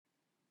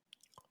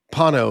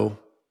Pano,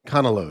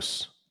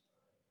 Kanelos.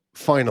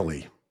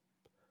 Finally.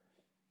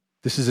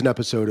 This is an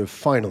episode of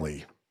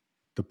Finally,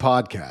 the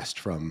podcast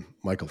from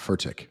Michael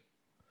Furtick.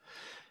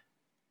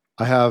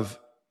 I have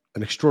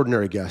an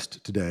extraordinary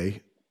guest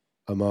today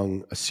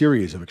among a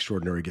series of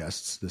extraordinary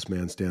guests. This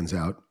man stands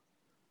out.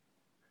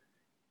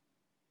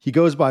 He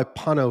goes by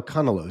Pano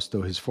Kanelos,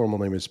 though his formal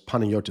name is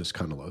Panayotis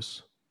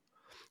Kanelos.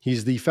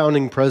 He's the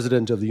founding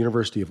president of the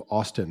University of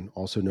Austin,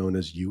 also known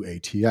as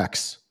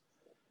UATX,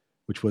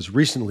 which was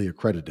recently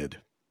accredited.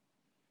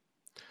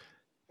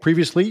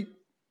 Previously,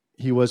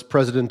 he was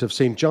president of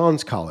St.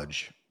 John's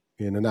College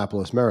in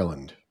Annapolis,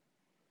 Maryland.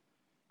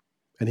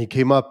 And he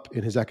came up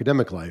in his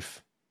academic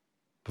life,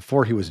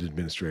 before he was an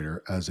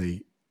administrator, as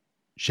a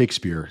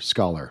Shakespeare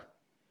scholar.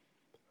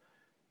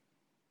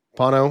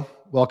 Pano,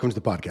 welcome to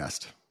the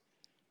podcast.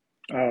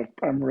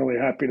 I'm really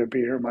happy to be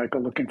here,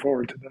 Michael. Looking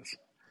forward to this.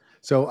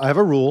 So I have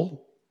a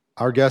rule.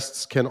 Our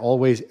guests can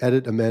always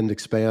edit, amend,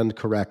 expand,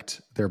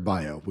 correct their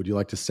bio. Would you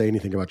like to say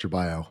anything about your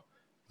bio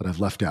that I've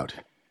left out?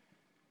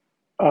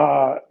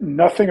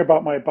 Nothing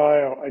about my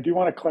bio. I do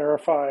want to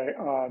clarify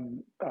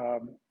on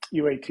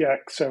UATX.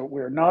 So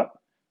we're not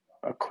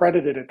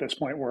accredited at this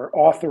point. We're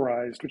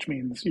authorized, which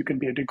means you can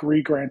be a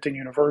degree-granting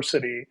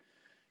university,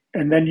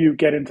 and then you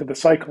get into the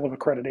cycle of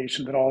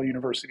accreditation that all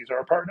universities are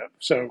a part of.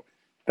 So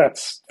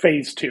that's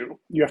phase 2.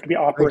 You have to be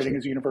operating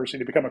as a university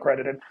to become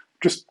accredited.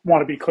 Just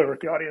want to be clear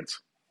with the audience.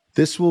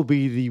 This will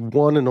be the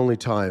one and only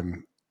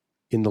time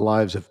in the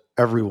lives of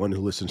everyone who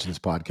listens to this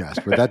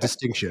podcast where that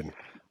distinction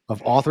of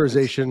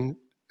authorization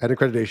and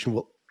accreditation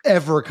will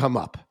ever come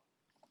up.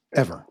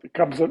 Ever. It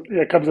comes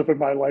up in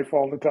my life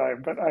all the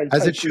time, but I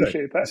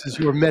appreciate that. This is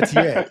your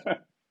métier.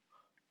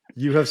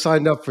 You have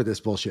signed up for this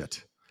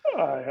bullshit.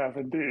 I have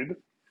indeed.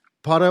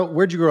 Pano,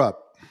 where'd you grow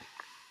up?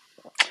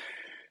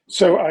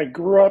 So I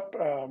grew up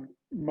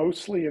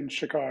mostly in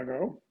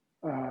Chicago.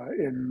 I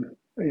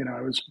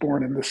was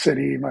born in the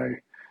city,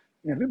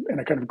 in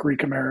a kind of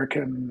Greek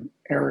American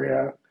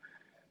area.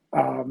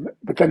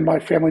 But then my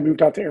family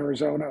moved out to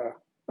Arizona.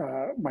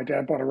 My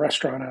dad bought a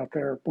restaurant out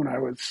there when I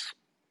was,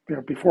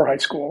 before high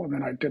school, and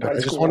then I did high school.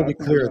 I just want to be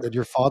clear that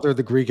your father,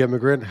 the Greek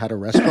immigrant, had a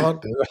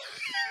restaurant.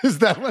 Is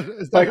that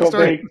Michael, the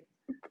story?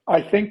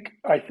 I think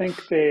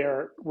they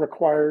are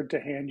required to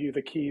hand you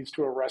the keys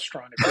to a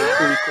restaurant if you're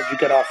Greek when you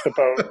get off the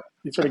boat.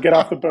 You sort of get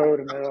off the boat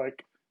and they're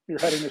like, "You're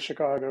heading to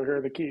Chicago. Here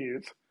are the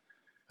keys."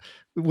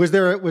 Was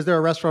there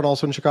a restaurant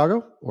also in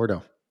Chicago or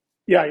no?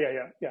 Yeah.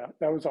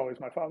 That was always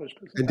my father's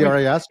business. And dare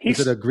I ask, was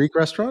it a Greek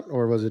restaurant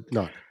or was it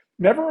not?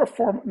 Never a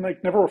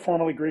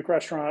formally Greek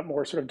restaurant,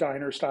 more sort of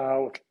diner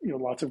style,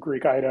 with lots of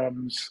Greek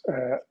items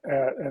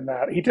and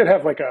that. He did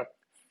have like a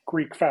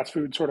Greek fast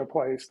food sort of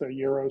place, the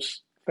Euros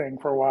thing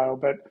for a while,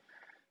 but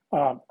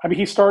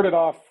he started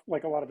off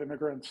like a lot of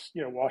immigrants,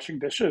 washing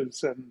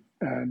dishes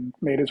and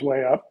made his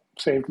way up,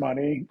 saved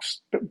money,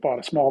 bought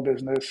a small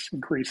business,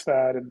 increased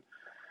that,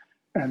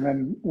 and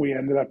then we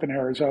ended up in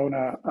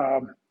Arizona.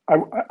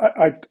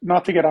 I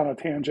not to get on a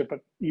tangent, but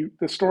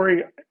the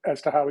story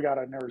as to how we got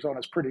in Arizona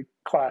is pretty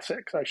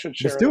classic. So I should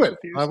share. Let's do it.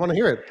 I want to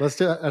hear it. Let's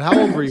do it. And how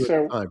old were you at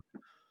the time?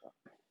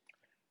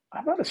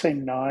 I'm about to say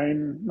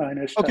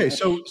nine-ish. Okay,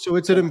 10-ish. So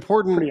it's an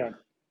important. Pretty young.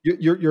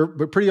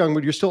 You're pretty young,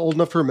 but you're still old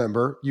enough to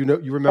remember. You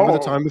remember the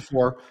time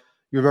before.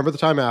 You remember the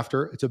time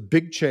after. It's a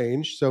big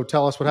change. So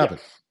tell us what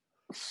happened.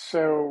 Yes.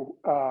 So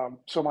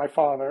my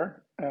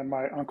father and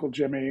my uncle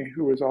Jimmy,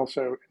 who was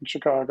also in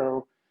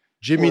Chicago.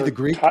 Jimmy the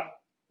Greek.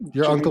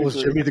 Your Jimmy uncle was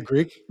Jimmy the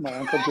Greek? My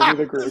uncle Jimmy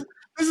the Greek.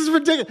 This is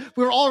ridiculous.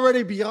 We're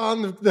already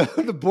beyond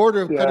the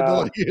border of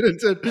credibility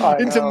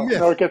into myth.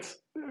 No, it gets.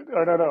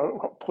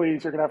 No.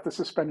 Please, you're going to have to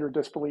suspend your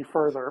disbelief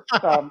further.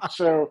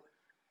 So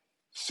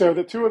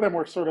the two of them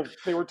were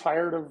they were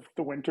tired of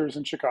the winters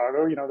in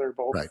Chicago. They're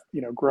both,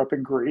 grew up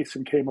in Greece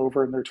and came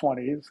over in their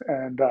 20s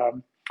and,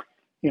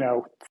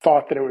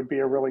 thought that it would be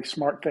a really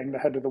smart thing to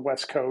head to the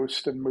West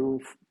Coast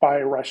and buy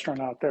a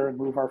restaurant out there and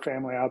move our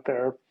family out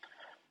there.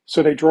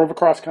 So they drove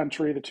across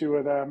country, the two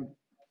of them,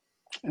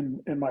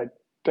 in my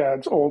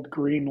dad's old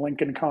green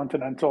Lincoln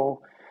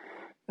Continental,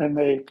 and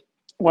they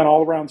went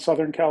all around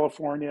Southern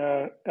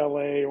California,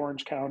 LA,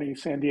 Orange County,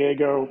 San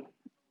Diego,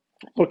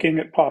 looking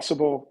at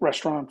possible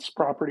restaurants,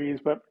 properties,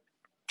 but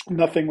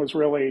nothing was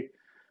really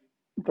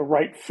the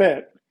right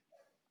fit.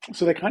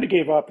 So they kind of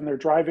gave up, and they're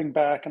driving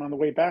back, and on the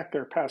way back,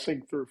 they're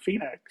passing through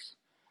Phoenix.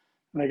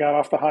 And they got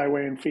off the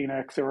highway in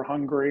Phoenix. They were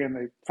hungry, and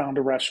they found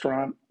a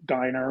restaurant,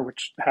 diner,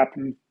 which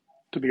happened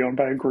to be owned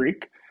by a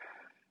Greek.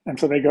 And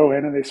so they go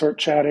in and they start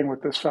chatting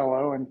with this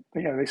fellow, and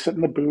they sit in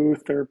the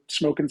booth, they're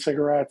smoking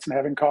cigarettes and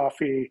having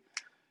coffee.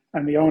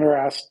 And the owner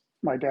asked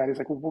my dad, he's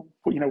like, well,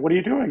 what are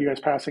you doing? You guys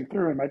passing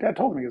through? And my dad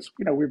told him, he goes,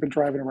 we've been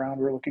driving around,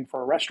 we're looking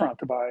for a restaurant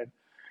to buy. And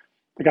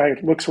the guy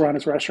looks around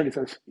his restaurant, he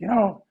says,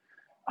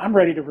 I'm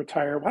ready to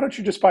retire. Why don't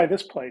you just buy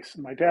this place?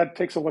 And my dad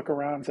takes a look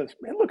around and says,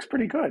 it looks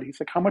pretty good. He's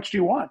like, how much do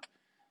you want?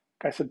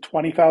 The guy said,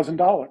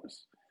 $20,000.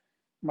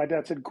 My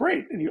dad said,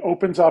 great. And he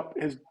opens up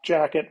his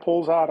jacket,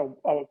 pulls out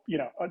an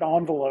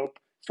envelope,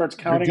 starts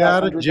counting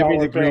out $100 Jimmy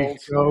the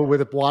bills. Greek,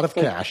 with a wad of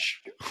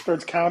cash.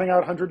 Starts counting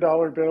out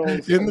 $100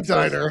 bills. In the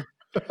diner.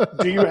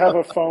 Do you have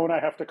a phone? I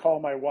have to call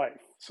my wife.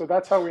 So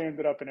that's how we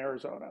ended up in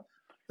Arizona.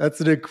 That's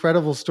an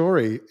incredible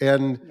story.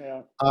 And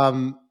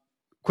Yeah.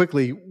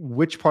 Quickly,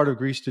 which part of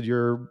Greece did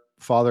your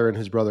father and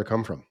his brother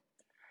come from?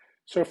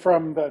 So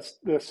from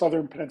the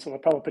southern peninsula,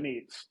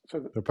 Peloponnese, so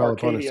The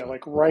Peloponnese. Arcadia,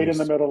 like right in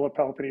the middle of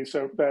Peloponnese.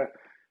 So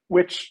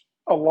which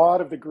a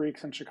lot of the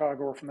Greeks in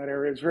Chicago are from that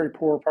area. It's a very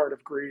poor part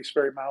of Greece,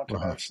 very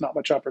mountainous, not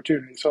much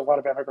opportunity. So a lot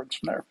of immigrants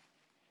from there.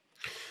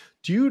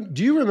 Do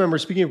you remember,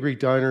 speaking of Greek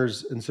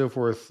diners and so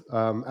forth,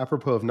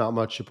 apropos of not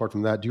much apart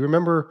from that, do you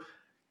remember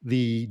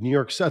the New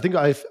York? I think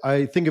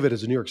of it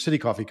as a New York City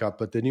coffee cup,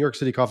 but the New York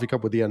City coffee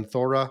cup with the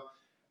amphora,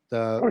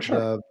 Oh,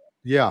 sure.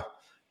 yeah.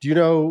 Do you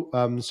know?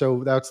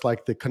 So that's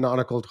like the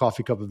canonical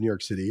coffee cup of New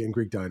York City in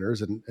Greek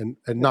diners, and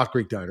not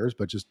Greek diners,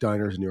 but just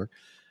diners in New York.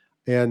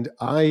 And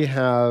I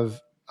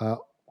have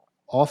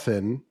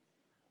often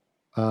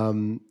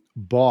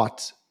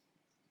bought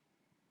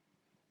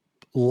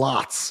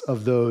lots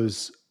of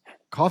those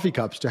coffee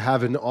cups to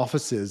have in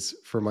offices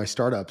for my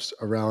startups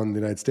around the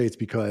United States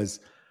because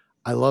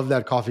I love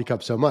that coffee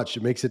cup so much.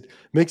 It makes it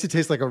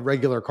taste like a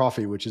regular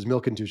coffee, which is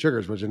milk and two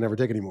sugars, which I never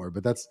take anymore.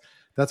 But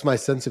that's my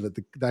sense of it.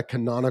 That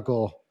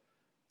canonical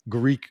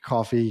Greek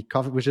coffee,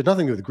 which had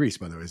nothing to do with Greece,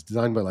 by the way. It's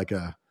designed by like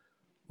a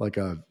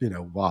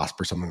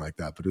wasp or something like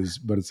that.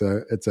 But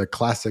it's a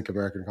classic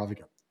American coffee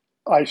cup.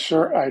 I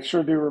sure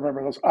do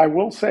remember those. I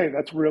will say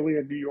that's really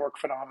a New York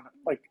phenomenon.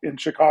 Like in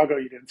Chicago,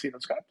 you didn't see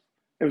those cups.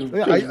 Yeah, It was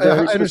very I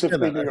understand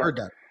specifically that. New I've heard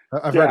York. that.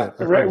 I've heard Yeah, it.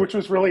 I've heard it. which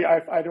was really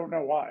I don't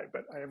know why,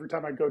 but every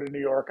time I go to New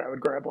York, I would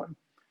grab one.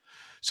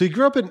 So you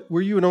grew up in?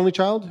 Were you an only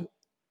child?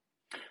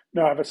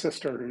 No, I have a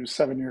sister who's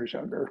 7 years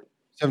younger.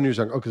 7 years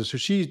younger. Okay, so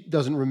she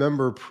doesn't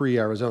remember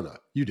pre-Arizona.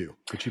 You do,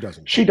 but she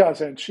doesn't. She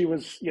doesn't. She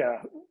was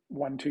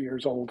 1, 2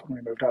 years old when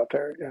we moved out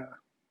there. Yeah.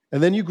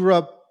 And then you grew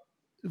up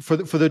for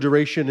the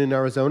duration in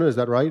Arizona. Is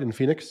that right? In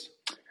Phoenix?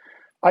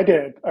 I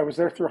did. I was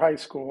there through high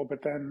school,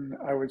 but then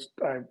I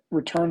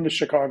returned to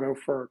Chicago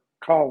for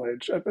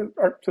college.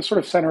 The sort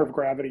of center of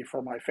gravity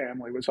for my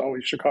family was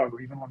always Chicago,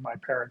 even when my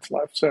parents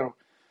left. So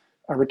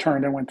I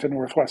returned and went to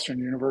Northwestern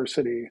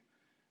University.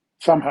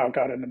 Somehow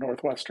got into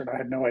Northwestern. I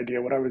had no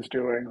idea what I was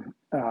doing,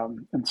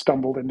 and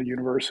stumbled into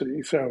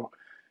university. So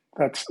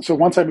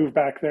once I moved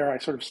back there, I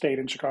sort of stayed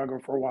in Chicago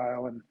for a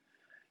while and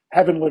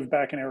haven't lived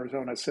back in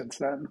Arizona since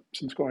then,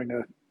 since going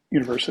to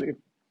university.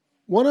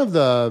 One of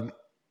the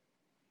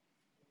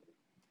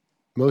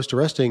most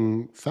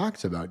arresting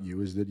facts about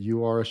you is that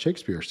you are a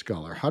Shakespeare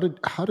scholar. How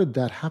did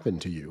that happen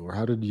to you, or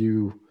how did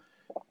you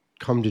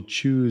come to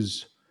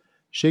choose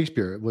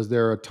Shakespeare? Was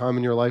there a time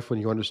in your life when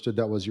you understood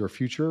that was your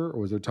future,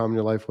 or was there a time in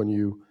your life when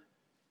you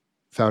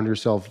found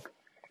yourself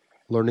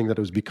learning that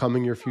it was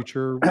becoming your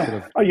future? Sort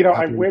of I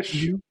happening to wish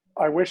you?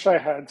 I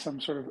had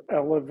some sort of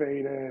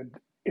elevated,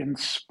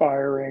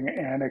 inspiring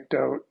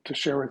anecdote to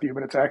share with you,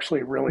 but it's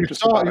actually really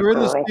just about You a were in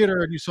this girl. theater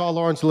and you saw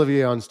Laurence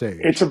Olivier on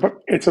stage. It's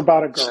about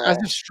a As if girl.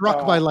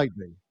 struck by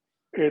lightning.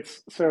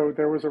 It's so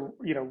there was a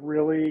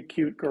really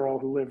cute girl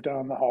who lived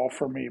down the hall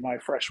from me my Oh,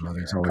 freshman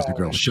there's year in always the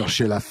girl. college,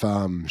 Cherchez la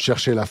femme.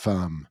 Cherchez la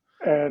femme.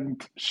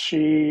 and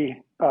she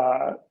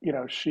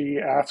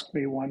asked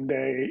me one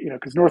day,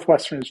 because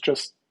Northwestern is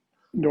just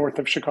north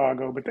of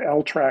Chicago, but the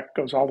L track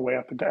goes all the way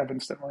up into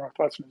Evanston, where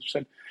Northwestern is. She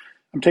said,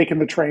 "I'm taking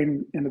the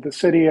train into the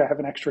city. I have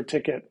an extra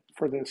ticket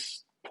for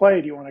this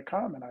play. Do you want to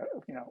come?" And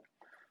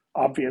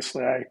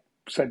obviously I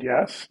said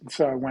yes. And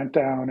so I went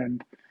down,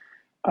 and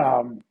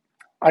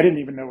I didn't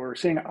even know we were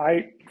seeing.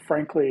 I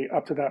frankly,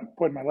 up to that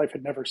point in my life,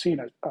 had never seen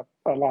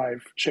a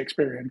live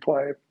Shakespearean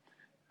play.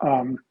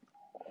 Um,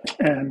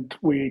 and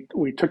we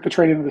took the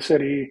train into the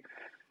city,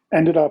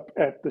 ended up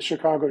at the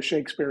Chicago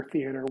Shakespeare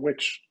Theater,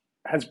 which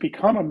has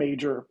become a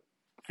major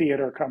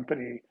theater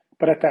company,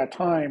 but at that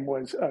time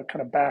was a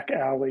kind of back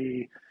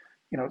alley,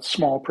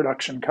 small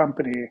production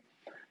company.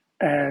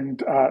 And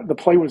the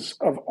play was,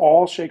 of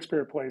all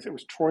Shakespeare plays, it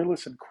was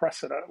Troilus and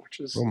Cressida, which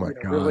Oh is my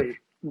God. really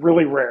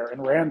really rare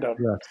and random.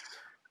 Yes.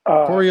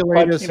 But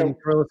Coriolanus and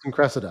Troilus and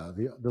Cressida,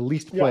 the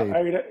least yeah, played.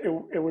 I mean,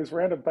 it was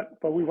random,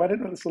 but we went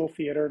into this little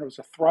theater, and it was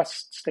a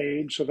thrust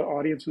stage, so the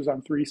audience was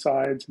on three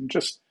sides and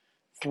just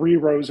 3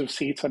 rows of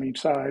seats on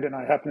each side, and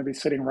I happened to be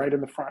sitting right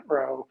in the front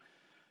row.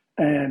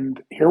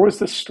 And here was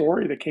this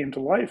story that came to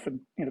life,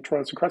 and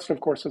Troilus and Cressida, of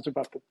course, is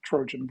about the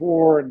Trojan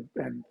War and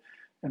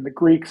the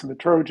Greeks and the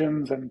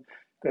Trojans, and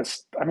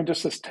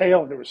just this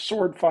tale. There was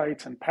sword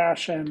fights and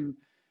passion,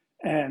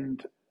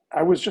 and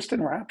I was just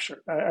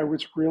enraptured. I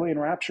was really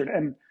enraptured,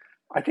 and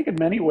I think in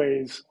many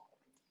ways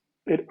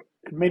it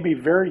made me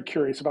very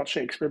curious about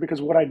Shakespeare,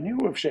 because what I knew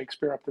of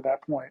Shakespeare up to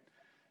that point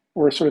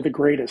were sort of the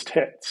greatest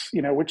hits,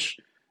 which,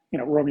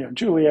 Romeo and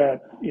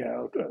Juliet,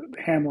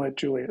 Hamlet,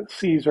 Julius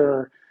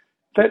Caesar,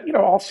 that,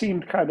 all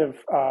seemed kind of,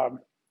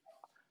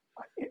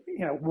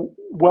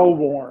 well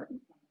worn.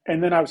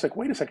 And then I was like,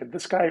 wait a second,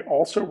 this guy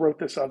also wrote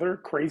this other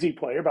crazy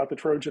play about the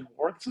Trojan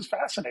War. This is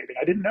fascinating.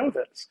 I didn't know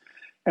this.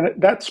 And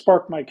that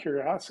sparked my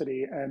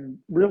curiosity and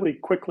really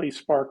quickly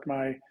sparked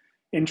my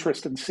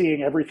interest in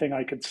seeing everything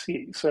I could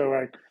see.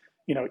 So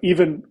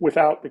even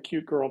without the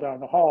cute girl down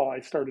the hall, I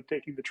started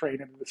taking the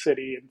train into the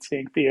city and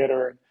seeing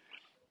theater, and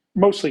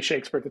mostly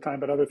Shakespeare at the time,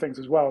 but other things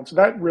as well. And so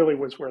that really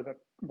was where the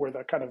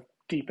kind of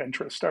deep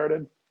interest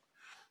started.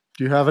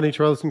 Do you have any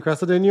Troilus and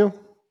Cressida in you?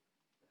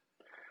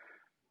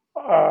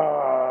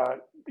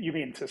 You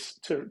mean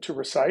to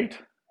recite?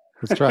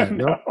 Let's try it.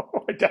 No,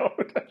 I don't.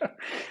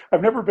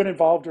 I've never been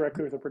involved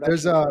directly with a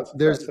production.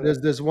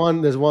 There's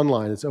one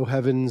line. It's, "Oh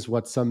heavens,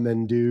 what some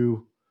men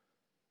do,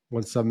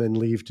 what some men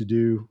leave to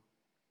do,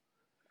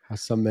 how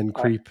some men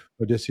creep."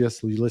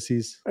 Odysseus,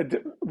 Ulysses.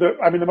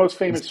 The most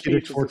famous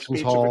speech is the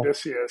speech of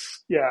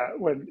Odysseus. Yeah,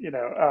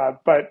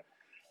 but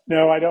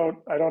no, I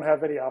don't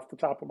have any off the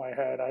top of my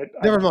head.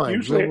 Never mind.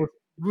 Usually, we're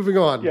moving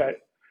on. Yeah,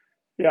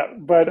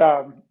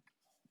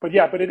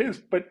 but it is.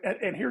 But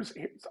and here's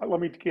let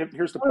me give.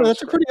 Here's the postscript.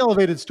 That's a pretty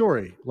elevated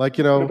story. But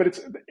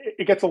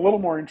it gets a little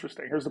more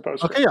interesting. Here's the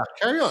postscript. Okay, yeah,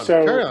 carry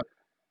on.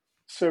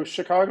 So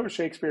Chicago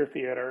Shakespeare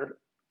Theater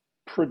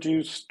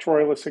produced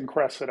Troilus and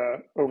Cressida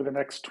over the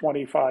next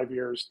 25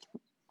 years,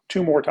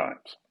 2 more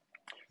times.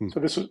 So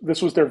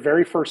this was their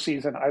very first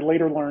season. I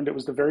later learned it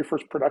was the very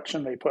first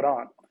production they put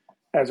on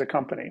as a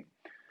company.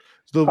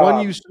 So the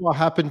one you saw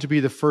happened to be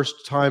the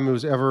first time it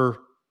was ever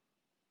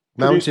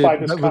mounted. By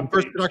this company. The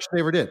first production they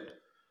ever did.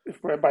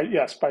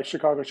 By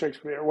Chicago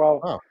Shakespeare.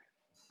 Well,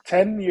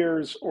 10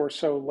 years or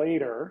so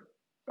later,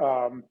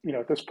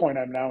 at this point,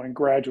 I'm now in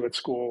graduate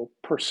school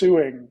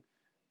pursuing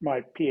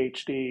my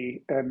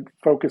PhD and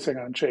focusing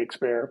on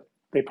Shakespeare.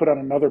 They put on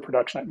another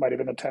production. It might have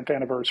been the 10th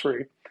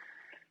anniversary.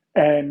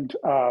 And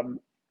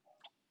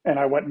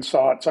I went and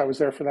saw it. So I was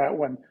there for that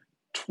one.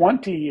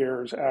 20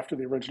 years after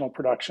the original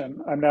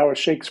production, I'm now a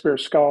Shakespeare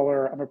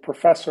scholar. I'm a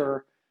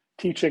professor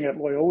teaching at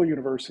Loyola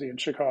University in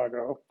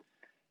Chicago.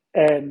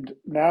 And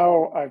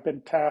now I've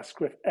been tasked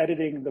with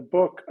editing the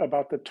book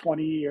about the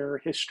 20-year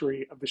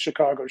history of the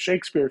Chicago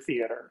Shakespeare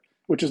Theater,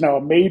 which is now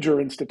a major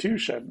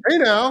institution. Hey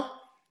now.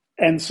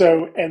 And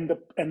so, and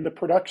the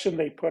production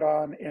they put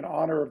on in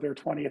honor of their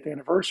 20th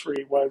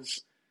anniversary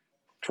was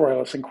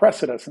Troilus and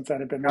Cressida, since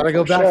that had been their first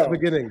show. Gotta go back to the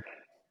beginning.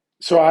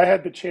 So I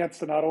had the chance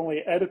to not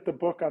only edit the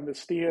book on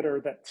this theater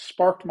that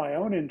sparked my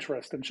own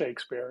interest in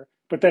Shakespeare,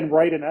 but then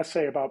write an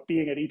essay about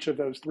being at each of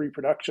those 3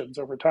 productions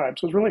over time.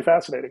 So it was really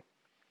fascinating.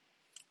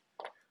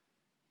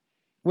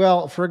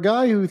 Well, for a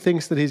guy who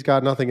thinks that he's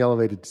got nothing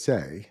elevated to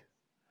say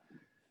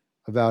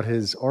about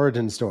his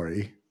origin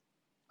story,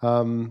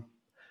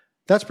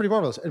 that's pretty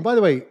marvelous. And by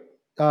the way,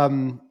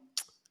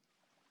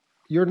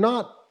 you're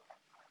not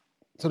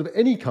sort of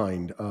any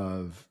kind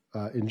of,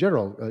 in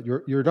general,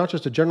 you're not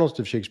just a generalist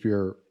of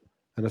Shakespeare,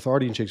 an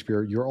authority in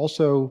Shakespeare. You're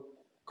also,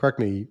 correct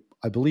me,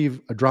 I believe,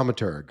 a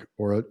dramaturg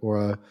or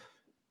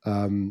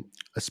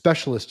a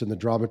specialist in the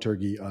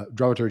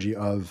dramaturgy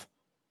of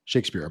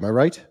Shakespeare. Am I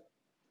right?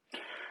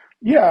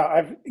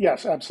 Yeah,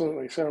 yes,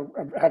 absolutely. So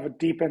I have a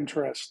deep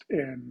interest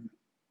in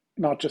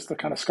not just the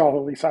kind of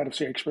scholarly side of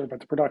Shakespeare, but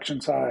the production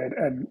side.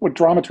 And what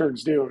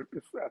dramaturgs do,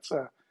 if that's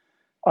a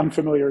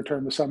unfamiliar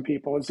term to some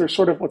people, is they're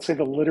sort of, let's say,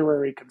 the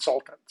literary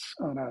consultants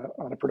on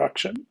a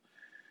production.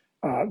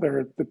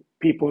 They're the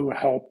people who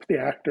help the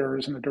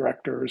actors and the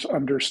directors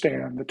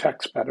understand the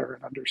text better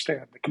and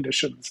understand the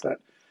conditions that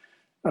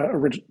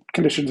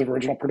conditions of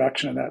original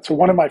production and that. So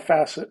one of my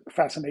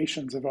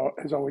fascinations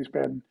has always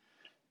been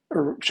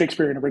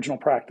Shakespearean original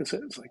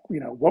practices. Like,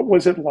 what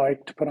was it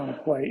like to put on a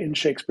play in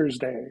Shakespeare's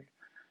day?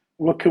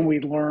 What can we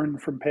learn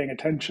from paying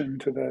attention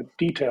to the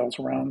details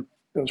around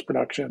those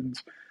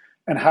productions?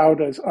 And how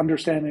does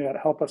understanding that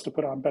help us to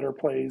put on better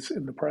plays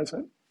in the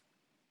present?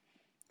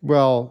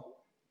 Well,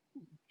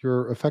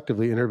 you're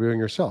effectively interviewing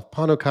yourself.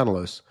 Pano,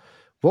 Kanelos,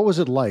 what was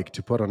it like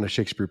to put on a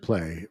Shakespeare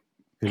play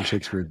in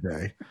Shakespeare's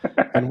day?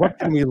 And what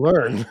can we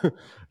learn?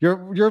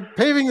 You're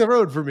paving the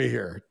road for me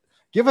here.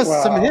 Give us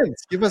some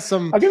hints. Give us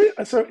some. I'll give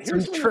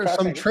you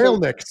some trail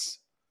mix.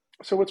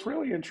 So what's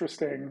really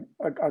interesting,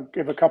 I'll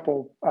give a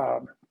couple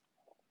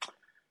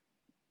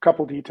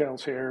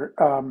details here.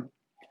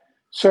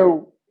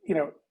 So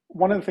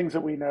one of the things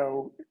that we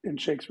know in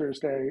Shakespeare's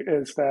day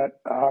is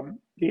that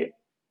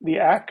the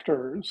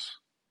actors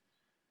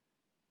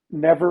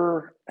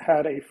never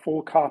had a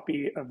full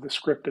copy of the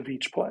script of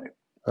each play.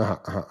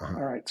 All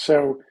right,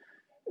 so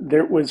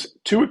it was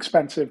too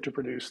expensive to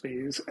produce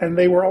these, and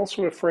they were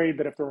also afraid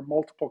that if there were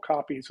multiple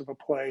copies of a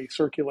play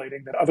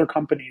circulating, that other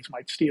companies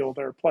might steal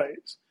their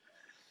plays.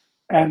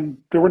 And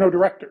there were no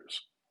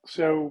directors.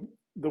 So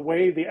the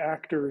way the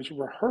actors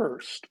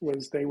rehearsed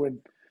was they would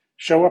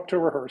show up to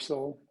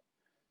rehearsal.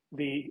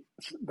 The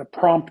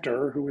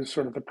prompter, who was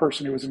sort of the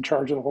person who was in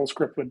charge of the whole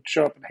script, would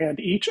show up and hand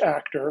each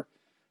actor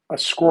a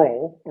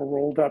scroll, a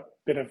rolled up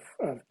bit of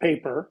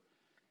paper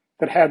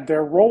that had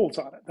their roles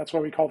on it. That's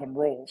why we call them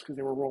rolls, because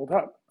they were rolled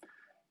up.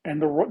 And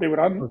they would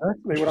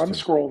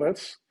unscroll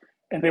this,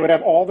 and they would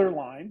have all their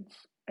lines.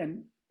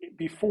 And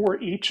before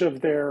each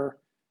of their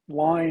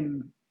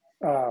line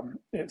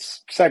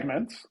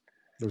segments,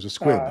 there was a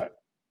squib.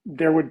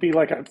 There would be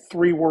like a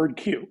 3-word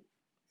cue.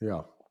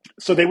 Yeah.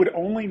 So they would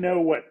only know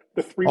what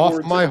the 3 Off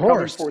words my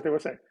horse. They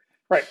would say.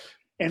 Right.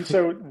 And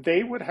so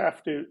they would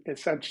have to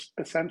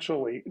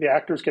essentially, the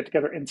actors get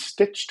together and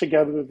stitch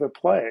together the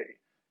play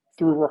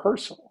through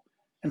rehearsal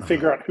and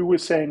figure out who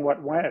was saying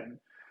what when.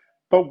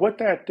 But what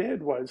that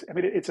did was, I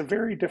mean, it's a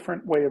very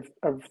different way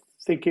of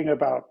thinking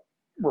about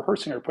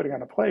rehearsing or putting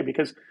on a play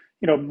because,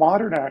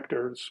 modern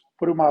actors,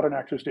 what do modern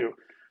actors do?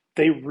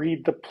 They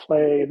read the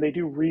play and they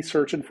do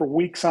research, and for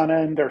weeks on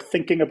end, they're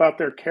thinking about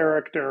their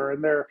character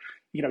and they're,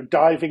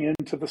 diving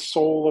into the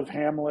soul of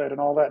Hamlet and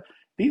all that.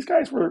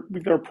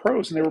 They're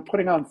pros and they were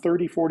putting on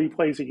 30, 40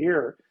 plays a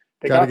year.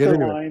 They got their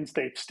lines,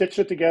 they stitched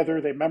it together,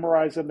 they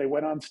memorized them, they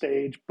went on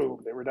stage,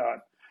 boom, they were done.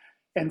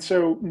 And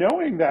so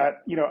knowing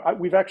that,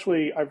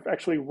 I've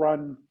actually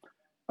run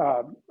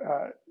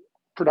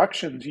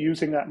productions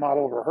using that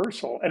model of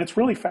rehearsal. And it's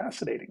really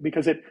fascinating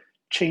because it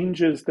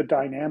changes the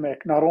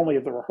dynamic, not only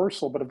of the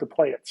rehearsal, but of the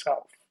play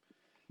itself.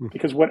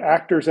 Because what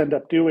actors end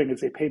up doing is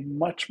they pay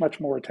much,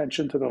 much more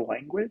attention to the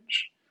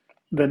language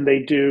than they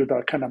do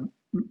the kind of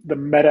the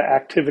meta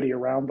activity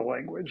around the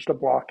language, the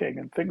blocking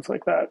and things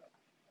like that.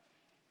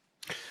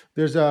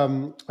 There's,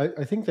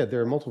 I think that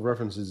there are multiple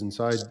references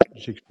inside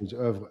Shakespeare's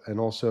oeuvre and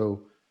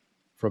also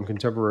from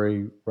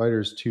contemporary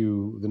writers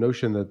to the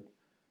notion that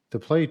the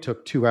play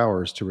took 2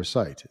 hours to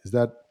recite. Is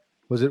that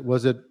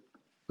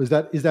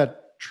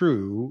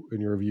true in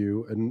your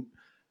view? And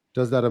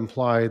does that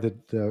imply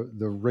that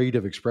the rate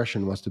of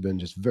expression must have been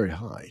just very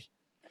high?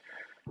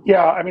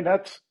 Yeah, I mean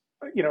that's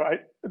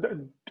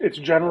it's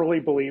generally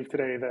believed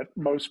today that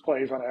most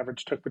plays on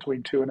average took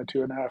between 2 and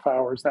 2.5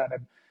 hours. Then,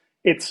 and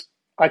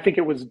I think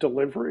it was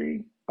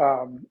delivery.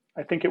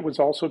 I think it was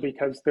also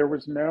because there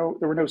were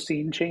no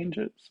scene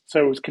changes,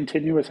 so it was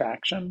continuous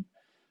action.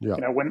 Yeah.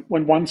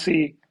 When one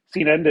scene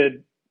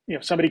ended,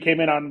 somebody came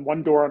in on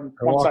one door on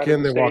one side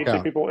of the stage,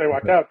 and they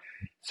walked out.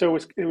 So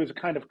it was a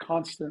kind of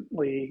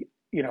constantly,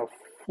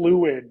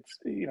 fluid,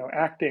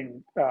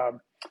 acting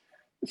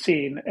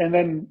scene, and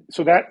then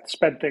so that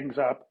sped things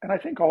up. And I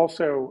think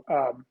also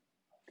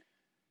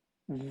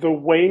the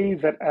way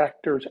that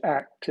actors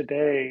act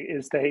today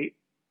is they're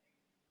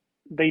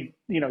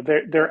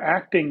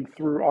acting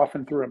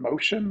often through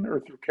emotion or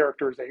through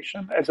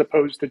characterization as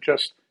opposed to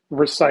just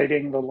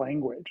reciting the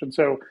language. And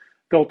so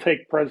they'll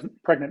take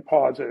pregnant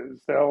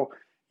pauses, they'll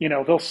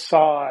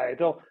sigh,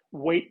 they'll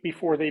wait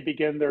before they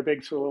begin their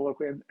big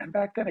soliloquy. And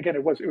back then again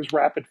it was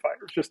rapid fire.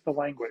 It was just the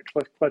language.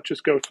 Let's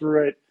just go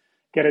through it,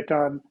 get it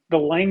done. The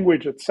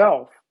language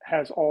itself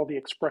has all the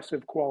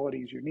expressive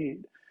qualities you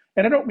need.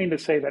 And I don't mean to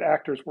say that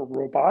actors were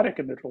robotic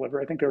in their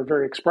delivery. I think they were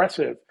very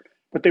expressive,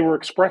 but they were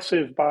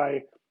expressive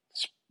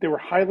they were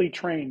highly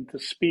trained to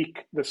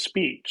speak the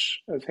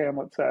speech, as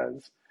Hamlet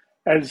says,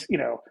 as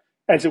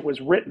it was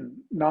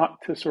written,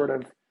 not to sort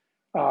of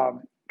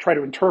try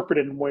to interpret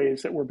it in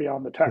ways that were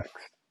beyond the text.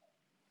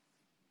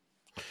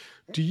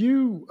 Do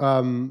you?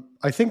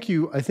 I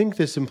think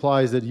this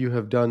implies that you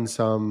have done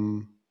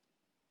some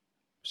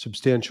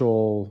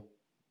substantial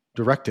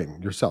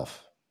directing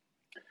yourself.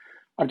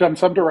 I've done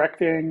some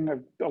directing,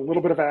 a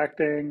little bit of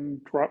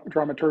acting,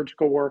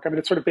 dramaturgical work. I mean,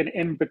 it's sort of been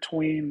in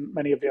between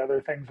many of the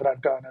other things that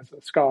I've done as a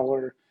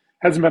scholar. It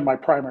hasn't been my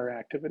primary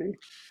activity.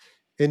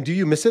 And do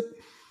you miss it?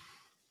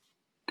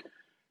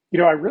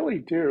 I really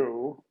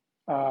do.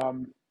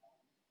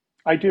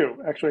 I do,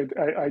 actually.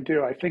 I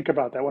do. I think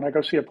about that. When I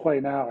go see a play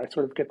now, I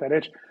sort of get that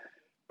itch.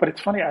 But it's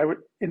funny,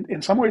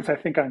 in some ways, I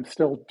think I'm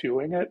still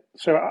doing it.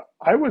 So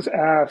I was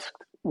asked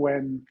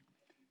when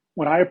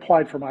I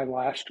applied for my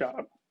last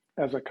job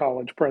as a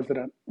college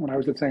president when I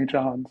was at St.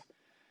 John's,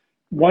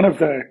 one of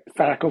the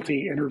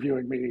faculty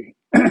interviewing me,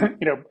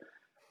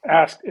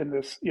 asked in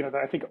this,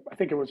 I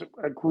think it was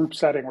a group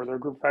setting where their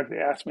group faculty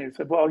asked me and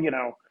said, well,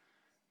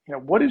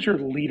 what is your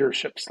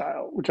leadership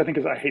style? Which I think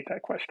I hate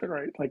that question,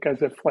 right? Like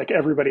as if like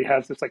everybody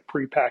has this like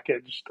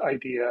prepackaged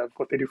idea of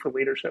what they do for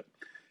leadership.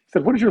 He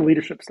said, what is your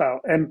leadership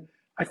style? And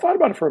I thought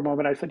about it for a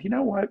moment. I said, you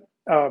know what?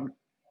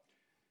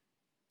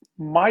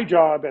 My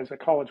job as a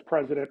college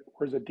president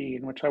or as a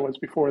dean, which I was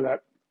before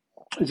that,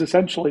 is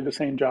essentially the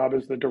same job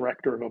as the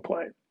director of a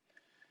play.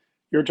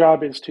 Your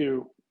job is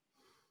to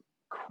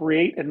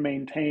create and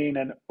maintain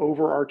an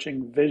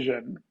overarching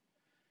vision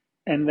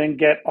and then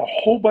get a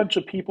whole bunch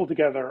of people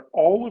together,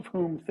 all of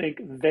whom think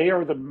they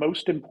are the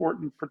most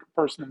important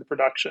person in the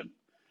production,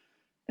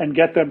 and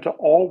get them to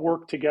all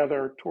work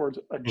together towards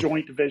a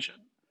joint vision.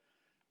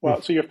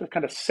 Well, so you have to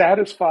kind of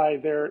satisfy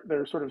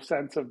their sort of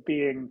sense of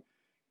being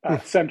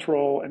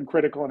central and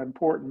critical and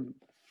important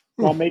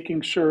while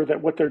making sure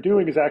that what they're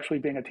doing is actually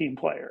being a team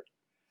player.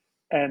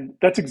 And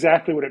that's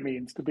exactly what it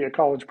means to be a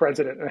college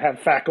president and have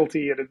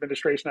faculty and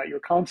administration that you're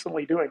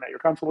constantly doing that. You're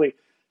constantly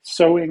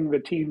sewing the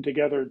team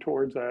together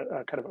towards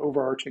a kind of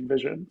overarching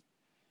vision.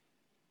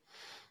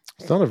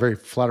 It's not a very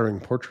flattering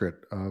portrait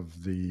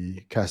of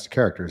the cast of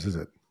characters, is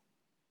it?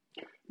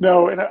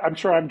 No, and I'm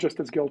sure I'm just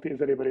as guilty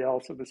as anybody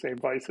else of the same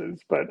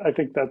vices, but I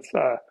think that's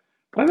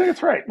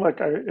right. Look,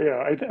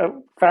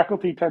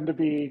 faculty tend to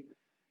be,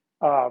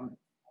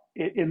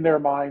 in their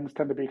minds,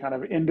 tend to be kind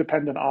of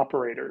independent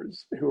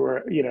operators who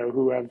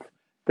have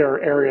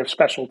their area of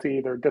specialty,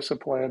 their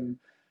discipline,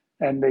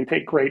 and they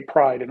take great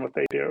pride in what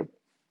they do.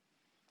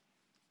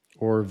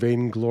 or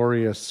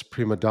vainglorious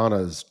prima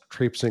donnas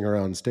traipsing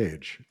around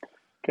stage.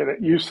 Okay,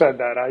 you said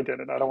that. I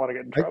didn't. I don't want to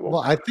get in trouble.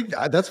 I think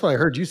that's what I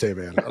heard you say,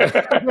 man.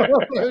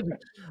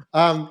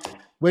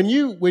 When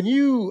you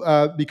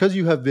because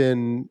you have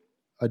been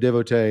a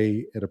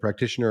devotee and a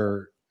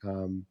practitioner,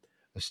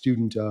 a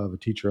student of, a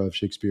teacher of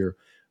Shakespeare,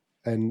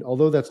 and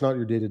although that's not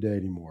your day-to-day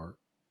anymore,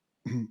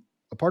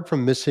 apart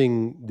from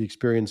missing the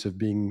experience of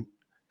being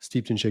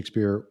steeped in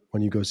Shakespeare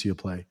when you go see a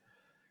play,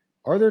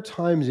 are there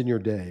times in your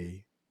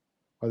day,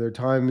 are there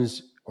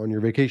times on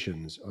your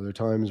vacations, are there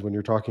times when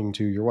you're talking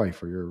to your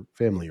wife or your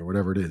family or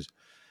whatever it is,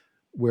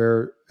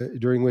 where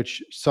during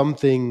which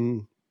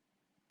something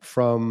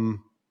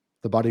from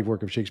the body of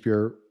work of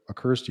Shakespeare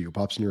occurs to you,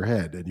 pops in your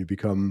head, and you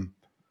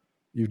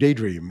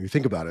daydream, you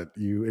think about it,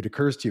 it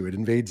occurs to you, it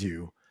invades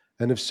you?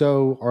 And if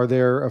so, are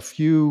there a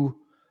few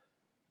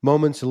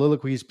moments,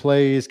 soliloquies,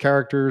 plays,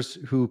 characters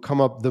who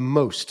come up the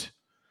most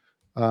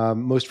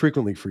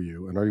frequently for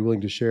you? And are you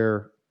willing to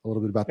share a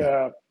little bit about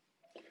that?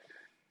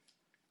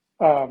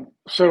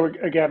 So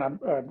again, I'm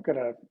going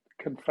to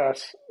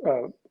confess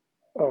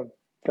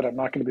that I'm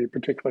not going to be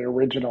particularly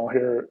original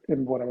here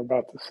in what I'm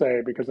about to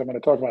say, because I'm going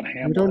to talk about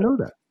Hamlet. You don't know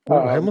that.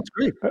 No, Hamlet's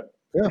great.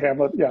 Yeah.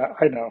 Hamlet, yeah,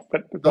 I know,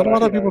 but not a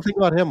lot of people think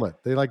about Hamlet.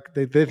 They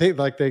think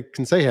like they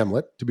can say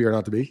Hamlet, to be or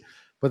not to be,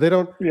 but they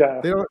don't. Yeah.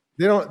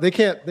 They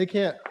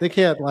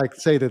can't like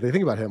say that they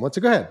think about Hamlet.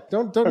 So go ahead.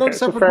 Don't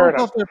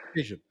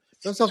self-deprecation.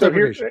 Don't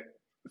self-deprecation.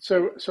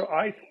 So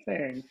I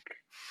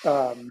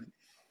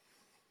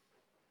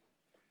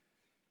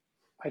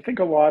think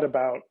a lot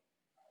about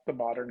the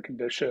modern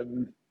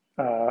condition,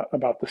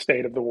 about the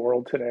state of the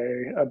world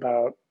today,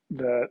 about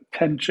the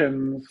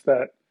tensions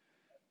that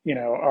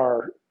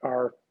are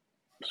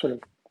sort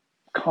of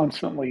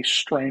constantly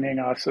straining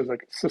us as a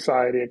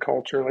society, a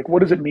culture. Like,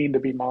 what does it mean to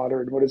be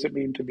modern? What does it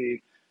mean to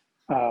be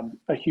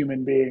a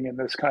human being in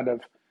this kind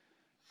of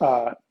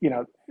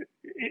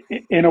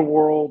in a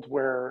world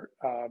where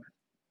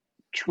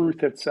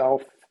truth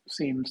itself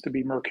seems to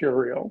be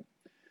mercurial?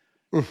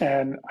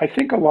 And I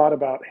think a lot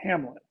about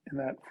Hamlet in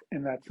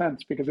that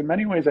sense, because in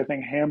many ways I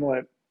think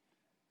Hamlet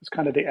is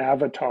kind of the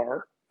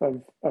avatar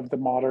of the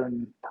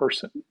modern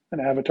person, an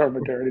avatar of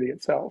modernity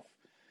itself.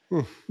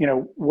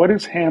 What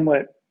is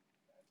Hamlet?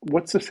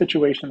 What's the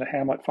situation that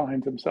Hamlet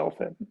finds himself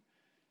in?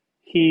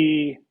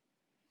 His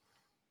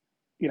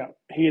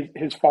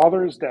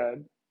father is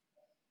dead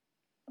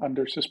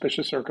under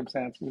suspicious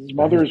circumstances. His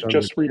mother is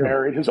just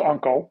remarried, his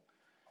uncle.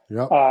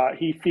 Yep.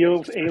 He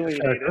feels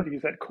alienated.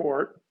 He's at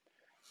court.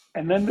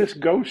 And then this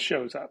ghost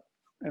shows up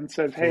and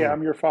says, "Hey,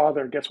 I'm your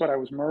father. Guess what? I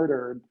was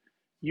murdered.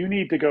 You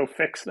need to go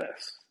fix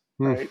this.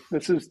 Right?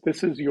 This is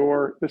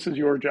your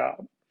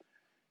job."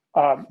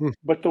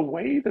 But the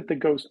way that the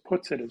ghost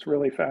puts it is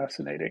really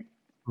fascinating.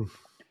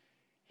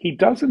 He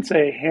doesn't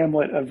say,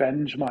 "Hamlet,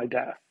 avenge my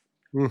death."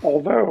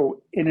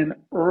 Although in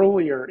an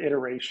earlier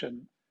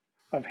iteration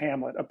of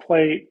Hamlet, a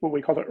play, what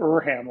we call the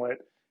Hamlet,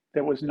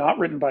 that was not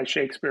written by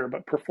Shakespeare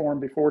but performed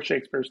before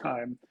Shakespeare's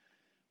time,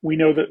 we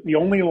know that the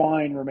only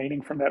line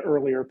remaining from that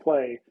earlier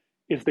play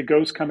is the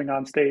ghost coming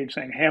on stage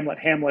saying, "Hamlet,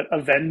 Hamlet,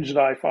 avenge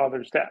thy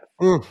father's death."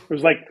 It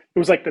was like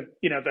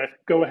the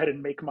 "go ahead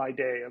and make my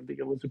day" of the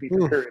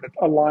Elizabethan period,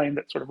 a line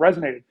that sort of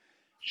resonated.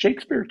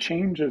 Shakespeare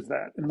changes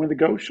that, and when the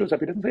ghost shows up,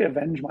 he doesn't say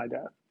 "avenge my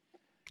death."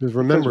 Just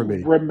remember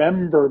me.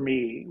 Remember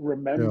me.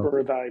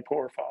 Remember thy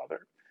poor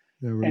father.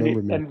 Yeah,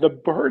 remember me. And the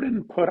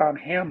burden put on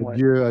Hamlet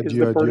is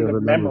the burden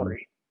of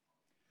memory.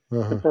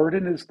 The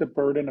burden is the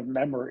burden of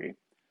memory.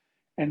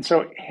 And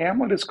so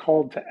Hamlet is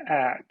called to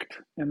act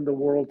in the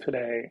world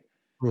today,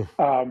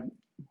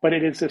 but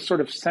it is this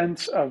sort of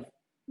sense of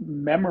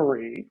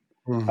memory,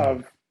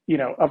 of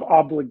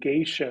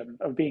obligation,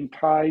 of being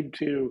tied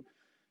to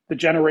the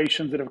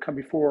generations that have come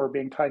before,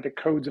 being tied to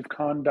codes of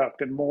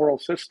conduct and moral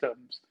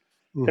systems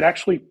that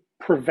actually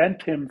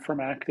prevent him from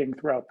acting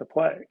throughout the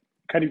play.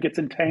 Kind of gets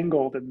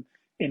entangled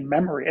in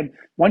memory. And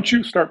once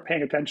you start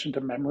paying attention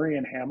to memory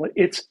in Hamlet,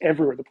 it's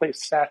everywhere. The play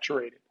is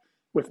saturated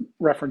with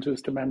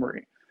references to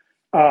memory.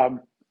 And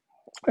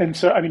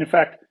so, I mean, in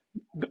fact,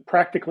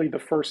 practically the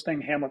first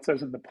thing Hamlet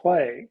says in the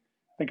play,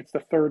 I think it's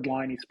the third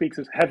line he speaks,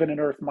 is "Heaven and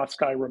earth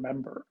must I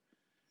remember."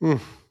 And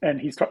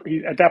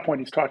at that point,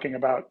 he's talking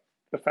about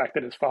the fact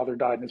that his father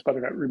died and his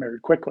mother got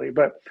remarried quickly.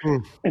 But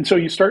and so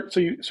you start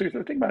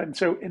thinking about it. And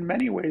so, in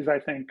many ways, I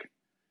think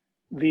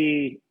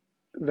the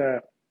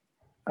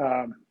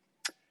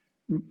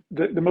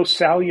most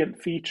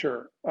salient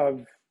feature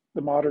of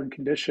the modern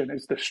condition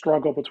is the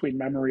struggle between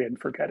memory and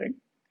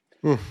forgetting.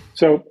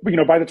 So,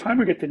 by the time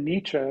we get to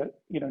Nietzsche,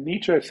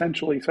 Nietzsche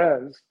essentially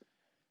says,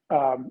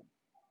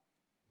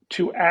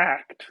 to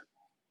act,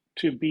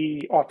 to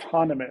be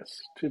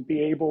autonomous, to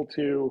be able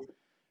to,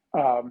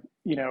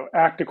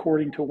 act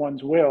according to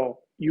one's will,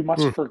 you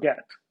must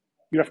forget.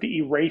 You have to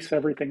erase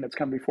everything that's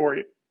come before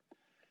you.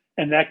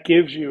 And that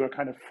gives you a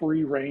kind of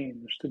free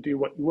range to do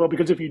what you will,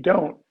 because if you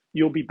don't,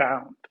 you'll be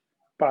bound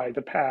by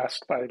the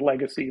past, by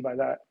legacy, by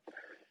that.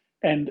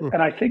 And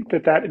I think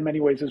that in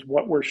many ways is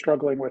what we're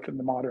struggling with in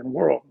the modern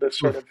world. This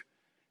sort of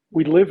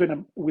we live in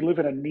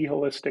a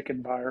nihilistic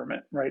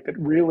environment, right? That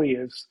really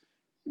is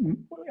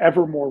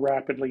ever more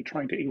rapidly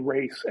trying to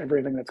erase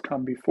everything that's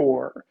come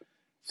before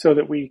so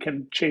that we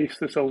can chase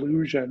this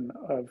illusion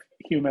of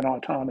human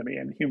autonomy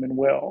and human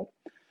will.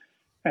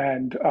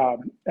 And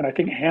I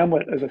think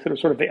Hamlet, as I said,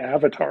 is sort of the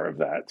avatar of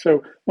that.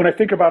 So when I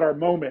think about our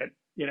moment,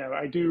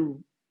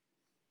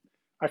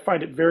 I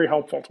find it very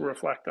helpful to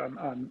reflect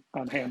on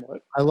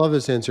Hamlet. I love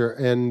this answer.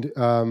 And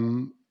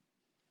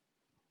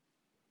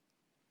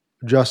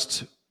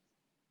just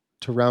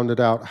to round it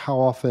out, how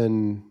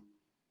often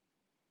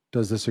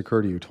does this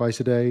occur to you?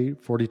 Twice a day,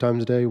 40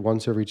 times a day,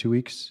 once every 2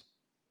 weeks?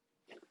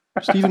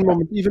 Just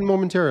even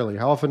momentarily,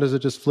 how often does it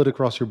just flit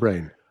across your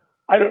brain?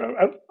 I don't know.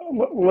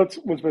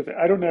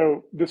 I don't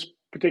know. This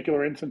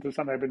particular instance is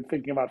something I've been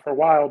thinking about for a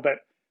while, but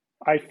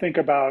I think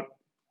about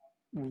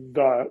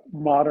the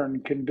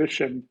modern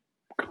condition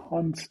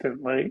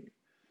constantly,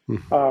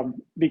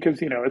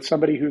 because as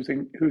somebody who's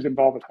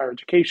involved with higher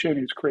education,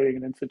 who's creating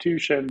an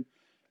institution,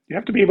 you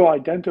have to be able to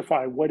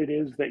identify what it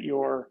is that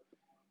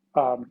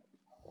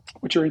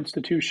what your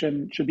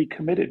institution should be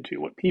committed to,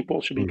 what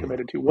people should be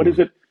committed to. What is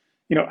it?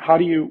 How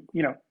do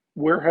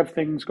where have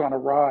things gone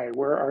awry?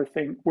 Where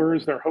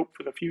is there hope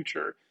for the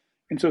future?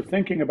 And so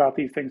thinking about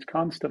these things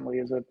constantly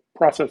is a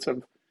process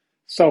of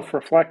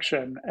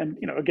self-reflection. And,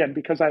 again,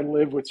 because I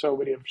live with so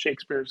many of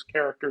Shakespeare's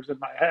characters in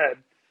my head,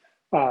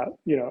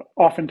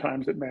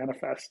 oftentimes it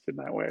manifests in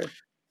that way.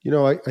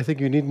 I think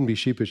you needn't be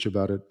sheepish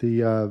about it.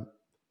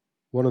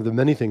 One of the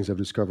many things I've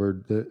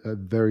discovered that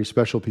very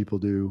special people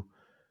do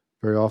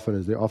very often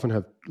is they often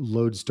have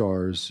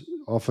lodestars.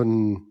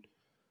 Often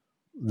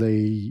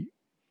they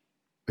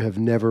have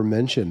never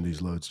mentioned these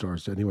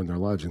lodestars to anyone in their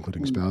lives,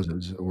 including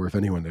spouses, or if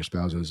anyone, their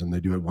spouses, and they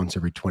do it once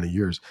every 20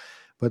 years.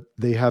 But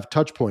they have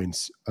touch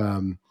points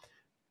to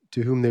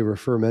whom they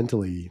refer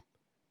mentally.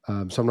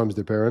 Sometimes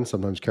their parents,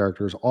 sometimes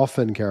characters,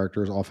 often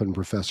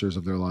professors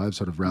of their lives,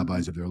 sort of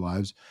rabbis of their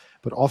lives,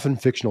 but often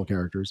fictional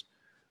characters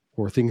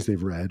or things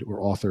they've read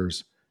or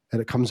authors.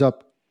 And it comes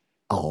up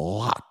a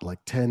lot, like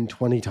 10,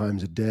 20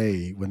 times a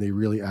day when they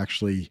really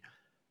actually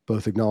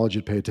both acknowledge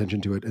it, pay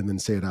attention to it, and then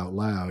say it out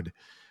loud.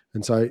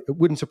 And so it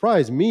wouldn't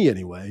surprise me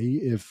anyway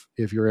if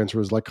your answer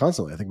was like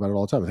constantly. I think about it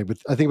all the time.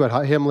 I think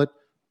about Hamlet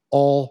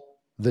all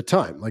the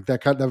time. Like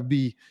that would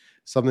be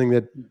something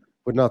that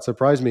would not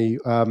surprise me.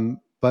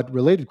 But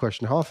related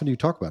question: how often do you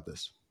talk about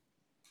this?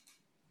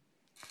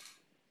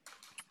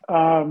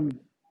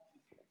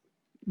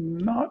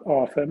 Not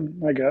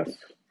often, I guess.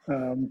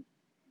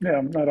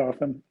 Not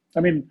often. I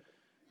mean,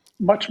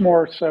 much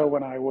more so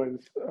when I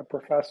was a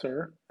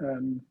professor,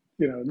 and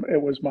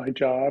it was my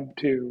job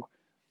to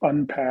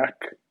unpack,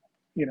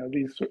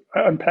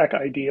 unpack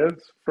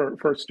ideas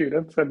for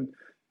students, and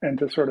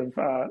to sort of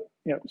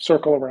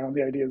circle around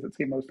the ideas that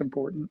seem most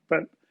important,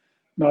 but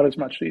not as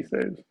much these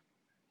days.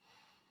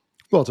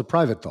 Well, it's a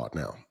private thought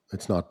now.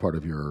 It's not part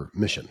of your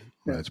mission.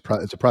 Right? Yeah.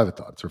 It's a private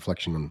thought. It's a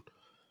reflection on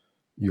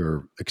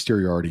your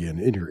exteriority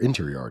and your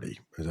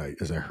interiority.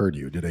 As I heard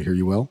you, did I hear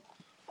you well?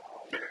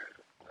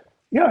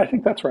 Yeah, I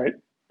think that's right.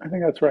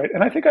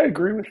 And I think I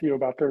agree with you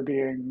about there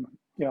being,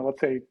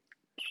 let's say,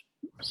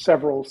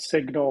 several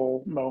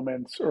signal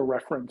moments or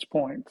reference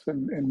points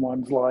in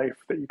one's life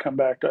that you come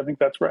back to. I think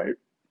that's right.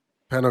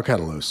 Pano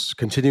Kanelos,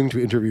 continuing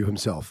to interview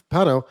himself.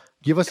 Pano,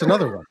 give us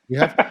another one. We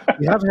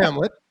have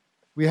Hamlet.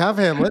 We have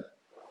Hamlet.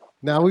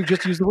 Now we've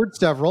just used the word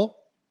several.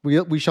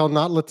 We shall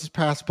not let this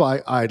pass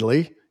by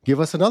idly. Give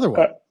us another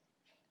one.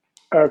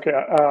 Okay.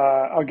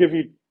 I'll give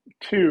you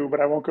two, but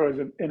I won't go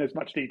in as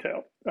much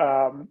detail.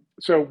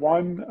 So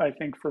one, I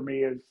think for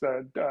me, is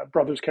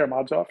Brothers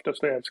Karamazov,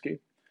 Dostoevsky.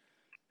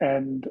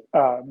 And,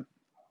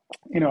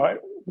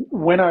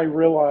 when I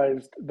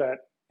realized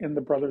that in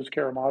the Brothers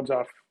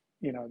Karamazov,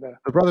 the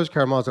Brothers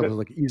Karamazov was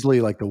like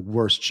easily like the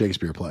worst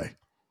Shakespeare play.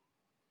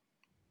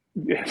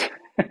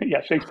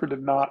 Yeah, Shakespeare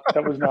did not.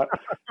 That was not.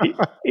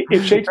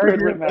 If Shakespeare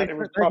had written that, it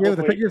was probably.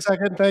 Thank you a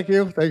second. Thank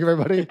you,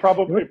 everybody. It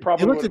probably.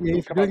 He looked at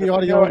me doing the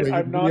audio. He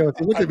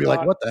looked at me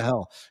like, "What the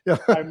hell?" Yeah.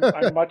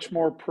 I'm much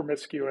more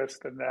promiscuous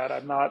than that.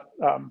 I'm not.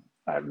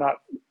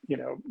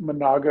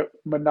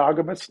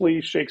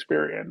 Monogamously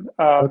Shakespearean.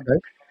 Okay.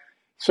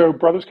 So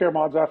Brothers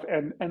Karamazov,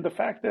 and the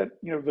fact that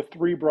the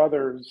three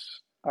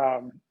brothers,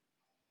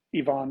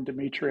 Ivan,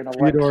 Dmitri, and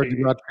Alexei. Fyodor,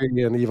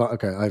 Dmitri, and Ivan.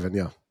 Okay, Ivan.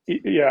 Yeah.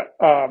 Yeah.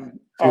 Fyodor,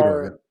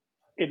 are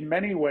in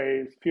many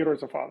ways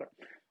Fyodor's a father.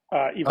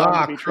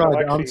 Ivan, Dmitri,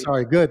 Alexei. I'm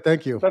sorry. Good.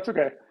 Thank you. That's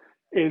okay.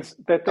 Is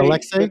that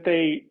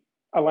Alexei?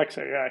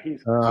 Alexei? Yeah,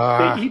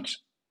 they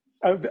each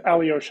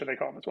Alyosha they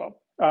call him as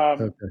well.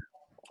 Okay.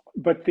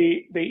 But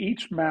they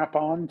each map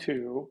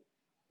onto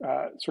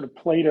sort of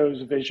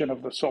Plato's vision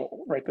of the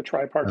soul, right? The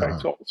tripartite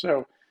soul.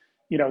 So,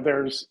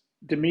 there's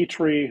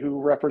Dmitri,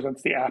 who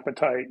represents the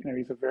appetite.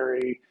 He's a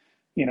very,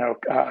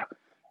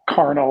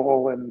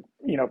 carnal and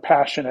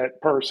passionate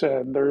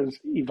person. There's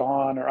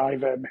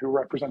Ivan, who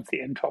represents the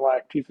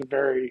intellect. He's a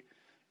very,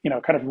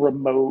 kind of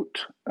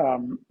remote,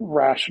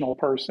 rational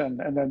person.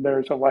 And then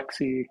there's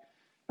Alexei,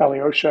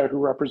 Alyosha, who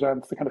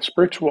represents the kind of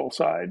spiritual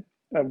side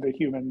of the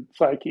human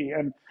psyche.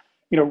 And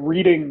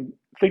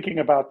thinking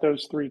about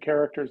those three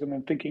characters, and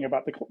then thinking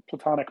about the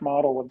Platonic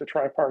model of the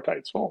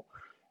tripartite soul,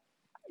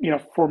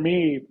 for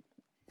me,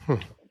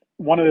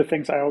 one of the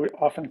things I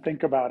often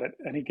think about at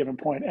any given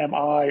point, am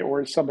I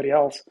or is somebody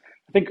else?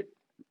 I think,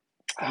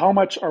 how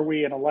much are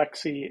we an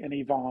Alexei, an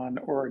Ivan,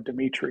 or a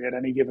Dmitry at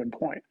any given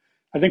point?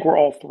 I think we're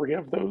all three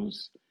of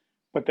those,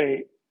 but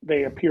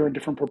they appear in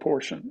different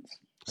proportions.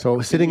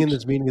 So sitting in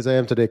this meeting as I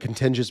am today, a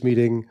contentious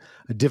meeting,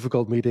 a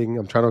difficult meeting,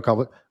 I'm trying to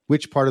accomplish,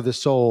 which part of the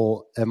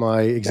soul am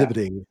I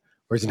exhibiting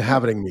or is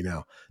inhabiting me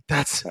now?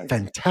 That's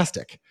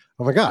fantastic.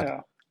 Oh my God.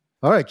 Yeah.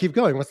 All right, keep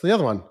going. What's the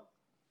other one?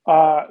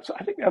 So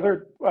I think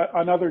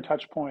another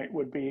touch point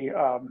would be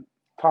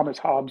Thomas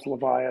Hobbes'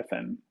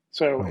 Leviathan.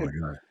 So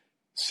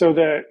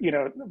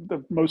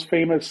the most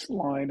famous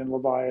line in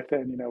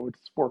Leviathan,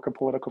 it's a work of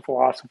political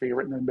philosophy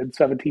written in the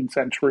mid-17th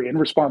century in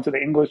response to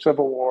the English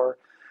Civil War.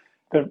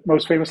 The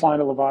most famous line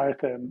of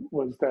Leviathan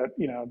was that,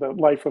 the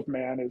life of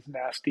man is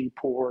nasty,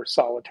 poor,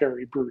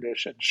 solitary,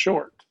 brutish, and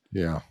short.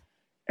 Yeah.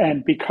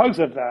 And because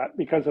of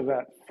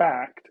that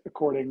fact,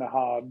 according to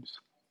Hobbes,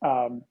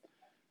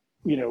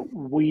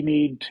 we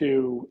need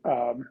to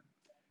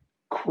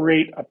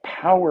create a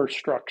power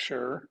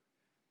structure,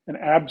 an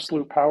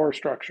absolute power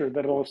structure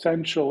that will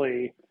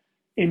essentially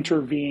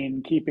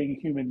intervene, keeping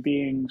human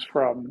beings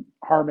from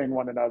harming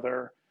one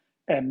another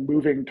and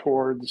moving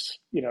towards,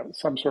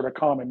 some sort of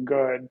common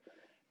good.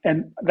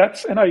 And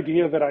that's an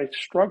idea that I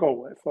struggle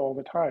with all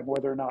the time,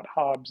 whether or not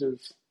Hobbes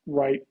is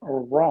right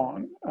or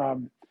wrong.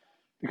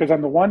 Because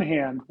on the one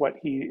hand, what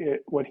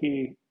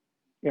he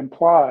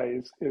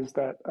implies is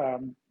that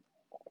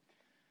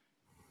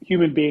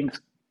human beings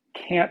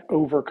can't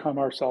overcome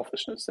our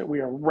selfishness, that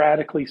we are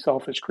radically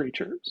selfish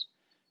creatures,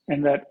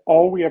 and that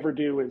all we ever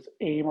do is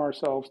aim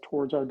ourselves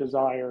towards our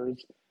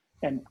desires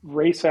and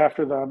race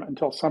after them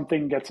until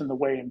something gets in the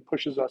way and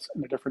pushes us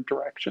in a different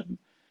direction.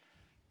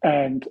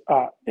 And,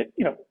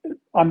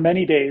 on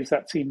many days,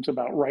 that seems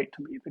about right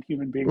to me, that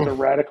human beings are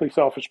radically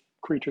selfish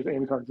creatures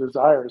aiming towards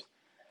desires.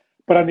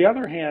 But on the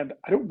other hand,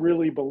 I don't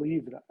really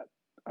believe that.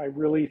 I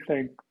really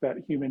think that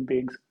human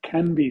beings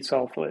can be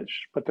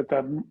selfish, but that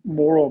the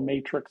moral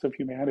matrix of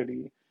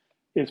humanity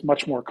is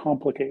much more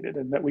complicated,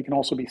 and that we can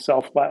also be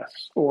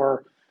selfless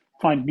or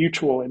find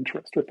mutual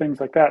interest or things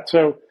like that.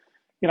 So,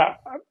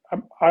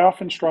 I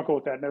often struggle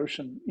with that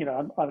notion,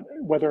 on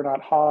whether or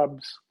not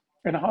Hobbes,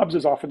 and Hobbes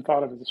is often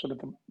thought of as sort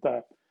of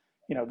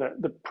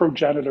the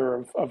progenitor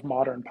of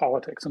modern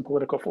politics and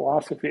political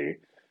philosophy.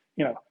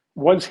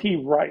 Was he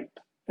right?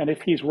 And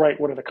if he's right,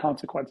 what are the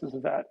consequences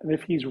of that? And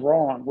if he's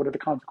wrong, what are the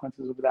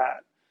consequences of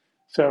that?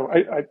 So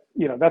I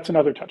that's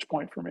another touch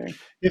point for me.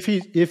 If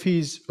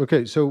he's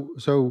okay,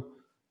 so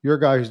you're a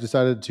guy who's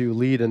decided to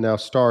lead and now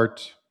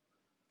start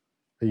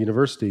a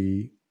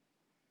university.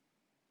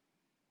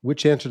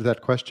 Which answer to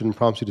that question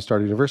prompts you to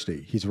start a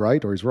university? He's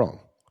right or he's wrong?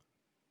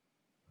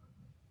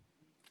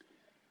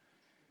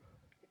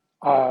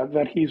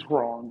 That he's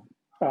wrong.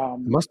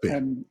 Must be.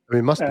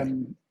 Must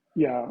be.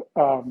 Yeah.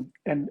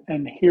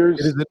 And here's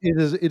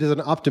it is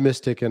an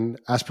optimistic and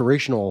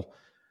aspirational,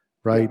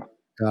 right?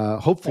 Yeah.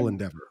 Hopeful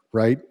endeavor,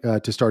 right?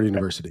 To start a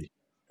university.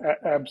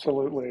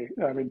 Absolutely.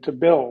 I mean, to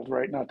build,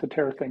 right? Not to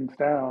tear things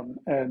down.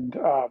 And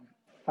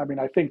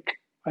I think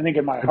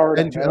in my heart,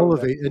 and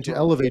to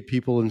elevate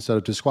people instead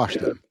of to squash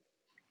them.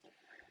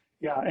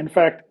 Yeah. In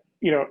fact,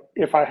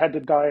 if I had to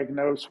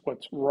diagnose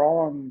what's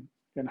wrong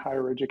in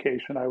higher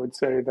education, I would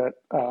say that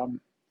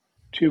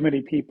too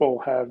many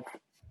people have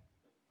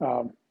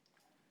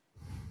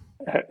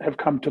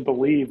come to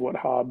believe what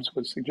Hobbes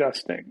was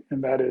suggesting,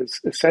 and that is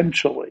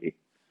essentially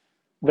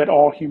that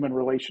all human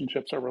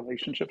relationships are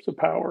relationships of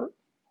power,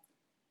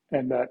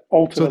 and that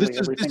ultimately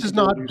this is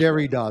not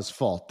Derrida's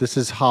fault. This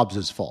is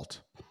Hobbes's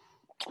fault.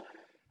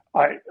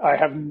 I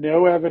have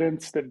no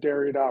evidence that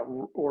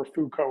Derrida or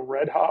Foucault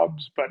read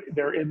Hobbes, but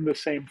they're in the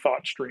same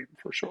thought stream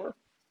for sure.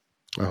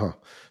 Uh-huh.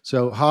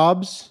 So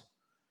Hobbes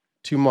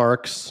to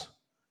Marx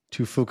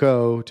to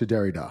Foucault to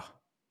Derrida.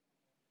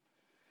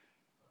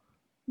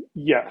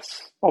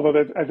 Yes,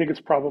 although I think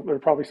there are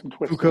probably some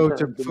twists. Foucault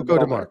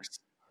to Marx.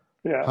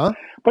 Yeah, huh?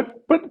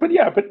 but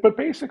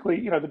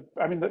basically,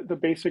 the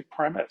basic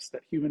premise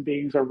that human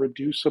beings are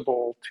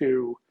reducible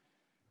to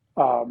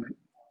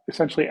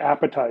essentially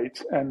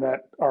appetites, and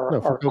that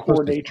our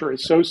core nature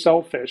is so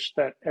selfish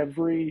that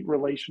every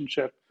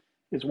relationship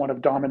is one of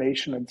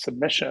domination and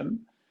submission.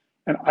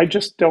 And I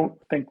just don't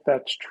think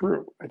that's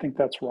true. I think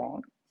that's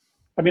wrong.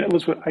 I mean,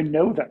 Elizabeth, I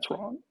know that's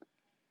wrong.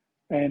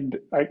 And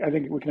I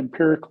think we can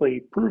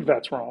empirically prove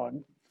that's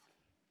wrong.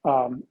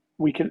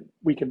 We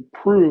can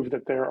prove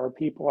that there are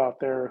people out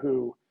there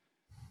who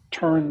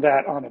turn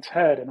that on its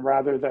head, and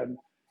rather than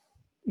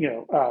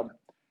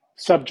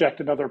subject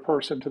another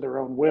person to their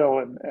own will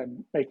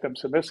and make them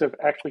submissive,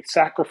 actually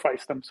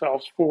sacrifice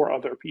themselves for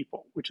other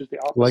people, which is the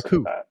opposite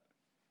of that.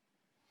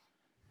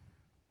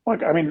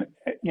 Look, I mean,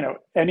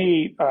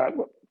 any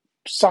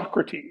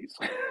Socrates,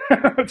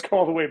 let's go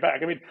all the way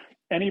back. I mean,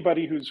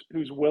 anybody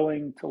who's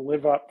willing to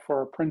live up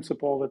for a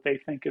principle that they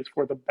think is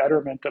for the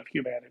betterment of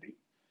humanity,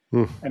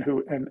 and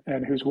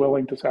who's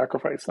willing to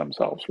sacrifice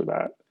themselves for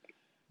that,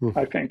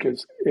 I think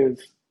is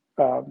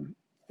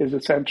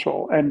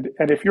essential. And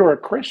if you're a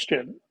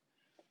Christian,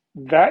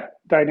 that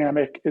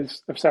dynamic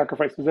of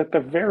sacrifice is at the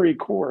very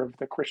core of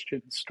the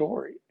Christian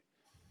story.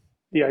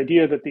 The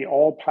idea that the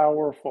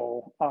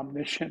all-powerful,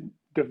 omniscient,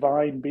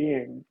 divine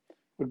being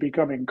would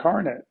become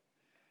incarnate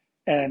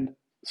and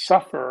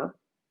suffer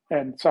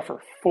and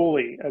suffer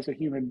fully as a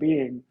human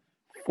being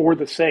for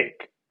the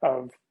sake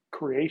of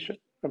creation,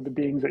 of the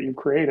beings that you've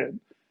created,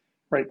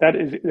 right? That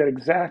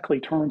exactly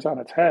turns on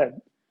its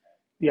head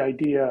the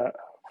idea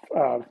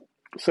of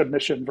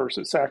submission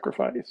versus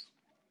sacrifice.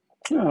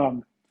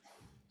 Um,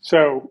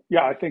 so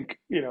yeah, I think,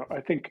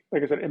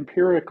 like I said,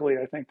 empirically,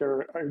 I think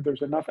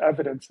there's enough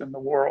evidence in the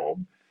world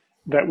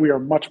that we are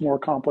much more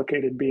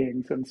complicated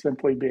beings than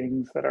simply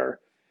beings that are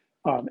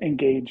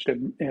engaged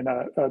in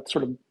a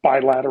sort of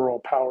bilateral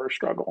power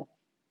struggle.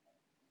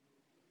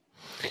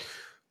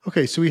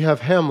 Okay, so we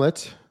have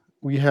Hamlet,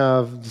 we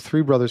have the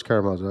three brothers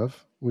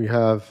Karamazov, we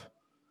have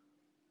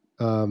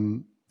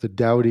the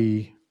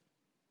dowdy,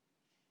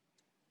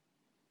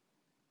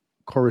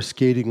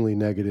 coruscatingly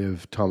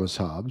negative Thomas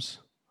Hobbes.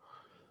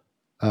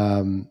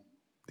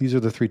 These are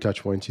the three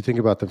touch points. You think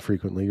about them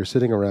frequently. You're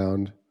sitting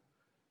around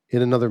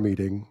in another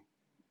meeting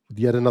with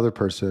yet another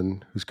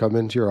person who's come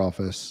into your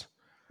office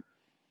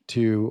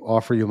to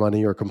offer you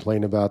money or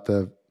complain about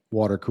the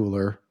water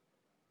cooler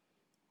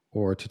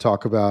or to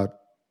talk about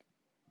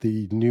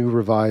the new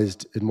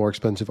revised and more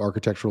expensive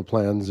architectural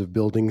plans of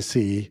Building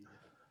C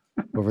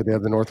over there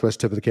at the northwest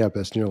tip of the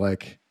campus. And you're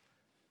like,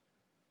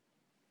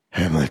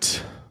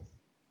 Hamlet,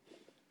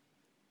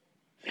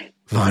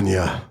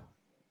 Vanya,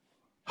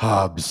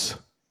 Hobbes.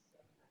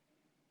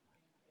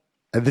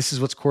 And this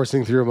is what's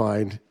coursing through your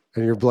mind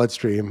and your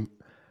bloodstream.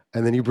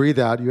 And then you breathe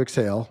out, you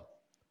exhale,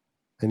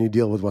 and you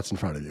deal with what's in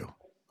front of you.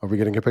 Are we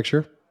getting a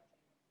picture?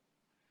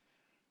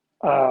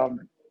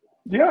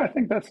 Yeah, I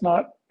think that's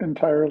not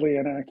entirely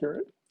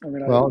inaccurate. I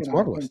mean, It's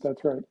marvelous. I think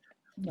that's right.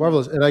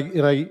 Marvelous. And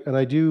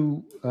I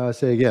do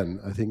say again,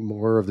 I think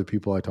more of the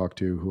people I talk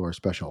to who are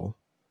special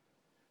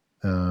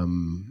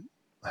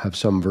have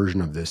some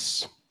version of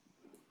this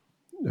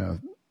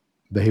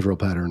behavioral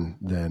pattern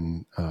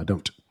than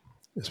don't,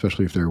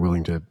 especially if they're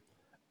willing to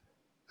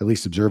at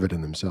least observe it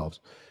in themselves.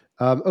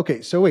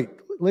 Okay, so wait,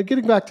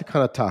 getting back to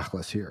kind of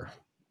tachlis here.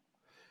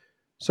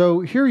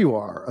 So here you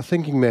are, a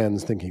thinking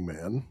man's thinking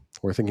man,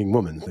 or a thinking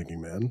woman's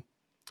thinking man.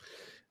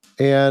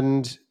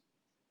 And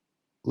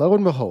lo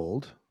and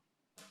behold,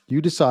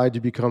 you decide to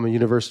become a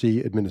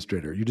university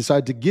administrator. You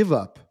decide to give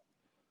up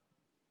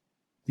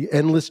the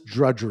endless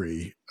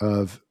drudgery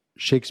of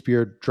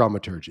Shakespeare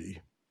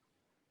dramaturgy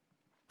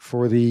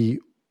for the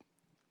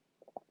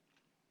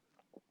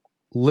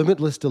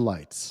limitless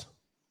delights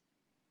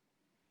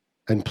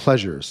and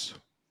pleasures,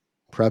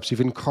 perhaps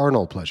even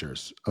carnal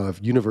pleasures, of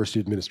university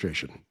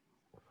administration.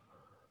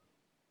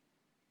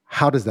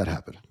 How does that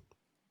happen?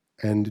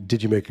 And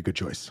did you make a good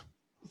choice?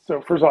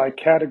 So first of all, I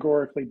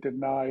categorically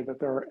deny that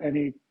there are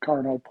any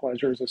carnal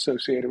pleasures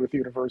associated with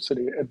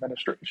university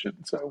administration.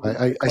 So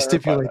I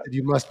stipulate that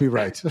you must be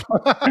right.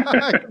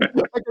 I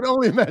can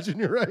only imagine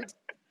you're right.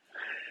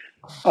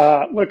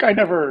 Look, I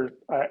never...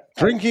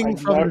 Drinking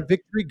from the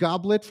victory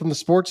goblet from the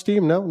sports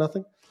team? No,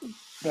 nothing?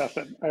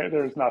 Nothing.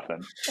 There's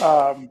nothing.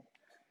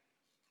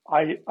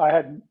 I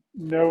had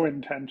no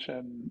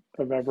intention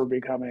of ever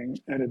becoming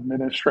an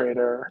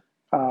administrator.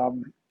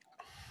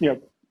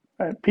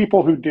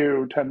 People who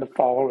do tend to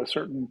follow a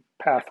certain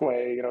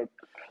pathway,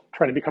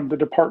 try to become the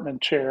department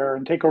chair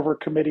and take over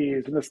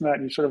committees and this and that.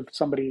 And you sort of,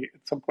 somebody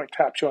at some point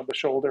taps you on the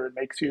shoulder and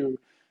makes you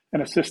an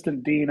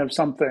assistant dean of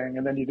something.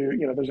 And then you do,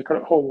 there's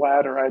a whole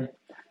ladder. I had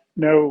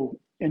no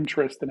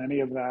interest in any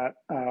of that.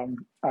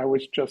 I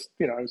was just,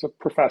 I was a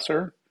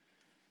professor,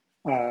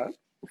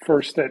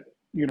 first at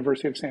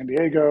University of San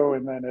Diego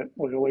and then at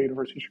Loyola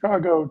University of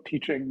Chicago,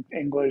 teaching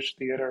English,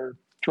 theater,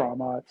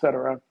 drama,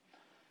 etc.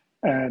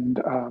 And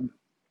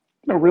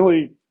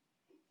really,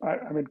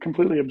 I mean,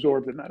 completely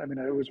absorbed in that. I mean,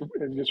 it was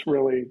just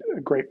really a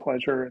great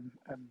pleasure and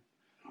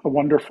a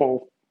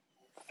wonderful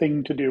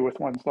thing to do with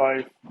one's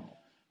life.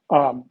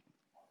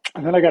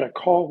 And then I got a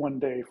call one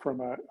day from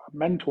a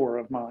mentor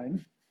of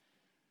mine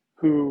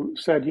who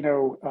said,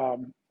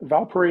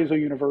 Valparaiso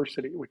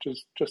University, which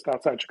is just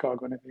outside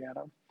Chicago in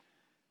Indiana,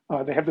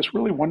 they have this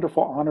really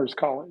wonderful honors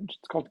college.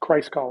 It's called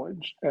Christ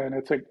College, and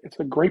it's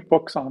a great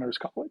books honors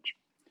college.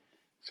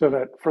 So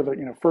that for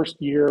the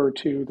first year or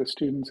two, the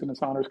students in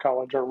this honors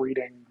college are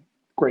reading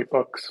great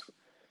books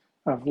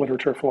of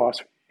literature,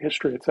 philosophy,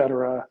 history,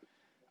 etc.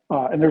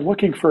 And they're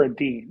looking for a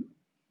dean.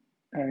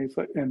 And he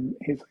said,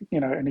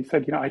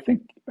 I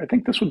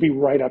think this would be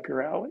right up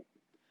your alley.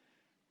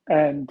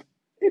 And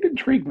it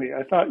intrigued me.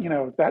 I thought,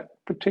 that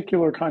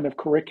particular kind of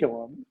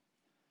curriculum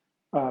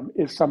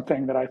is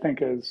something that I think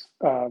is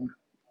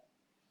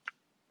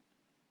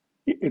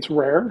it's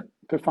rare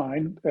to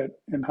find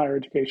in higher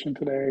education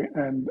today,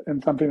 and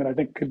something that I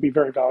think could be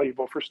very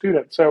valuable for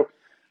students. So,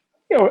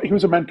 he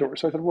was a mentor.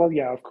 So I said, well,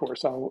 yeah, of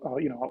course, I'll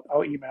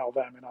email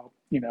them and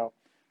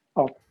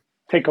I'll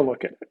take a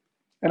look at it.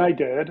 And I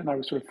did, and I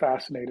was sort of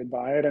fascinated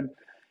by it, and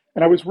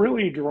I was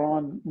really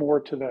drawn more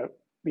to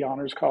the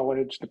honors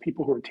college, the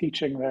people who are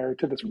teaching there,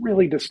 to this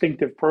really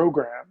distinctive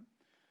program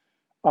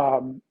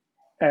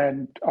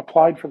and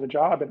applied for the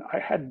job. And I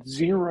had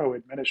zero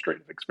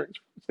administrative experience.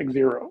 It's like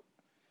zero.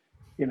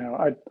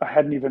 I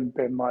hadn't even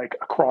been like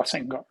a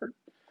crossing guard.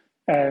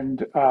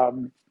 And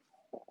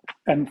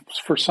and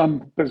for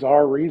some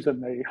bizarre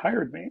reason, they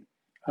hired me.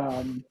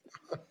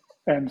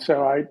 And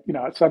so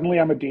suddenly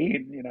I'm a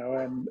dean,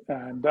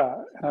 and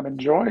I'm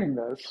enjoying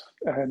this.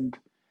 And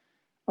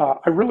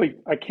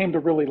I came to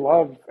really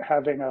love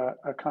having a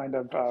kind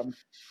of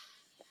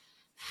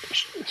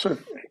sort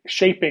of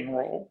shaping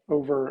role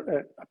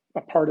over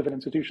a part of an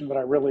institution that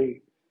I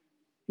really,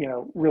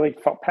 really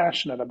felt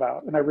passionate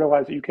about. And I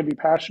realized that you can be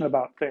passionate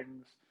about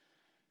things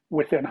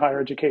within higher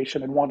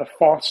education and want to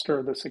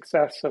foster the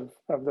success of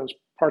those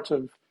parts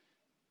of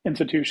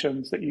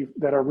institutions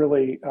that are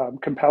really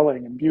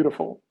compelling and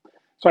beautiful.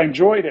 So I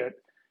enjoyed it.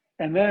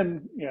 And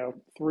then,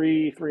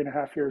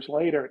 3.5 years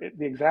later,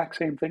 the exact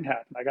same thing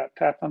happened. I got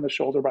tapped on the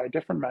shoulder by a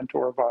different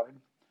mentor of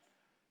mine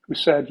who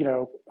said,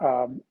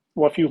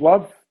 well, if you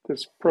love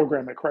this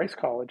program at Christ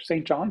College,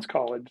 St. John's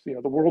College, the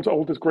world's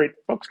oldest great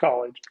books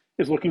college,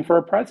 is looking for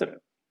a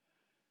president.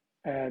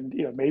 And,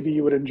 maybe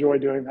you would enjoy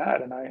doing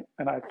that. And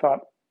I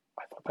thought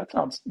that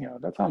sounds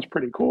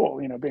pretty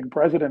cool, being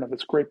president of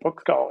this great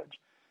books college.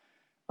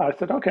 I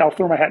said, okay, I'll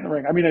throw my hat in the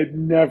ring. I mean, I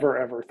never,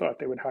 ever thought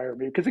they would hire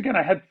me because, again,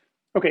 I had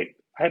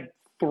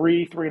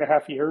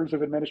 3.5 years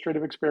of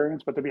administrative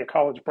experience, but to be a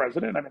college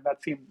president, I mean,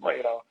 that seemed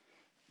like,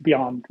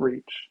 beyond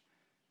reach.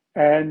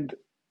 And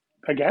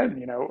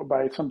again,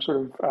 by some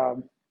sort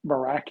of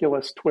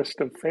miraculous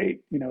twist of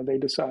fate, they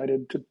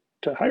decided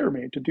to hire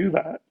me to do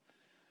that.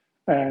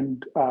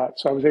 And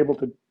so I was able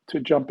to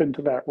jump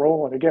into that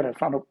role. And again, I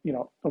found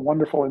a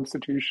wonderful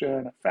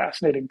institution, a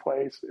fascinating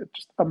place,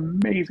 just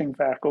amazing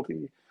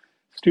faculty,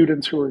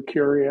 students who were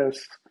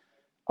curious.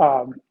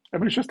 It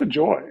was just a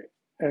joy.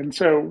 And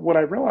so what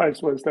I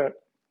realized was that,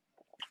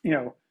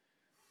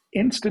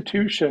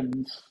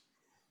 institutions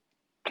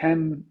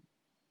can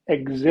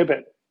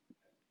exhibit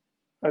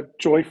a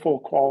joyful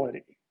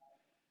quality,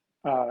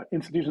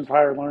 institutions of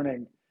higher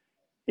learning,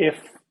 if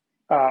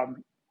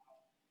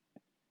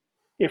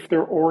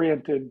they're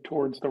oriented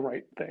towards the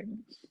right things.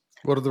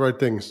 What are the right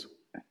things?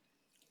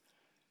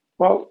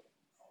 Well,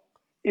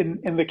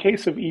 in the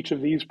case of each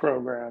of these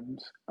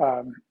programs,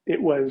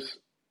 it was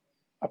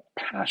a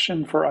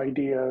passion for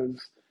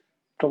ideas,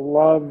 the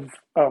love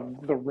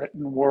of the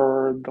written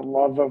word, the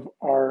love of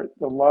art,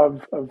 the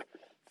love of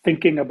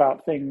thinking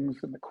about things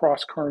and the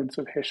cross currents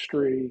of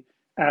history,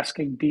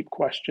 asking deep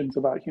questions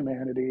about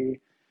humanity.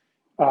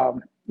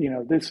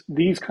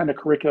 These kind of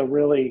curricula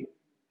really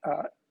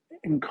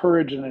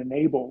encourage and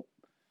enable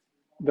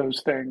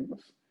those things.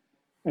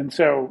 And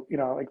so,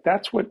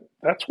 that's what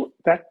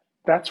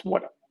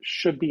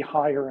should be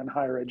higher in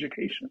higher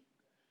education.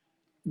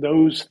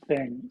 Those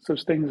things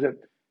that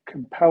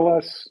compel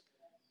us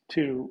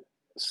to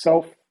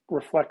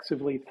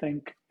self-reflexively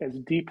think as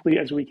deeply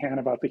as we can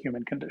about the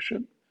human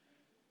condition.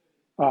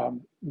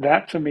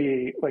 That to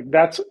me,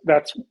 that's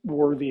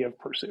worthy of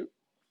pursuit.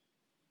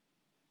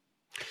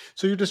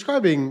 So you're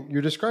describing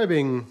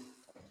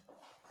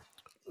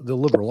the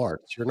liberal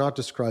arts. You're not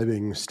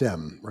describing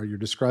STEM, right? You're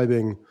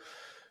describing,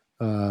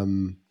 I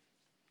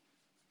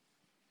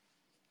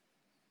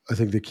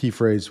think the key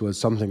phrase was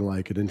something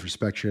like an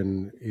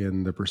introspection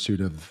in the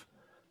pursuit of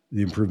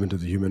the improvement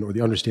of the human, or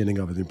the understanding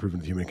of the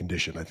improvement of the human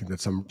condition. I think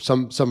that's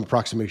some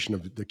approximation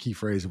of the key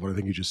phrase of what I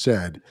think you just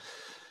said.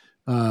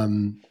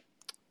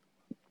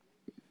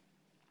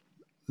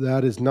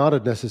 That is not a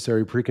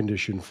necessary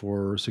precondition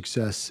for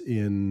success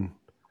in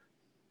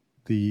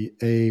the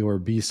A or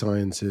B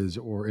sciences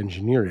or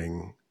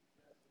engineering,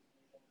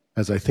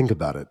 as I think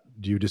about it.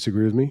 Do you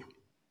disagree with me?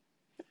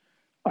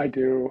 I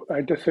do.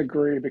 I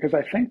disagree because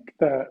I think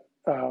that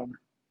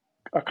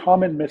a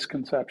common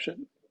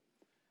misconception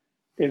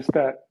is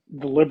that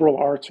the liberal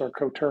arts are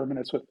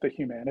coterminous with the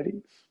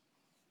humanities.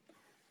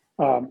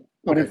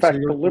 When in fact,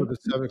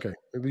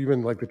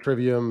 even like the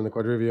trivium and the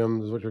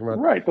quadrivium is what you're talking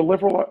about. Right, the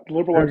liberal arts.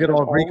 You're get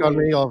all Greek on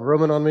me, all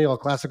Roman on me, all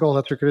classical.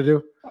 That's what you're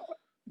going to do.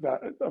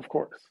 That, of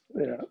course,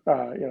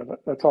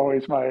 that's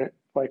always my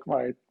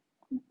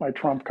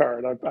trump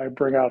card. I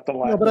bring out the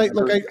Latin. No, but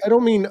I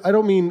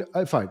don't mean.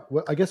 Fine.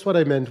 I guess what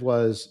I meant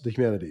was the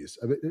humanities.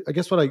 I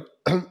guess what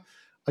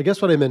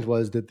I meant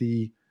was that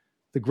the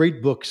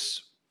Great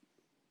Books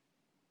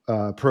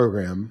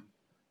program,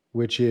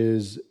 which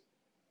is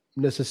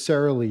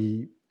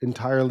necessarily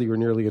entirely or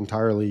nearly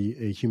entirely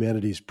a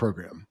humanities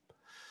program,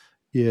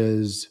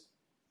 is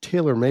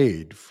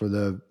tailor-made for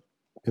the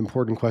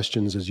important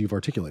questions as you've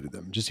articulated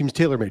them. It just seems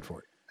tailor-made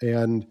for it.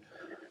 And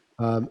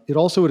it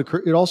also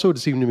would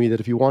seem to me that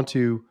if you want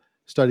to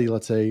study,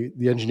 let's say,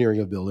 the engineering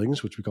of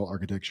buildings, which we call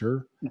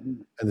architecture,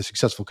 and the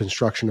successful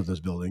construction of those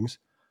buildings,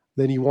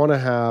 then you want to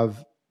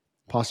have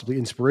possibly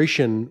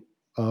inspiration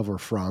of or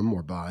from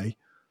or by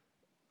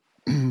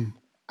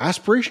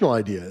aspirational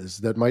ideas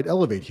that might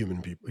elevate human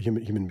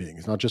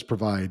beings, not just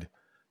provide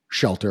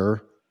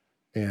shelter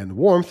and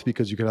warmth,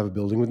 because you could have a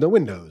building with no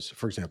windows,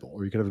 for example,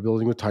 or you could have a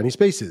building with tiny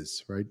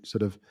spaces, right?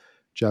 Sort of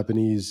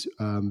Japanese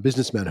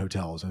businessmen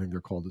hotels. I think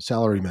they're called the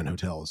salarymen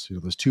hotels.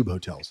 Those tube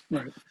hotels.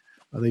 Right.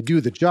 They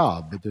do the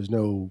job, but there's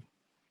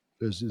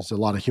a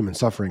lot of human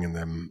suffering in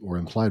them, or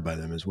implied by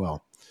them as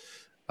well.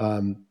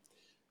 So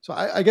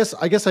I guess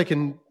I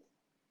can.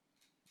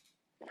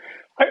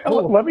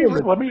 Let me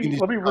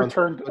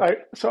return. I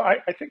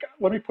think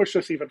let me push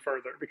this even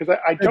further, because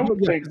I don't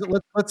think.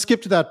 Let's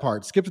skip to that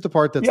part. Skip to the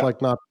part that's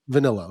like not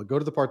vanilla. Go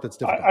to the part that's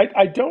difficult.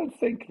 I don't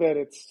think that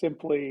it's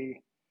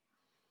simply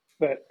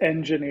that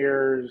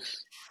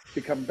engineers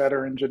become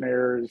better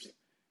engineers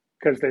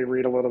because they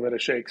read a little bit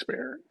of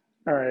Shakespeare.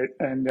 All right,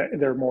 and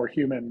they're more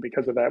human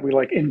because of that. We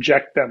like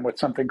inject them with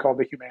something called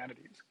the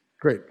humanities.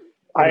 Great.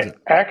 I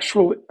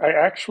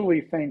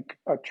actually think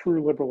a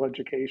true liberal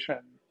education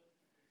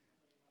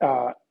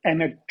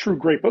and a true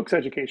great books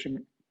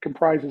education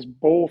comprises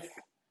both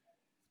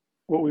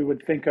what we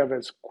would think of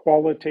as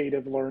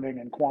qualitative learning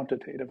and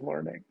quantitative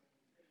learning.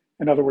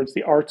 In other words,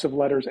 the arts of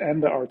letters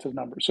and the arts of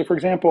numbers. So, for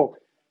example,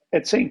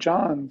 at St.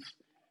 John's,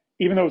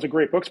 even though it was a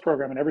great books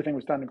program and everything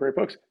was done in great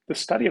books, the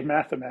study of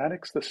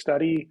mathematics, the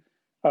study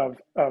of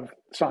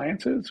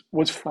sciences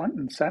was front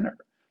and center.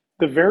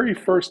 The very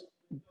first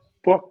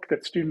book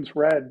that students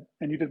read,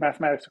 and you did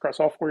mathematics across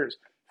all 4 years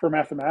for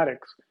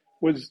mathematics,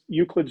 was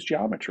Euclid's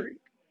Geometry.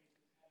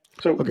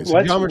 So, let's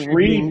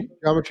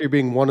geometry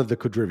being one of the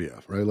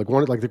quadrivia, right?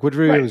 Like the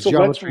quadrivia right. is so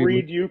geometry. Let's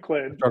read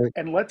Euclid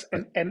and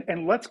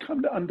let's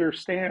come to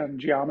understand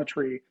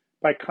geometry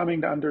by coming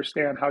to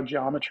understand how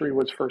geometry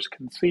was first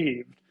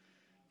conceived.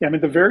 I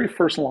mean, the very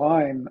first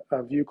line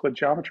of Euclid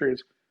Geometry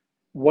is,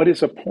 what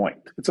is a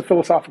point? It's a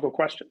philosophical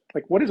question.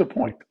 Like, what is a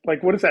point?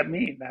 Like, what does that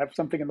mean to have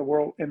something in the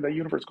world, in the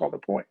universe, called a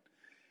point?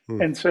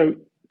 And so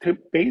to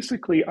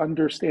basically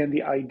understand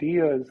the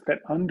ideas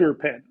that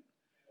underpin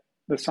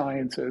the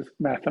sciences,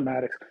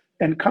 mathematics,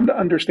 and come to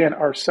understand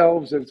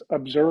ourselves as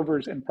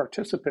observers and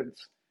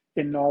participants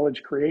in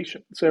knowledge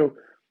creation. So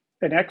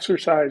an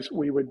exercise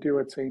we would do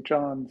at St.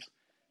 John's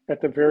at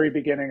the very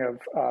beginning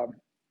of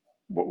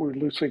what we would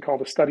loosely call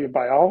the study of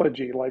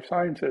biology, life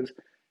sciences,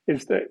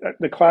 is that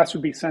the class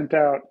would be sent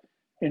out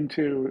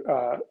into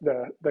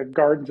the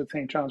gardens at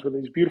St. John's with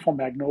these beautiful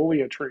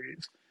magnolia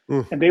trees.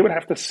 And they would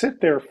have to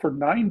sit there for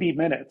 90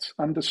 minutes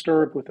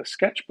undisturbed with a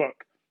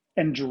sketchbook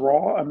and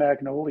draw a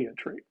magnolia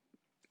tree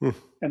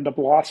and the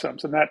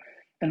blossoms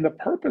and the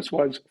purpose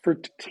was to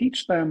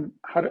teach them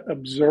how to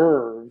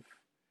observe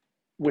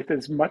with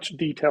as much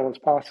detail as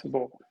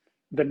possible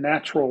the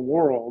natural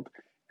world,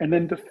 and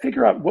then to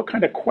figure out what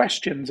kind of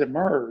questions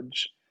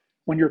emerge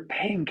when you're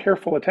paying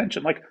careful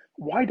attention. Like,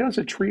 why does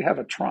a tree have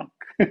a trunk?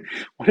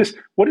 what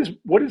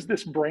is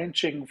this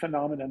branching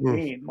phenomenon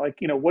mean? Like,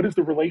 what is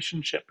the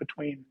relationship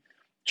between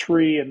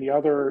tree and the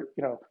other,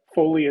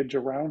 foliage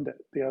around it,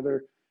 the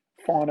other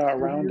fauna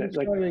around it?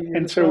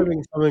 You're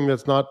describing something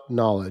that's not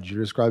knowledge.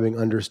 You're describing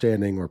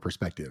understanding or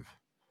perspective.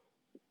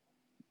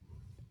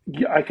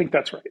 Yeah, I think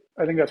that's right.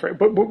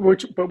 But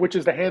which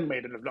is the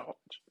handmaiden of knowledge.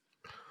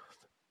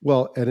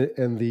 Well,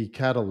 and the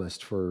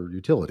catalyst for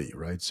utility,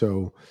 right?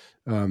 So,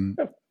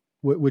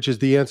 which is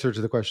the answer to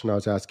the question I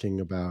was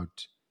asking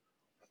about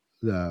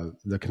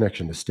the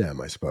connection to STEM,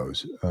 I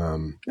suppose.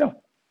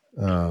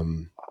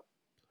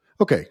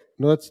 Okay,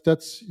 no,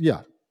 that's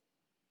yeah.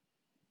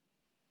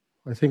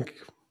 I think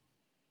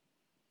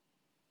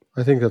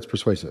that's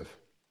persuasive.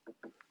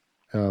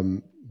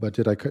 But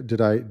did I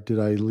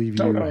leave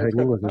you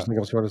hanging? Was there something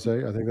else you want to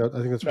say? I think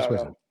that's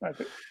persuasive.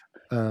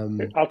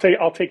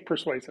 I'll take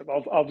persuasive.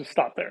 I'll just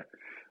stop there.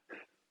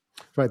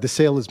 Right, the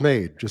sale is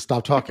made. Just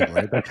stop talking.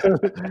 Right,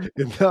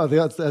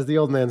 as the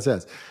old man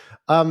says.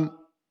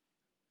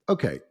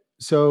 Okay,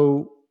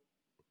 so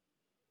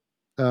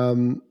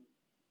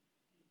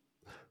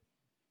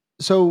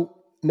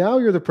now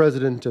you're the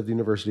president of the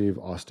University of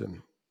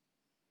Austin,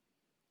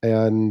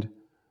 and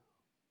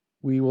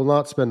we will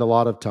not spend a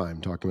lot of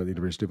time talking about the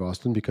University of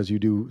Austin because you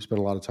do spend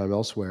a lot of time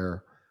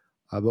elsewhere,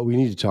 but we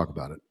need to talk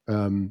about it.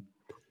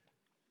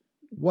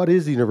 What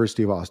is the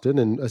University of Austin?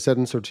 In a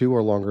sentence or two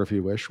or longer if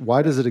you wish.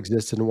 Why does it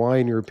exist, and why,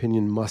 in your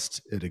opinion,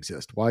 must it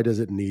exist? Why does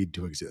it need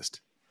to exist?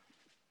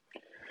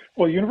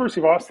 Well,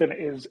 University of Austin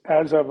is,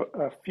 as of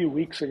a few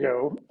weeks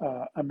ago,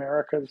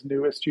 America's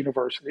newest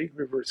university.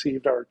 We've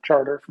received our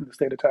charter from the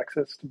state of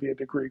Texas to be a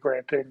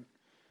degree-granting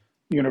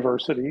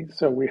university.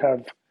 So we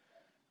have,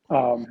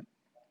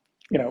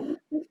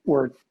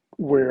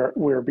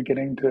 we're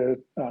beginning to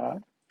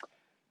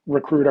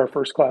recruit our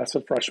first class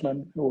of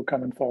freshmen who will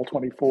come in fall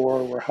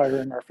 24. We're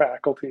hiring our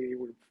faculty.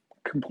 We're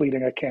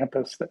completing a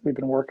campus that we've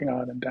been working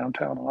on in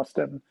downtown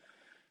Austin.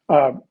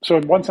 So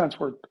in one sense,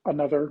 we're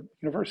another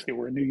university.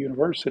 We're a new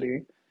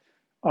university.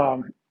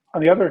 On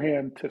the other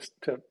hand,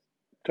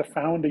 to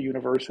found a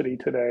university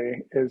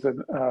today is a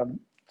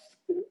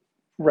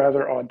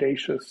rather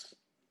audacious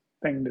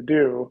thing to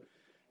do,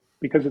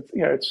 because it's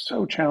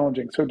so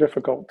challenging, so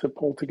difficult to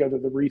pull together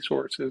the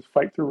resources,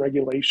 fight through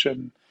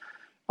regulation,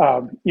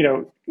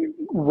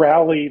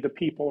 rally the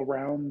people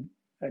around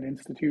an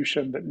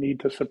institution that need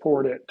to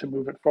support it to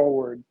move it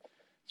forward.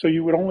 So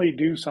you would only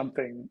do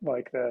something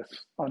like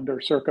this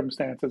under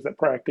circumstances that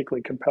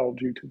practically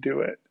compelled you to do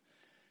it.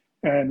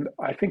 And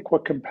I think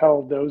what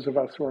compelled those of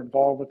us who are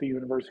involved with the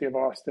University of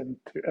Austin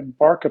to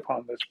embark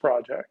upon this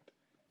project,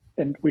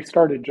 and we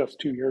started just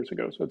 2 years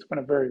ago, so it's been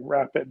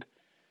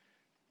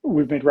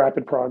we've made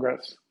rapid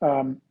progress,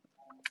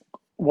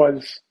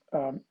 was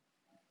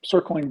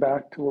circling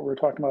back to what we were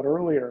talking about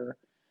earlier,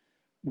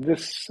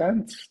 this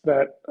sense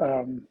that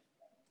I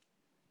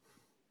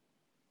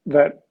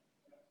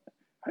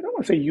don't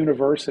want to say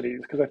universities,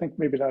 because I think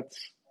maybe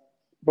that's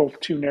both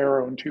too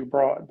narrow and too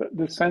broad, but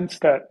the sense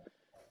that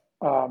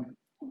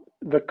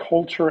the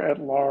culture at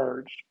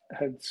large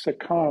had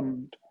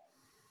succumbed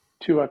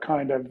to a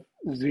kind of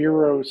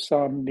zero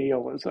sum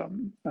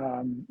nihilism,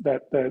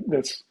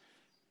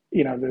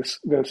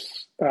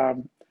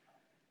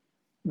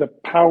 the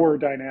power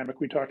dynamic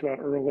we talked about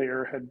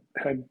earlier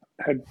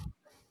had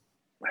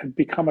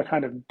become a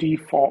kind of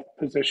default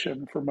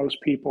position for most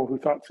people who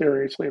thought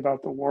seriously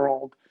about the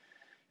world,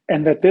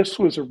 and that this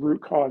was a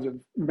root cause of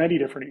many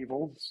different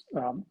evils: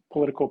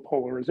 political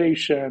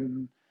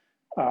polarization,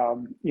 a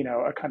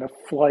kind of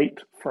flight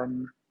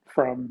from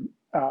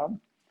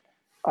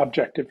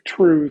objective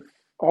truth,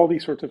 all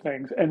these sorts of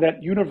things, and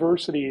that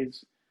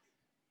universities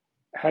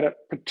had a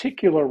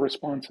particular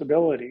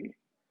responsibility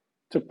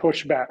to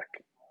push back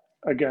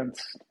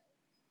against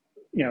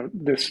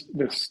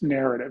this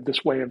narrative,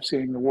 this way of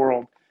seeing the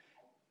world.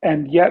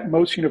 And yet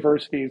most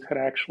universities had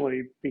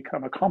actually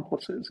become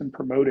accomplices in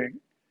promoting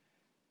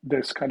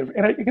this kind of,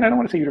 and I don't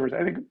want to say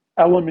university, I think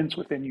elements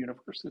within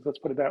universities, let's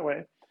put it that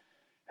way,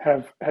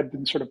 had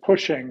been sort of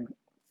pushing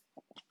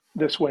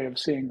this way of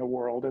seeing the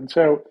world. And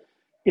so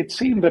it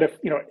seemed that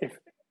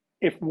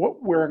if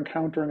what we're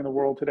encountering in the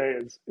world today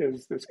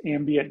is this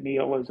ambient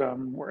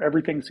nihilism where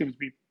everything seems to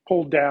be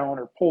pulled down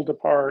or pulled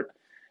apart,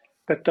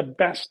 that the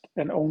best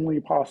and only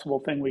possible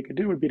thing we could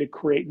do would be to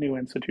create new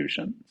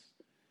institutions,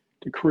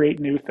 to create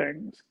new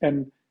things.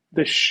 And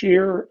the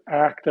sheer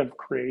act of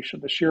creation,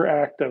 the sheer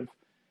act of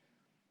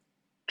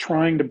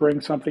trying to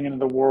bring something into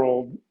the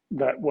world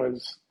that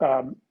was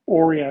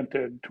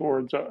oriented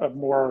towards a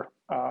more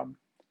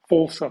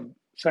fulsome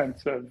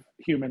sense of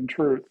human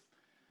truth,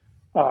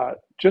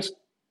 just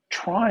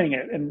trying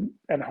it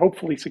and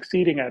hopefully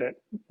succeeding at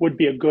it would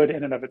be a good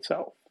in and of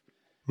itself.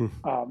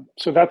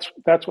 So that's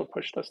what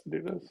pushed us to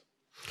do this.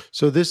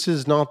 So this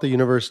is not the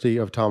University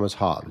of Thomas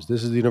Hobbes.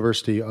 This is the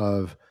University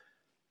of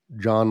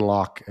John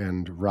Locke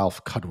and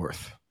Ralph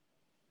Cudworth.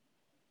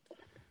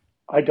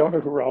 I don't know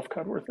who Ralph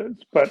Cudworth is,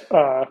 but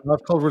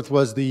Ralph Cudworth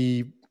was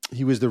the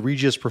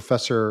Regius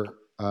Professor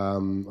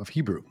of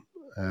Hebrew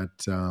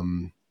at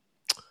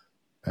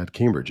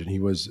Cambridge, and he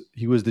was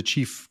the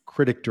chief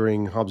critic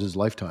during Hobbes's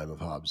lifetime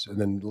of Hobbes.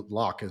 And then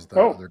Locke is the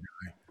other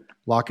guy.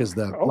 Locke is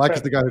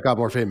the guy who got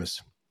more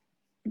famous.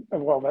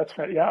 Well, that's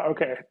yeah.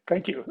 Okay,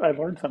 thank you. I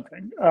learned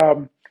something.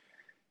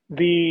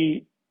 It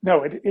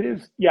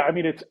is. Yeah, I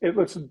mean,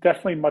 it's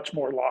definitely much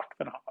more Locke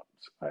than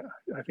Hobbes.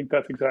 I think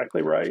that's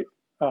exactly right.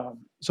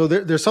 So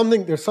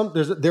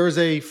there is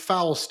a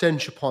foul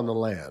stench upon the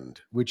land,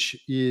 which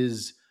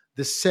is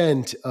the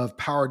scent of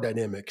power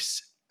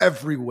dynamics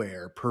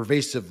everywhere,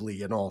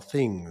 pervasively in all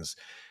things.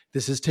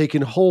 This has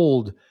taken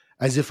hold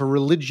as if a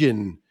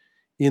religion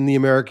in the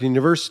American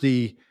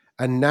university,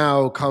 and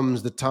now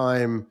comes the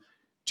time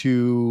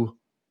to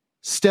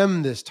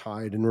stem this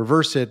tide and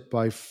reverse it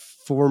by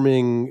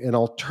forming an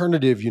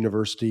alternative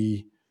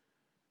university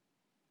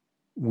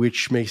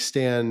which may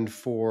stand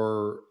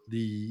for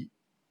the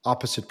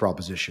opposite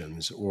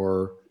propositions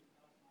or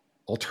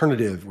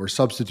alternative or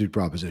substitute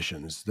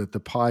propositions, that the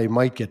pie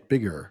might get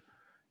bigger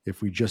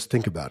if we just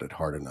think about it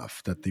hard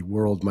enough, that the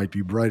world might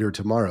be brighter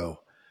tomorrow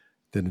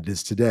than it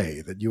is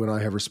today, that you and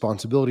I have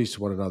responsibilities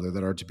to one another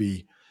that are to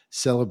be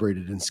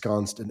celebrated,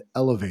 ensconced, and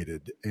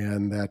elevated,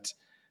 and that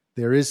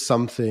there is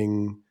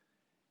something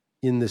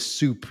in the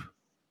soup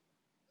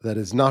that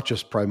is not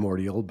just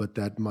primordial, but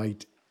that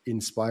might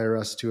inspire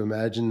us to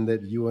imagine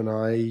that you and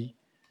I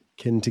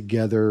can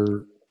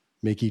together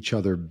make each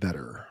other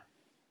better.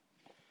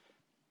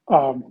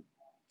 I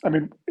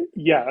mean,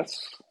 yes.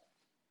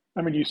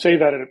 I mean, you say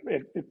that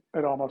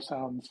it almost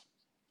sounds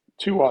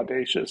too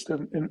audacious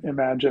to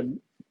imagine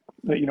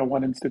that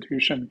one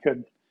institution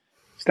could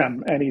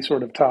stem any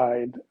sort of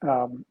tide.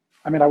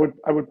 I mean, I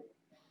would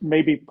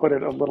maybe put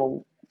it a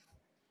little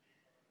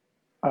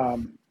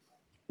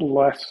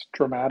less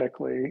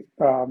dramatically.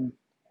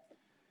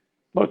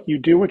 Look, you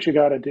do what you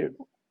got to do.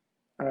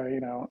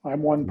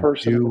 I'm one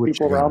person, and the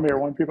people around me are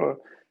one people.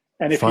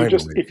 And if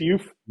you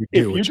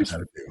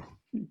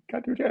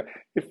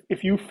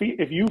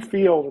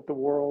feel that the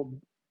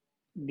world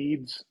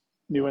needs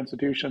new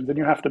institutions, then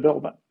you have to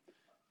build them.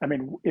 I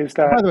mean, is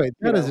that? By the way,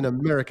 that is an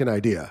American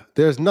idea.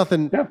 There's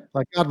nothing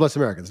like God bless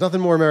Americans.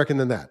 Nothing more American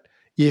than that.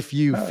 If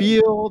you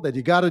feel that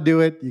you got to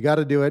do it, you got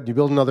to do it. You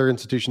build another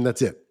institution.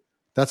 That's it.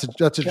 That's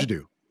what you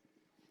do.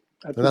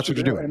 That's what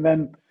you're doing. And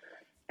then,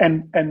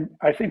 and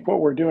I think what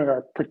we're doing,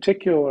 our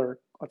particular,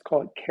 let's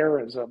call it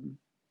charism,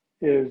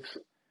 is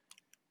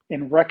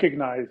in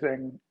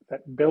recognizing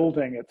that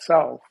building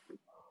itself,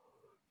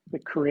 the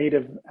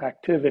creative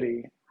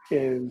activity,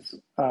 is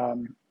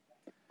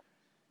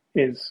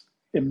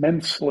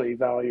immensely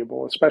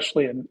valuable,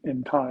 especially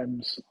in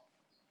times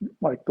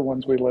like the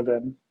ones we live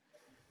in.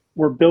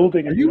 We're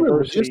building a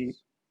university.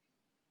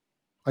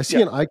 I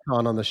see an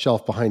icon on the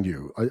shelf behind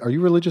you. Are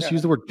you religious? Yeah.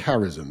 Use the word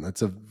charism.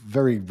 That's a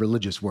very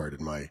religious word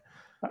in my.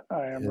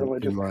 I am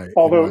religious.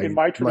 Although in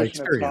my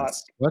tradition, it's not.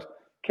 What?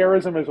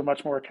 Charism is a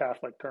much more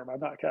Catholic term. I'm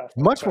not Catholic.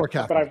 Much more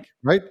Catholic,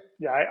 right?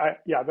 Yeah,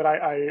 but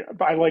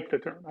I like the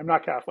term. I'm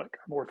not Catholic.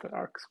 I'm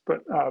Orthodox,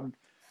 but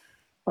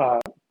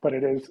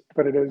it is.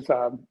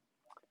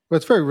 Well,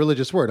 it's a very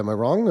religious word. Am I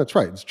wrong? That's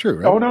right. It's true,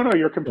 right? Oh no,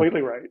 you're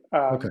completely right.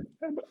 Okay.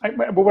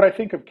 But what I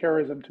think of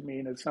charism to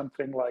mean is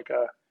something like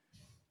a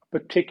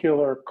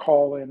particular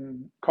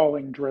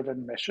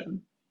calling-driven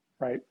mission,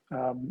 right?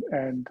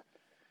 And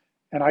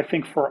I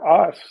think for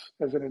us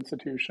as an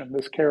institution,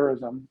 this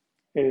charism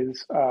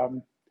is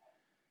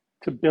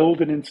to build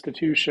an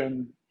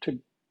institution to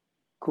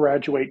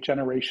graduate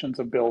generations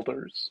of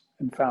builders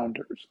and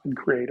founders and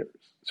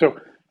creators. So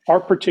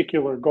our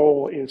particular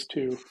goal is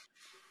to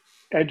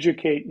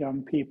educate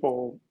young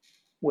people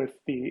with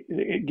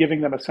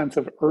giving them a sense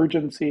of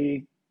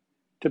urgency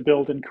to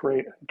build and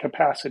create,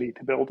 capacity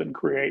to build and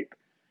create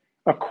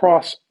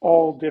across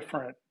all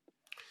different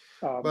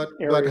but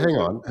hang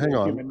on.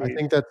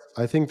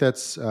 I think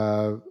that's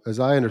as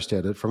I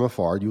understand it from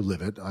afar. You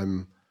live it.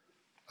 I'm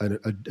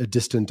a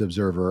distant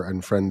observer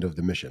and friend of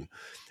the mission,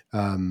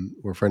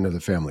 or friend of the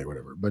family,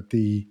 whatever. But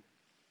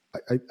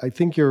I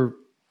think you're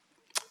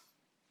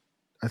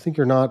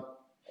not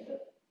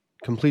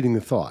completing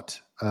the thought.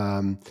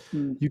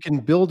 You can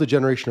build a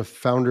generation of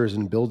founders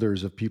and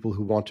builders of people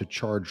who want to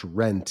charge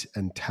rent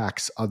and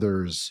tax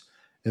others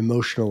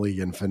emotionally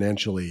and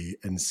financially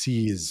and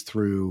seize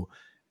through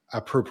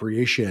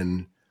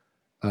appropriation.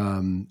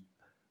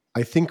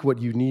 I think what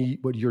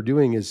you're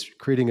doing is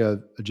creating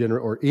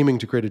or aiming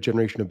to create a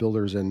generation of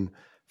builders and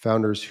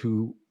founders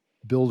who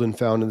build and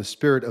found in the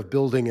spirit of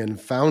building and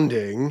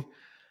founding.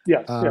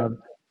 Yes.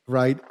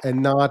 Right.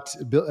 And not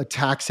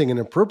taxing and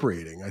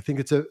appropriating. I think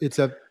it's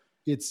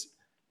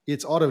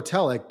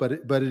autotelic,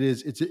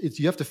 but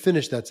you have to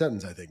finish that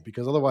sentence, I think,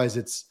 because otherwise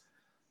it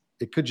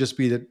could just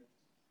be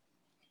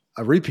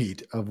a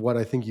repeat of what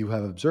I think you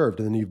have observed,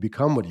 and then you've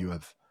become what you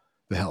have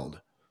beheld.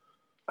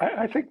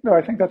 I think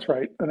that's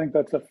right. I think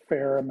that's a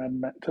fair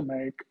amendment to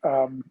make.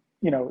 And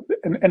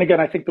again,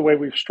 I think the way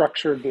we've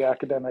structured the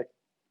academic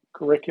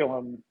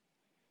curriculum,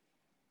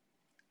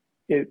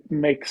 it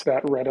makes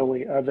that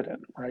readily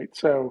evident, right?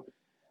 So,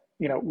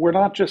 we're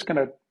not just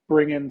going to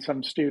bring in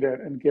some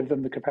student and give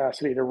them the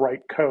capacity to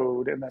write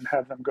code and then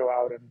have them go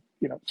out and,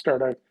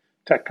 start a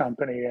tech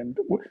company. And,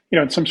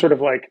 and some sort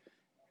of like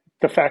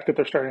the fact that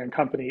they're starting a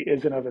company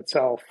is in of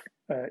itself,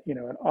 an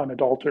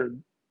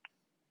unadulterated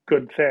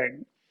good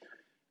thing.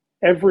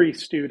 Every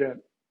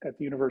student at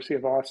the University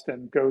of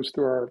Austin goes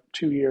through our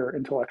 2-year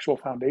intellectual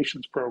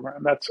foundations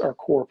program. That's our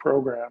core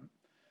program.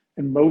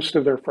 And most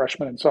of their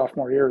freshman and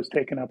sophomore year is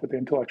taken up with the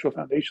intellectual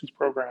foundations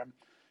program,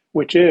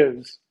 which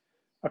is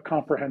a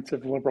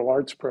comprehensive liberal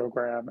arts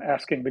program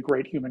asking the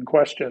great human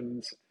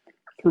questions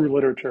through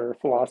literature,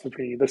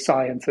 philosophy, the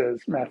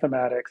sciences,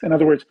 mathematics. In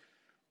other words,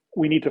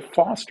 we need to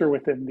foster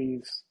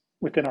within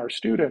our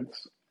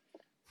students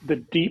the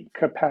deep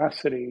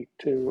capacity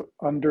to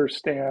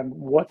understand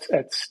what's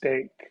at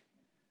stake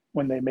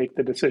when they make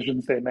the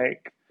decisions they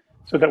make,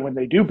 so that when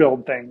they do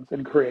build things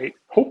and create,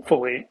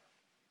 hopefully,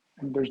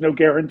 and there's no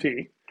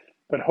guarantee,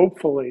 but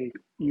hopefully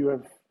you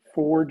have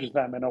forged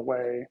them in a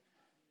way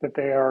that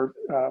they are,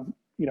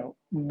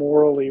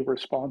 morally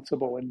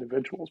responsible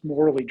individuals,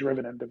 morally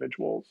driven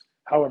individuals,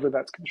 however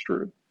that's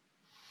construed.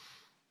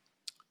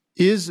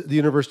 Is the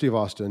University of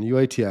Austin,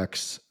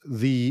 UATX,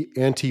 the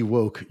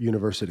anti-woke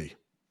university?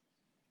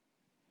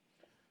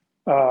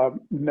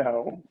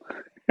 No.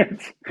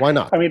 Why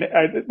not? I mean,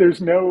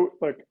 there's no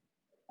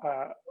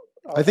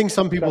I think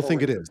some people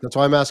think it is. That's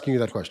why I'm asking you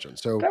that question.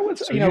 So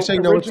you say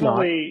no, it's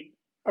not.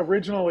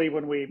 Originally,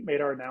 when we made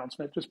our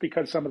announcement, just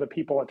because some of the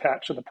people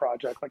attached to the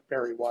project, like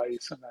Barry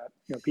Weiss, and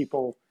that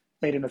people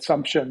made an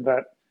assumption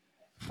that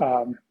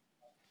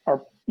our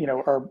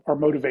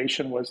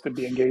motivation was to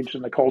be engaged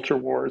in the culture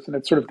wars, and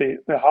it's sort of the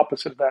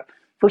opposite of that.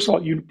 First of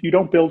all, you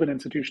don't build an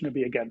institution to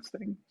be against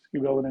things. You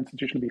build an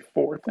institution to be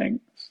for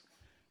things.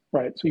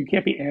 Right. So you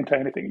can't be anti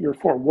anything. You're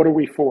for. What are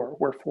we for?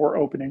 We're for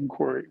open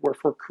inquiry. We're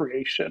for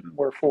creation.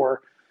 We're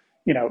for,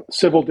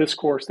 civil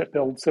discourse that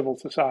builds civil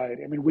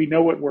society. I mean, we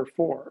know what we're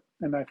for.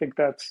 And I think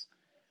that's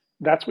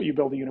what you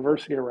build a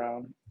university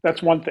around.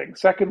 That's one thing.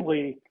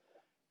 Secondly,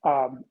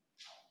 I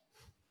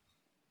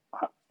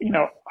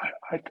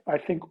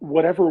think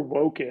whatever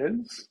woke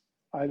is,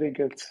 I think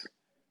it's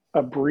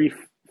a brief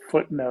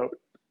footnote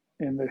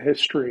in the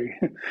history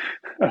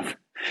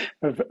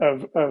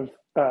of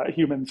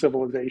human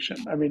civilization.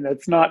 I mean,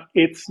 it's not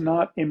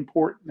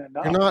important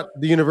enough. You're not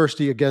the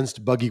university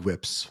against buggy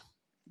whips.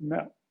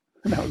 No,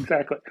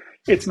 exactly.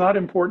 It's not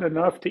important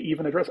enough to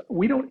even address.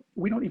 We don't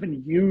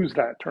even use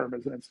that term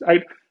as an.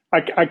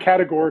 I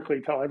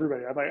categorically tell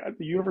everybody,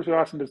 the University of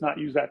Austin does not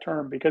use that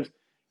term because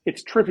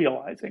it's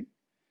trivializing.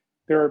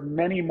 there are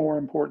many more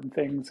important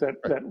things that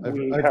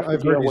we have to I've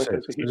heard deal you with say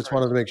as a this. I human just race.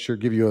 wanted to make sure,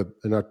 give you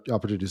an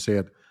opportunity to say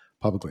it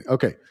publicly.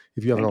 Okay,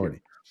 if you haven't Thank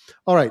already. you.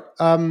 All right.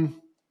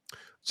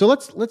 So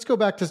let's go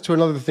back to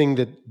another thing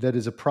that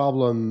is a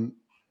problem.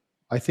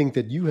 I think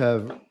that you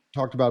have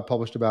talked about,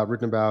 published about,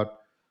 written about,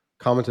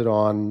 commented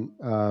on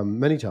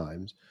many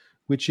times,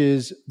 which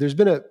is there's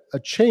been a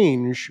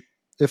change.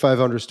 If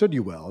I've understood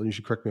you well, and you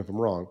should correct me if I'm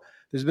wrong,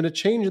 there's been a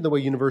change in the way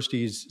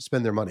universities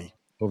spend their money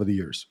over the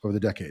years, over the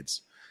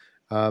decades.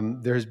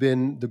 There has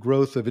been the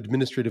growth of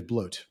administrative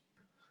bloat.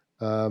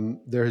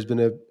 There has been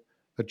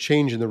a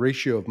change in the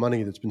ratio of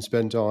money that's been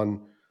spent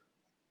on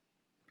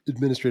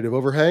administrative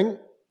overhang,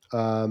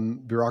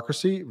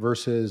 bureaucracy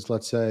versus,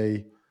 let's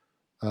say,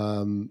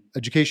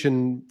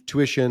 education,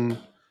 tuition,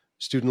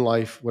 student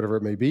life, whatever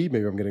it may be.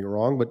 Maybe I'm getting it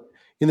wrong, but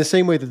in the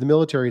same way that the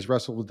military has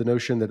wrestled with the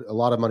notion that a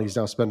lot of money is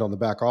now spent on the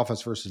back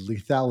office versus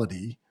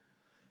lethality,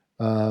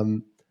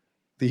 the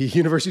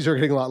universities are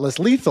getting a lot less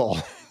lethal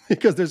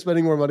because they're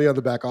spending more money on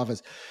the back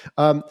office.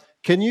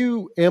 Can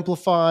you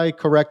amplify,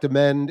 correct,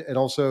 amend, and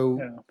also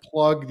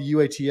plug the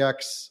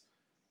UATX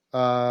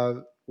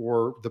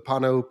or the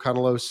Pano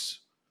Kanelos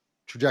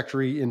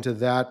trajectory into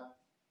that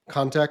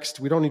context?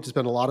 We don't need to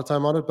spend a lot of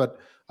time on it, but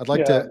I'd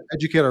like to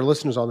educate our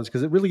listeners on this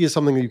because it really is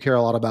something that you care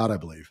a lot about, I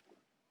believe.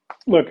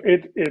 Look,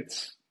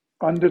 it's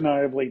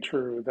undeniably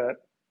true that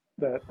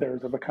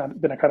there's been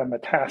a kind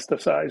of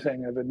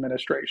metastasizing of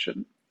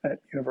administration at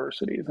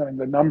universities. I mean,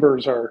 the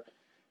numbers are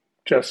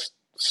just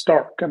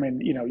stark. I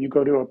mean, you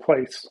go to a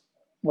place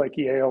like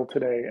Yale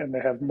today, and they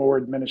have more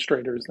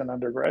administrators than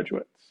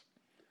undergraduates.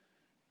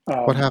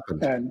 What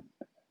happened? And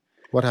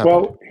what happened?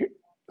 Well,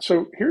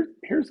 so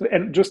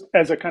and just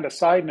as a kind of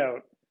side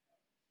note,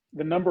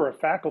 the number of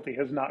faculty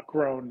has not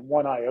grown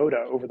one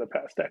iota over the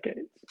past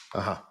decades.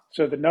 Uh-huh.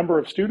 So the number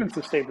of students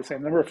has stayed the same,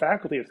 the number of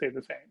faculty has stayed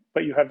the same,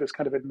 but you have this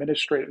kind of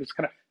this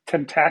kind of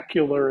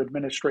tentacular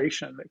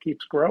administration that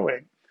keeps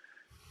growing.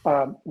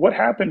 What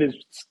happened is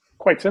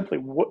quite simply,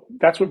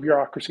 that's what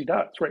bureaucracy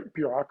does, right?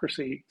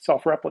 Bureaucracy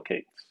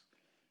self-replicates.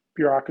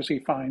 Bureaucracy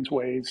finds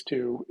ways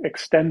to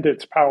extend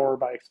its power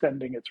by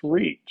extending its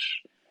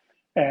reach.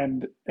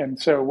 And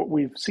so what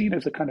we've seen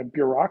is a kind of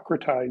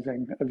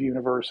bureaucratizing of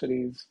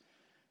universities,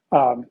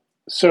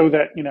 so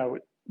that,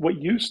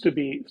 what used to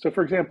be, so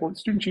for example,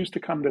 students used to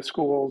come to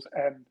schools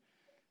and,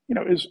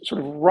 is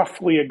sort of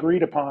roughly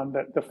agreed upon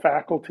that the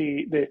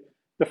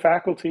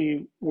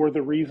faculty were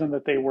the reason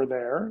that they were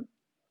there,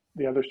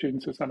 the other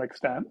students to some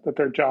extent, that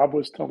their job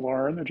was to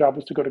learn, their job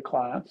was to go to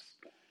class.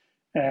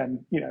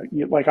 And,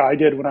 like I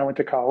did when I went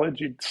to college,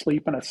 you'd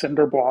sleep in a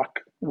cinder block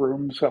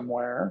room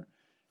somewhere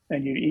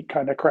and you'd eat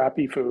kind of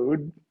crappy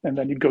food, and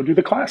then you'd go do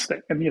the class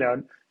thing, and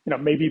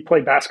maybe play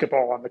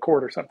basketball on the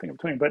court or something in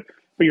between. But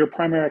your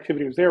primary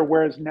activity was there.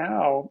 Whereas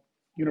now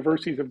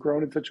universities have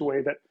grown in such a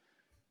way that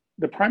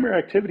the primary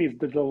activity is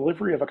the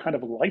delivery of a kind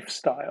of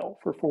lifestyle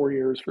for 4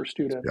 years for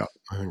students. Yeah,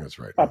 I think that's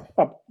right. A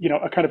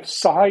kind of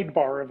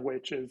sidebar of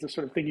which is the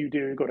sort of thing you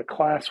do. You go to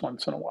class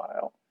once in a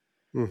while,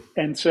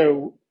 and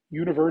so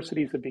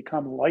universities have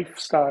become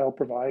lifestyle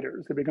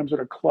providers. They become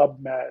sort of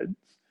club meds.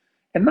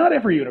 And not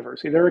every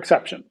university, there are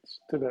exceptions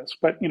to this,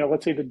 but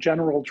let's say the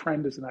general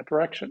trend is in that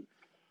direction.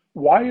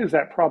 Why is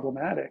that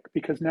problematic?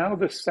 Because now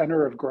the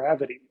center of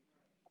gravity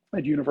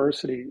at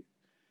university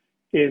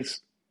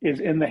is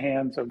in the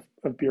hands of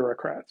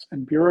bureaucrats,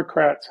 and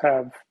bureaucrats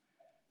have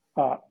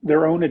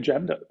their own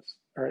agendas.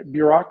 All right,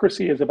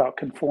 bureaucracy is about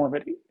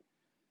conformity.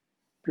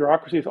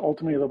 Bureaucracy is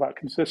ultimately about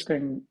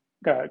convincing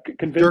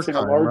Durkheim,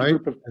 a large right?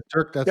 group of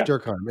That's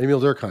Durkheim,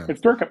 Emil Durkheim.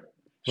 It's Durkheim.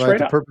 Right.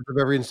 The purpose of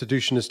every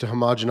institution is to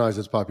homogenize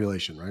its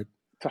population, right?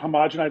 To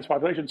homogenize its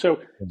population. So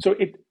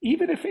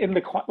even if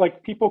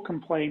like people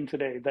complain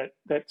today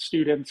that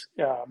students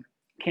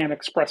can't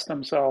express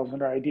themselves and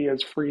their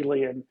ideas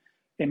freely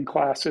in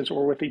classes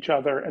or with each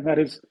other, and that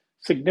is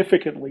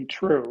significantly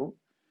true.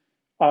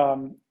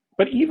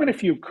 But even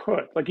if you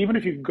could, even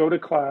if you go to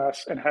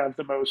class and have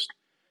the most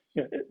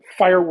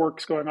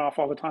fireworks going off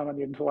all the time on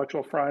the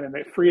intellectual front, and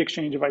the free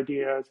exchange of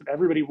ideas, and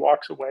everybody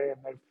walks away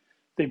and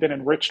they've been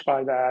enriched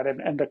by that,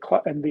 and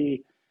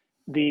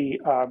the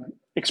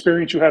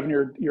experience you have in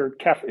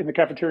in the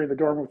cafeteria in the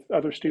dorm with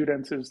other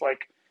students is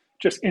like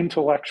just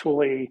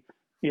intellectually,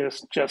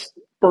 just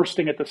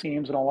bursting at the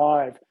seams and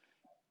alive.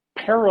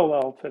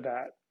 Parallel to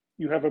that,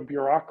 you have a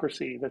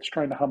bureaucracy that's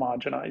trying to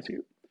homogenize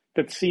you,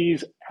 that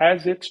sees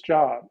as its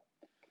job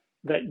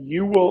that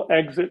you will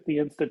exit the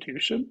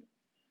institution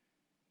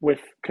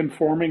with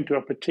conforming to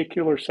a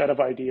particular set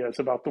of ideas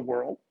about the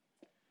world,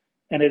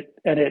 and it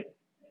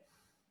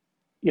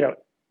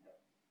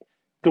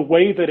the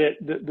way that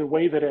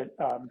it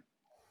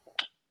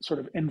sort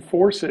of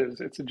enforces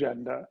its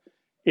agenda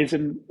is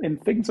in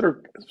things that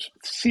are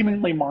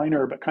seemingly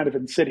minor but kind of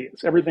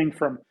insidious. Everything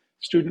from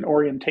student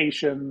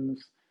orientations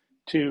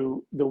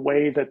to the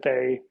way that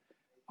they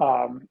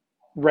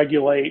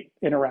regulate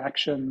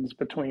interactions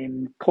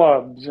between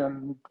clubs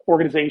and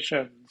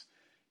organizations,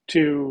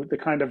 to the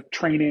kind of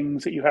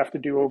trainings that you have to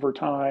do over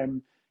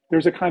time,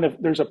 there's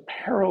a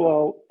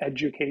parallel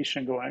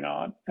education going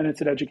on, and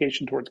it's an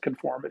education towards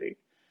conformity.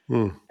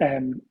 Mm.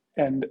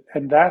 And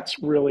that's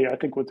really, I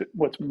think,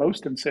 what's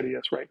most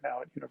insidious right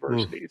now at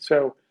universities.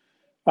 So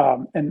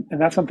and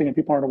that's something that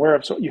people aren't aware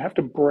of. So you have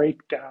to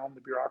break down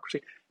the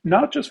bureaucracy,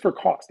 not just for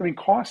cost. I mean,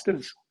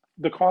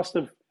 the cost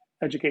of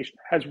education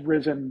has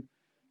risen,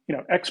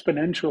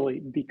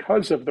 exponentially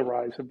because of the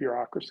rise of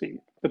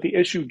bureaucracy. But the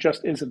issue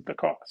just isn't the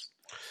cost.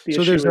 The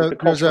So issue is the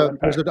cultural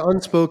there's impact. an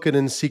unspoken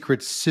and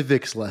secret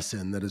civics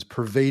lesson that is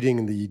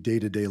pervading the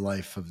day-to-day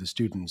life of the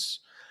students,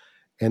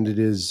 and it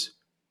has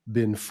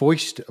been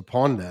foisted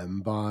upon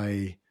them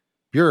by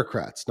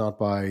bureaucrats, not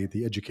by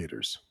the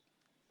educators.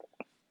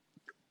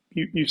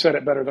 You said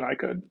it better than I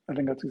could. I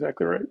think that's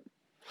exactly right.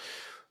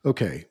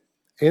 Okay.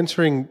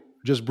 Answering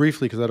just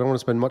briefly, because I don't want to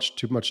spend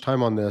too much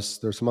time on this.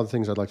 There's some other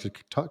things I'd like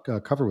to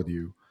cover with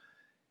you.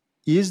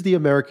 Is the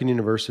American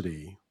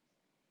university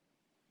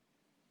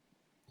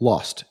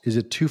lost? Is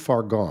it too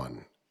far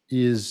gone?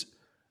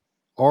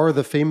 Are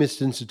the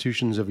famous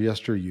institutions of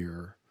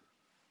yesteryear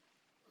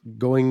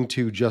going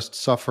to just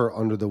suffer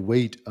under the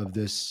weight of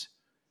this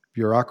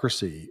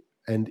bureaucracy?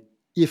 And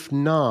if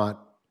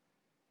not,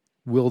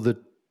 will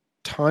the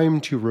time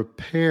to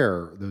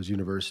repair those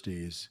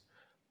universities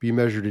be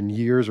measured in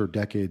years or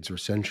decades or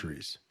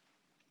centuries?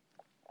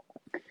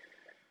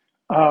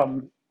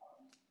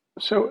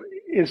 So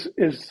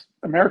is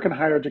American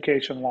higher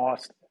education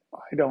lost?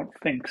 I don't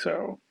think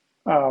so.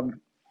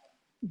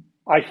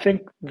 I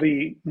think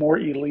the more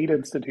elite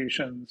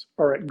institutions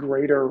are at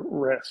greater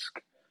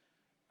risk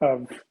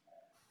of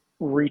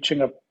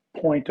reaching a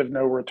point of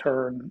no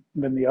return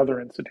than the other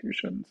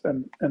institutions.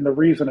 And the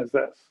reason is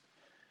this.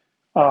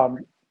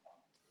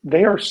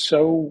 They are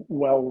so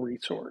well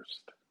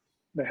resourced.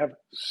 They have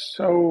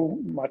so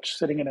much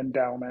sitting in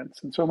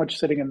endowments and so much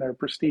sitting in their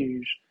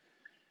prestige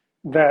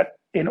that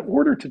in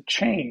order to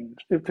change,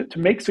 to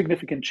make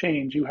significant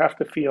change, you have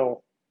to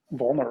feel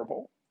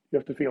vulnerable. You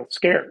have to feel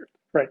scared,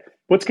 right?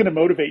 What's going to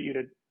motivate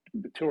you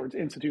towards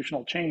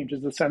institutional change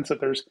is the sense that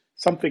there's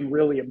something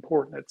really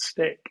important at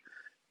stake.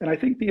 And I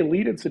think the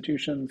elite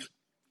institutions,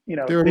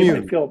 They're they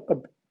might immune.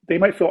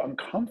 feel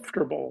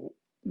uncomfortable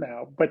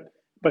now, but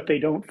they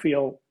don't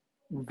feel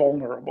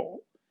vulnerable.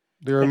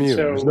 They're And immune.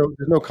 so,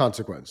 There's no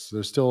consequence.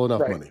 There's still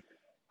enough right. money.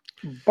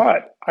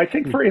 But I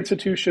think for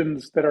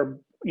institutions that are,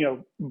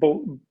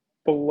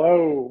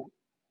 below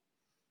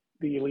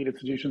the elite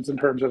institutions in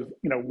terms of,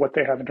 what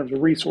they have in terms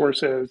of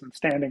resources and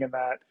standing in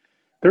that,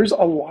 there's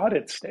a lot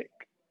at stake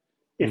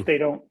if they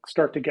don't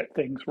start to get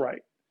things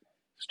right.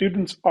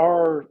 Students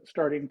are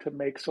starting to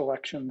make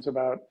selections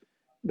about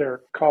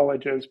their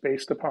colleges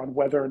based upon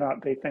whether or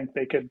not they think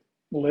they could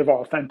live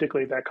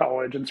authentically at that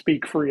college and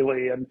speak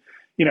freely and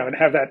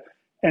have that.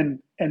 And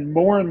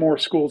more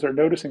schools are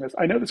noticing this.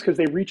 I know this because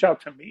they reach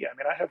out to me. I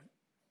mean,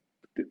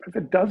 I've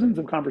had dozens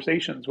of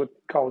conversations with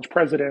college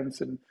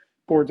presidents and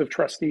boards of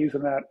trustees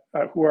and that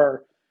who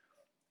are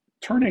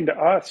turning to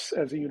us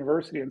as a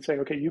university and saying,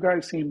 okay, you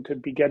guys seem to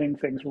be getting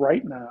things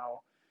right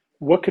now.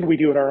 What can we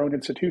do at our own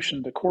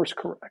institution to course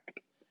correct?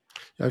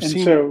 I've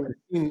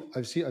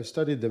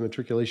studied the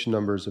matriculation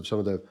numbers of some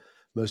of the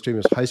most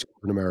famous high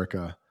schools in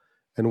America,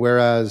 and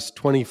whereas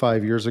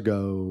 25 years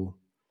ago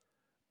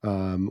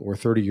or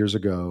 30 years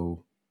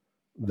ago,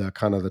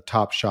 the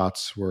top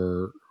shots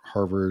were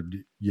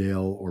Harvard,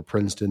 Yale, or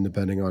Princeton,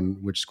 depending on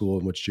which school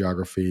and which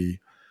geography,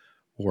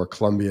 or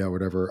Columbia, or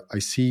whatever. I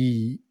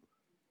see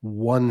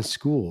one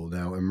school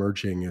now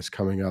emerging as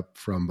coming up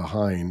from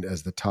behind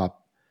as the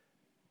top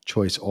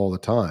choice all the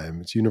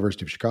time. It's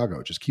University of Chicago.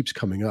 It just keeps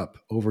coming up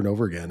over and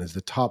over again as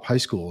the top high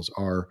schools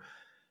are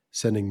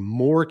sending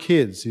more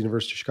kids to the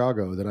University of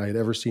Chicago than I had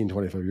ever seen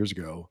 25 years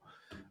ago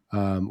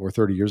or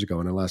 30 years ago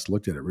when I last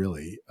looked at it,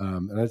 really.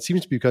 And it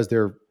seems to be because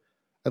they're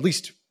at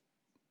least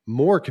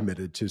more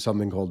committed to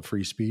something called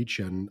free speech.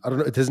 And I don't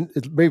know,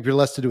 it may be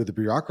less to do with the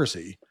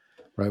bureaucracy,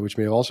 right, which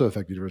may also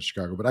affect the University of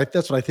Chicago. But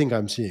that's what I think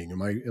I'm seeing.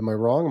 Am I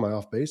wrong? Am I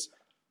off base?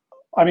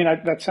 I mean,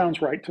 that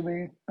sounds right to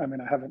me. I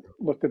mean, I haven't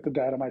looked at the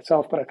data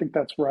myself, but I think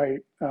that's right.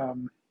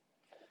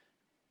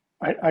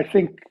 I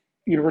think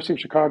University of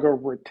Chicago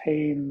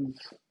retains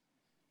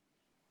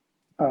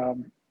a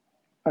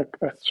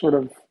sort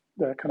of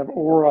the kind of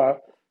aura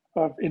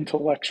of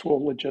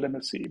intellectual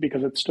legitimacy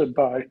because it stood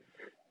by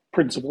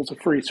principles of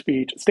free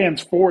speech. It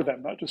stands for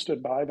them, not just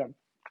stood by them.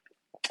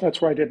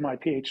 That's where I did my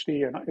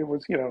PhD, and it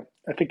was,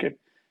 I think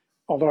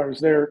although I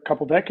was there a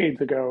couple decades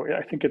ago,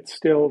 I think it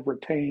still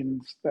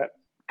retains that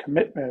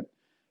commitment.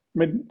 I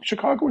mean,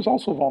 Chicago was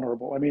also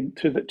vulnerable. I mean,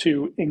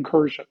 to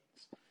incursions.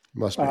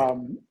 Must be.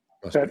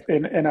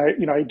 And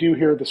I do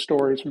hear the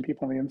stories from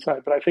people on the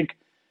inside, but I think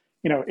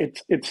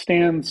it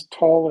stands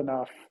tall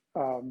enough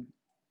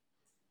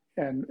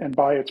and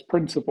by its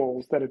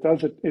principles that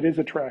it is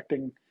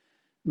attracting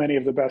many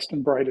of the best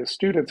and brightest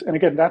students. And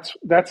again,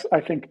 that's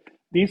I think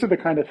these are the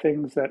kind of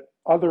things that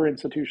other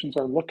institutions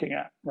are looking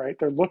at, right?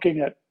 They're looking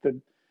at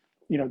the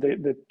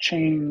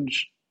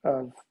change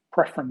of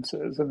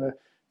preferences and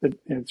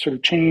the sort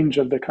of change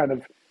of the kind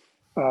of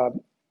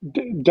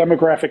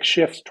demographic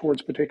shifts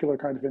towards particular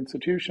kinds of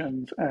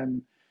institutions,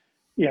 and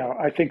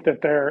I think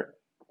that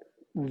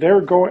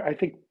they're going.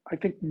 I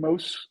think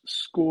most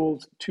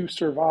schools to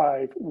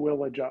survive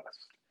will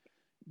adjust,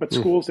 but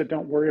schools that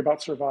don't worry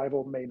about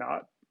survival may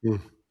not.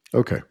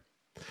 Okay.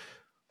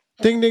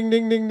 Ding, ding,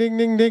 ding, ding, ding,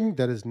 ding, ding.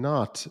 That is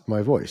not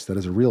my voice. That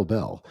is a real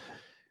bell.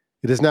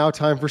 It is now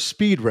time for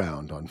speed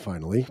round on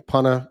Finally.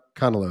 Pano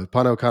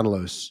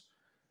Kanelos.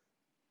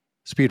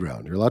 Speed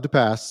round. You're allowed to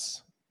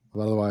pass.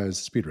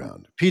 Otherwise, speed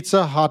round.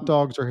 Pizza, hot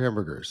dogs, or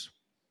hamburgers?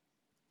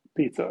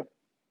 Pizza.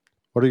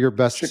 What are your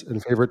best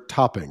and favorite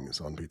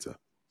toppings on pizza?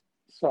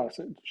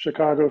 Sausage.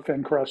 Chicago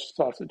thin crust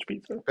sausage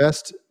pizza.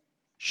 Best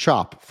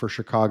shop for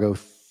Chicago.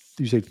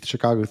 You say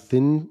Chicago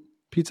thin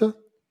pizza?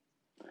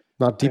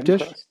 Not deep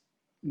dish? Crust.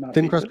 Not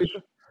thin deep crust dish.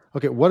 pizza?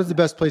 Okay, what is the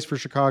best place for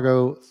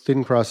Chicago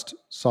thin crust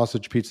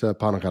sausage pizza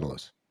Pano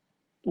Kanelos?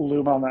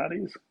 Lou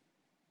Malnati's.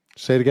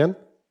 Say it again?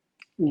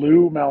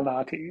 Lou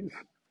Malnati's.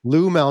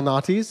 Lou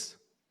Malnati's?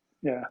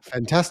 Yeah.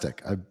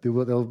 Fantastic. They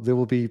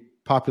will be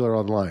popular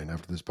online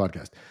after this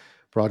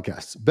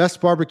broadcasts.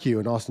 Best barbecue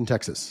in Austin,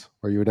 Texas,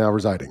 where you are now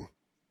residing?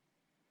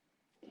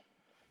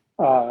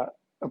 A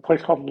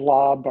place called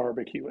La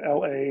Barbecue.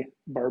 L.A.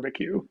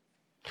 Barbecue.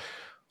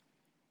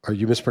 Are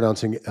you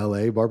mispronouncing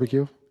L.A.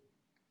 Barbecue?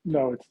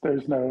 No,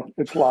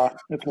 it's La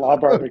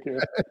Barbecue.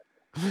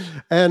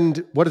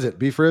 And what is it?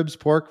 Beef ribs,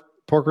 pork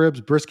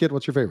ribs, brisket?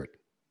 What's your favorite?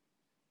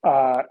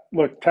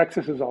 Look,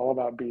 Texas is all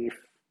about beef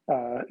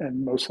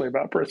and mostly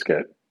about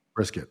brisket.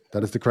 Brisket.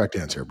 That is the correct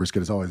answer.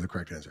 Brisket is always the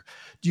correct answer.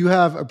 Do you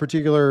have a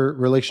particular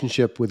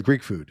relationship with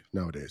Greek food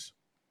nowadays?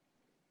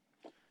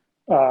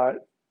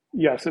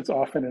 Yes, it's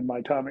often in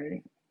my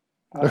tummy.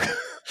 And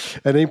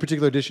any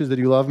particular dishes that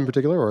you love in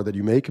particular, or that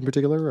you make in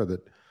particular, or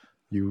that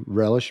you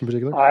relish in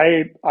particular?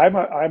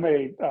 I'm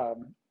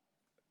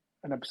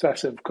an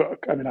obsessive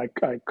cook. I mean, I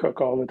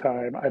cook all the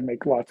time. I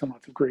make lots and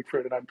lots of Greek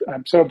food, and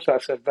I'm so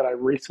obsessive that I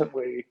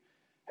recently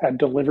had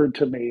delivered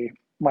to me.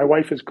 My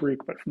wife is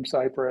Greek, but from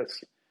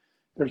Cyprus.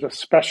 There's a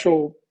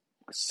special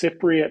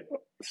Cypriot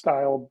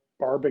style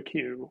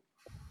barbecue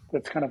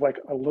that's kind of like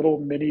a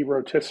little mini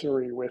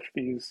rotisserie with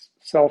these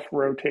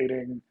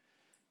self-rotating,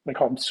 they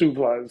call them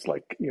souvlas,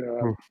 like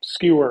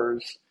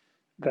skewers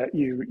that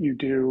you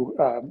do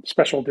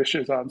special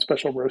dishes on,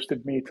 special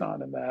roasted meats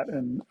on,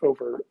 and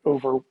over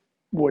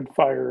wood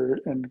fire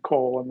and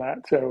coal and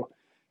that. So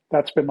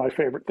that's been my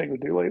favorite thing to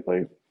do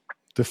lately.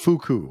 The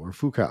fuku or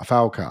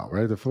fau cow,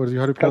 right? How do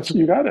you pronounce it?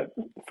 You got it.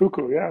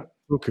 Fuku, yeah.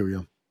 Fuku,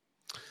 yeah.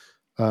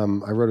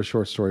 I wrote a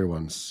short story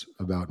once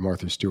about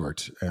Martha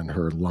Stewart and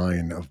her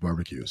line of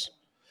barbecues.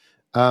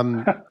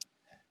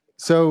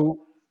 So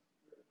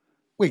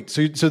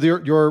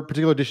your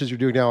particular dishes you're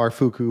doing now are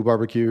fuku,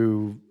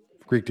 barbecue,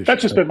 Greek dishes.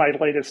 That's just been my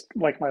latest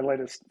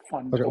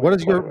fun. Okay,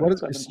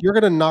 you're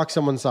going to knock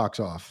someone's socks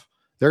off.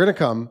 They're going to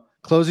come,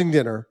 closing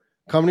dinner,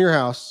 come to your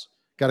house,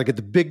 got to get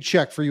the big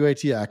check for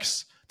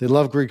UATX. They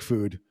love Greek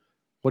food.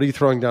 What are you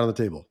throwing down on the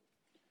table?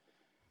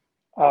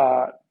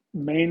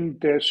 Main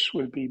dish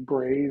would be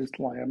braised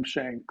lamb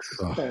shanks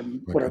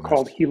and what are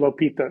called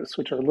hilopitas,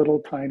 which are little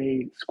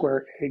tiny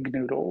square egg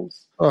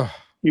noodles. Oh.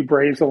 You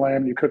braise the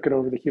lamb, you cook it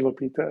over the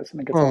hilopitas,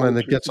 and it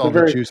gets all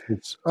the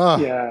juices. Oh.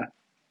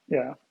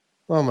 Yeah.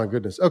 Oh my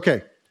goodness.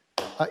 Okay,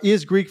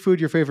 is Greek food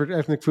your favorite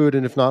ethnic food,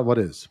 and if not, what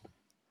is?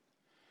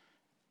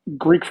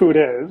 Greek food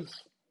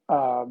is.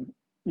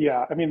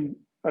 Yeah, I mean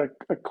a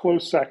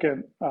close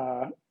second.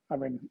 I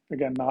mean,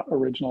 again, not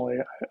originally.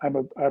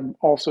 I'm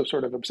also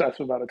sort of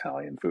obsessive about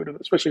Italian food,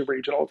 especially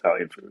regional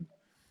Italian food.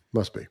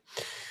 Must be.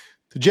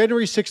 The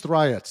January 6th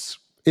riots,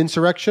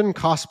 insurrection,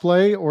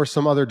 cosplay, or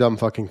some other dumb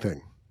fucking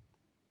thing?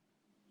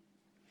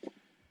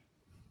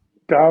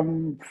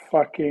 Dumb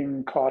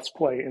fucking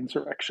cosplay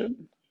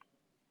insurrection.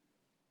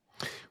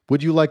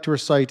 Would you like to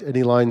recite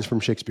any lines from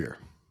Shakespeare?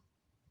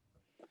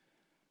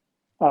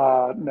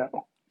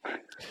 No.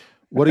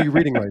 What are you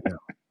reading right now?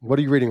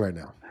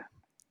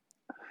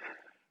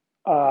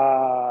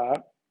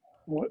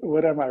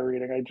 What am I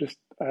reading? I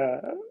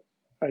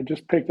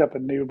just picked up a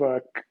new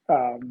book.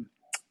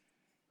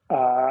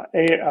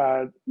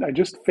 I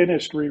just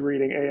finished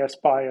rereading A.S.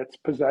 Byatt's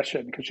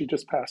Possession because she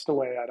just passed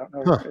away. I don't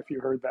know if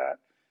you heard that.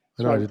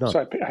 So I did not.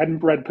 So I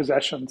hadn't read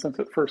Possession since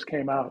it first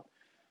came out.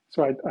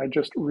 So I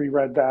just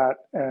reread that,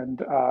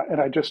 and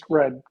I just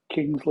read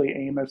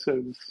Kingsley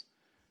Amos's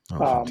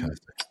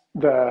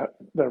the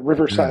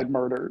Riverside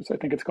Murders, I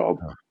think it's called.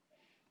 Oh,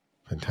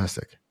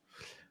 fantastic.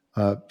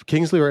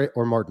 Kingsley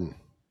or Martin?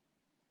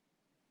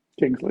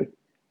 Kingsley.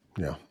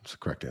 Yeah, that's the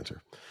correct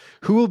answer.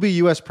 Who will be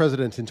U.S.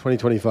 president in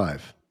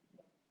 2025?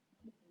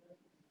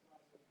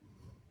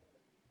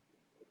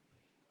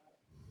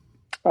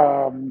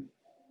 I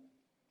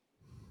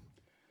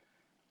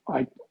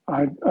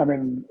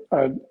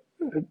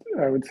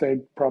would say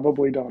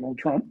probably Donald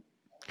Trump.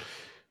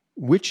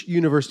 Which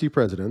university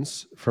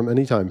presidents from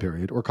any time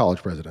period, or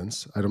college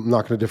presidents, I'm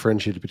not going to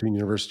differentiate between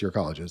university or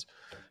colleges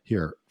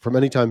here, from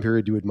any time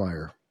period do you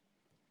admire?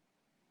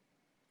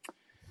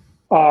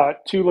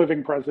 Two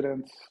living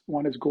presidents.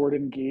 One is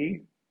Gordon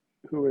Gee,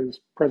 who is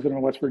president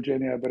of West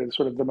Virginia, but is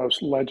sort of the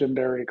most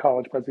legendary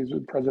college president. He's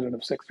been president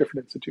of 6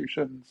 different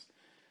institutions.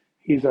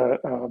 He's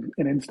an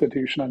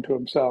institution unto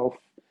himself.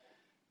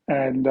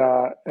 And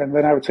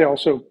then I would say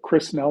also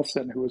Chris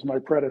Nelson, who was my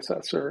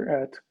predecessor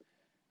at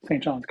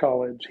St. John's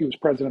College. He was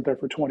president there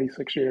for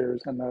 26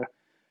 years, and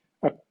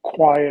a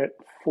quiet,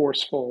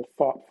 forceful,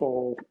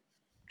 thoughtful,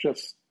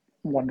 just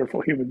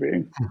wonderful human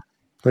being.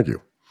 Thank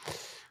you.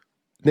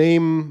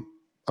 Name,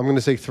 I'm going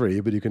to say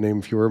 3, but you can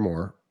name fewer or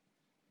more.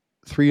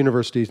 3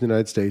 universities in the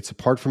United States,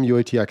 apart from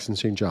UATX and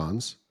St.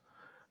 John's,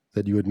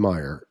 that you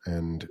admire,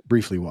 and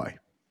briefly why.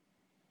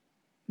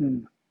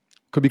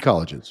 Could be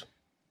colleges.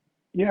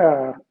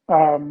 Yeah.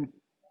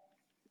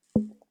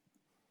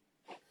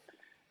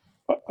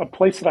 A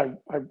place that I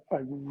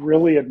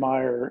really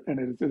admire, and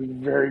it is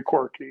very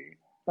quirky,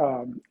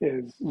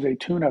 is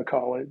Zaytuna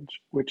College,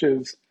 which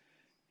is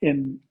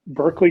in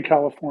Berkeley,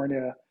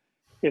 California.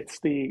 It's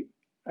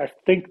I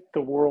think,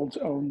 the world's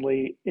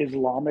only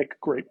Islamic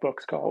great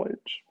books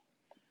college.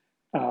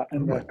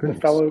 And the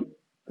fellow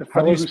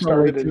who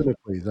started it, Zaytuna,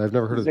 please? I've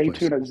never heard of this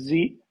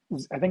Zaytuna,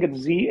 I think it's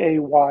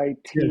Zayt.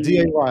 Yeah,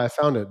 Zay. I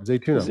found it.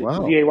 Zaytuna. Wow.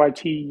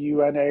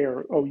 Zaytuna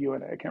or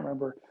Ouna. I can't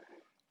remember.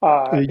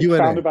 It's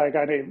founded by a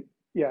guy named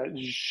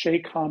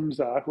Sheikh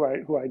Hamza,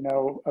 who I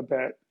know a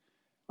bit,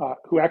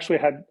 who actually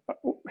had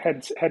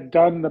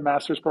done the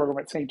master's program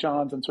at St.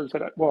 John's and sort of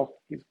said, well,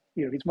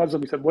 he's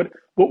Muslim. He said, what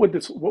would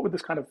this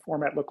kind of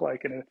format look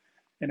like in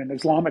an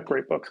Islamic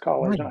great books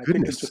college? My and I goodness,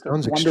 think it's just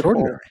sounds wonderful.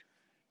 Extraordinary.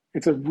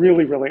 It's a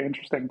really, really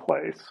interesting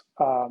place.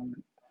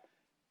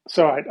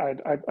 So I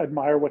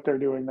admire what they're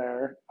doing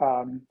there.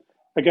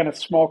 Again, a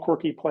small,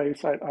 quirky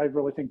place. I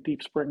really think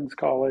Deep Springs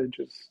College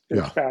is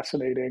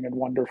fascinating and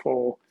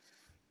wonderful,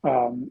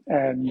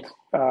 and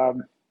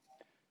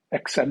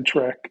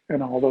eccentric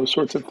and all those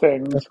sorts of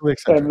things.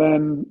 And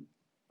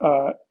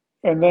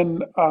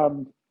then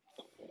I'm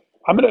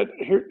gonna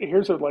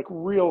here's a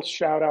real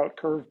shout out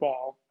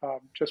curveball,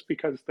 just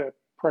because the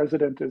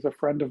president is a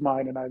friend of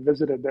mine and I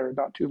visited there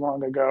not too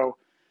long ago,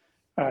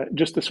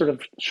 just to sort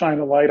of shine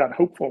a light on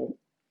hopeful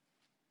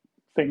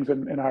things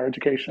in higher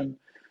education.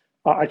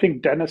 I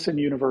think Denison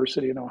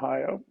University in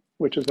Ohio,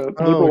 which is a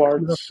liberal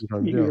arts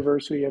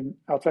university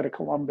outside of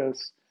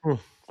Columbus.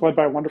 It's led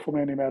by a wonderful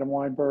man named Adam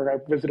Weinberg. I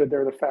visited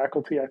there, the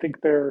faculty. I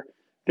think they're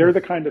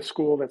the kind of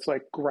school that's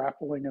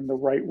grappling in the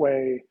right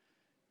way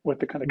with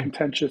the kind of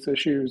contentious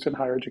issues in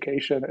higher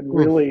education and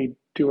really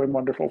doing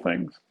wonderful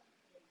things.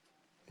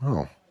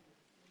 Oh,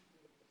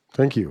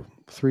 thank you.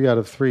 3 out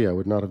of 3, I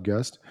would not have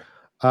guessed.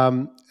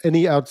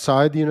 Any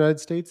outside the United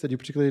States that you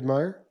particularly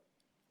admire?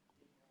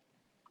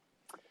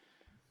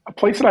 A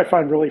place that I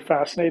find really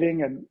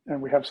fascinating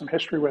and we have some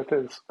history with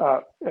is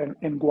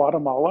in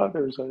Guatemala.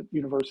 There's a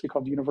university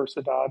called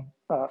Universidad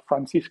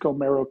Francisco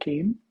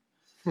Marroquín,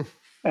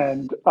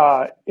 and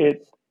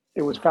it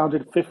was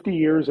founded 50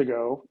 years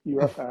ago.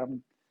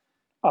 UFM.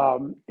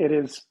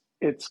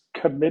 It's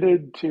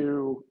committed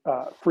to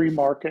free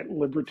market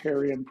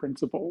libertarian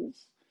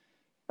principles,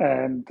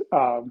 and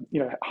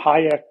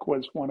Hayek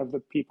was one of the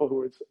people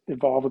who was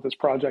involved with this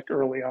project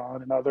early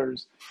on, and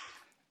others.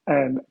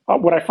 And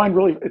what I find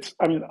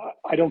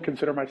I don't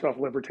consider myself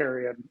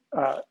libertarian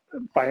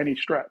by any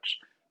stretch.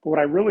 But what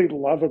I really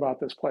love about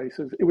this place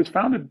is it was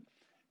founded,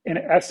 in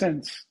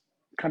essence,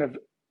 kind of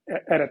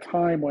at a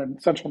time when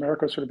Central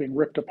America was sort of being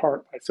ripped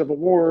apart by civil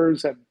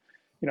wars and,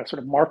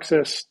 sort of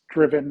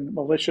Marxist-driven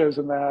militias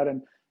and that.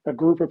 And a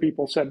group of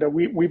people said, no,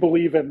 we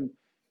believe in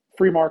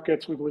free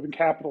markets. We believe in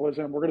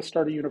capitalism. We're going to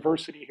start a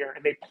university here.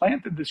 And they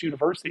planted this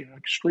university in an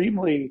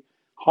extremely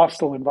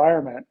hostile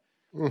environment.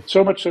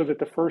 So much so that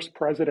the first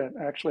president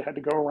actually had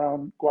to go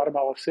around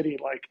Guatemala City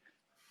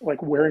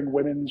like wearing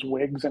women's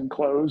wigs and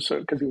clothes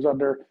because he was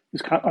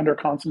under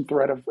constant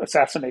threat of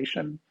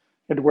assassination.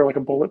 He had to wear a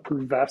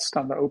bulletproof vest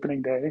on the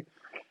opening day,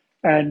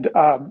 and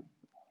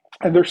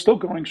they're still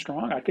going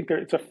strong. I think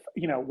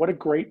what a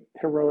great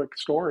heroic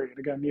story. And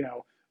again,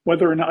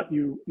 whether or not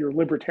you're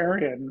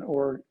libertarian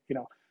or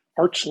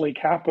archly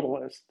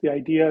capitalist, the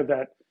idea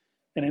that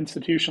an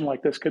institution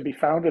like this could be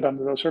founded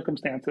under those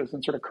circumstances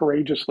and sort of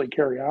courageously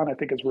carry on, I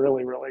think is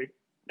really, really,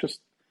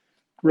 just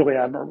really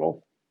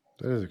admirable.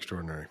 That is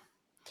extraordinary.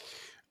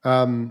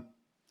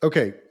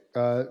 Okay.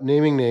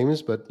 Naming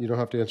names, but you don't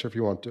have to answer if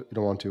you want to. You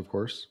don't want to, of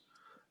course.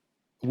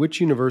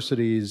 Which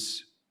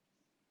universities,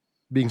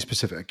 being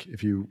specific,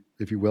 if you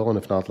will, and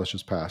if not, let's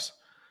just pass.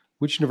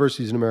 Which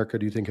universities in America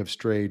do you think have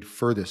strayed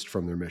furthest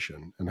from their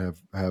mission and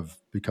have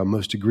become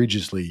most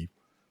egregiously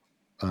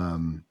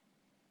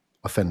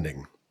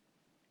offending?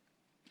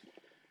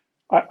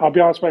 I'll be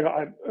honest,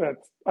 Michael,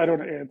 I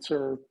don't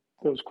answer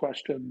those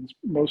questions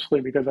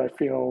mostly because I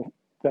feel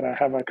that I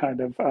have a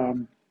kind of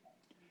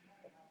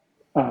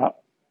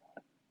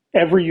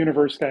every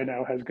university I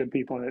know has good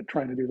people in it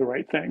trying to do the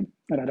right thing,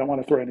 and I don't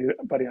want to throw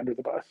anybody under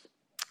the bus.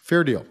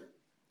 Fair deal.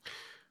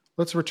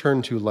 Let's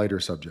return to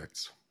lighter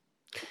subjects.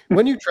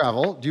 When you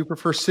travel, do you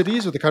prefer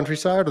cities or the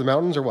countryside or the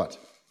mountains or what?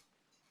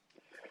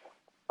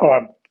 Oh,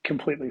 I'm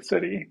completely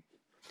city.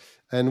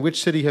 And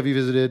which city have you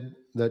visited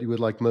that you would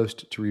like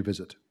most to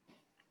revisit?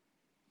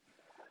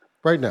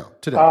 right now,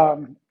 today?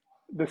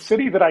 The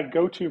city that I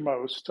go to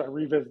most, I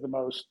revisit the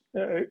most,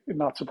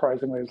 not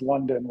surprisingly, is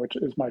London, which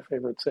is my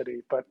favorite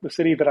city. But the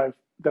city that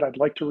I'd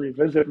like to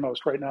revisit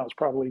most right now is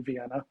probably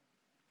Vienna.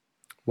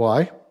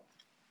 Why?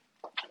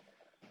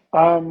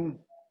 Um,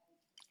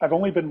 I've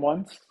only been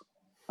once.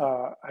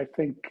 I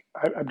think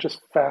I'm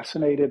just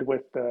fascinated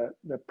with the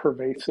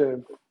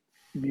pervasive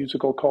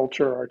musical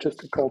culture,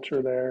 artistic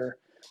culture there.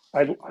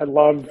 I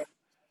love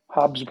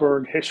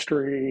Habsburg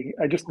history.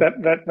 I just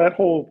that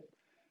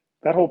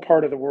whole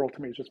part of the world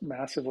to me is just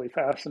massively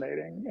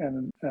fascinating,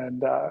 and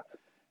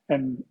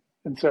and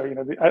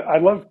so I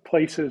love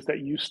places that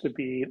used to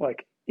be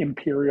like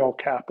imperial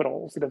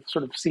capitals that have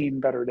sort of seen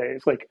better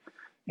days, like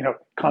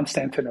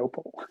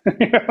Constantinople.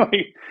 Like,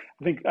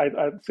 I think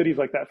cities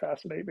like that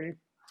fascinate me.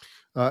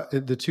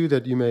 The two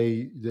that you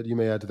may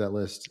add to that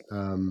list,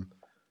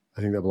 I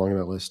think that belong on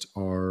that list,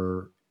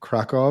 are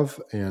Krakow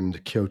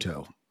and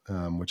Kyoto,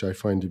 which I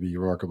find to be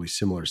remarkably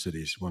similar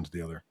cities, one to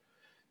the other,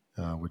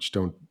 which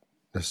don't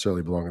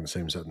necessarily belong in the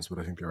same sentence, but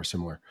I think they are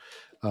similar.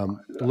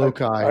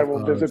 Loci I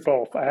will of visit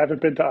both. I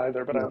haven't been to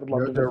either, but I would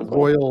love to visit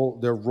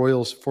both. They're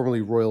royals,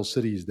 formerly royal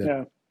cities that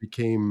Yeah.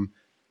 became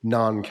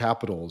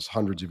non-capitals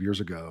hundreds of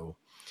years ago,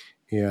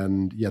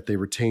 and yet they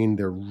retained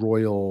their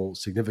royal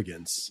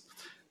significance,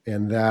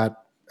 and that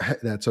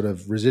sort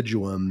of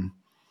residuum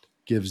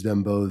gives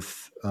them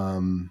both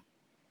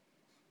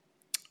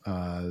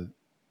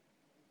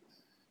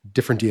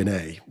different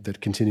DNA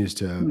that continues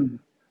to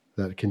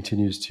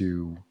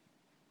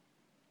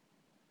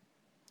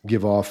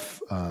give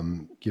off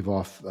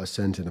a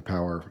scent and a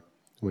power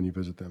when you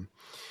visit them.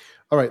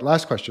 All right,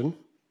 last question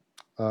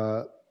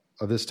of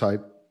this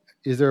type: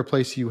 is there a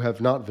place you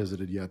have not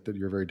visited yet that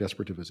you're very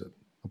desperate to visit,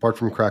 apart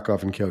from Krakow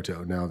and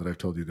Kyoto? Now that I've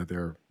told you that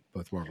they're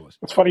both marvelous.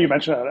 It's funny you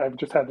mentioned that. I've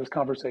just had this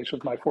conversation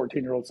with my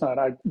 14-year-old son.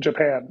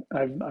 Japan.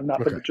 I've not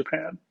been Okay. to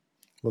Japan.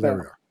 Well, there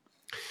we are.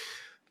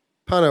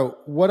 Pano,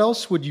 what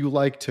else would you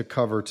like to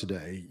cover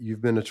today?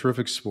 You've been a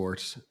terrific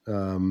sport.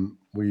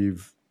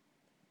 We've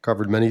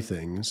covered many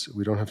things.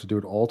 We don't have to do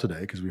it all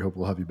today because we hope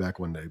we'll have you back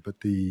one day. But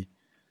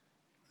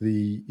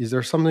is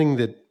there something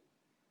that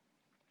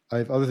I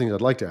have other things I'd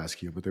like to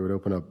ask you, but they would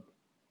open up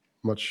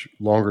much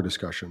longer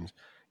discussions.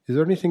 Is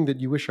there anything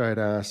that you wish I had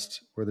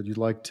asked or that you'd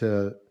like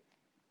to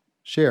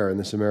share in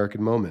this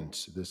American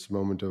moment, this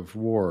moment of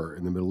war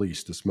in the Middle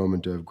East, this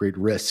moment of great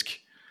risk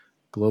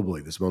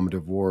globally, this moment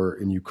of war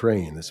in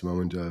Ukraine, this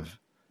moment of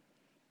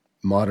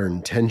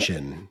modern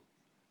tension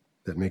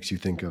that makes you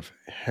think of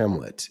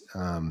Hamlet?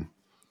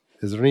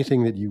 Is there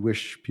anything that you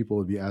wish people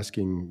would be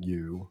asking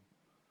you?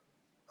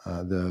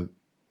 The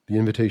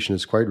invitation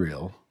is quite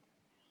real.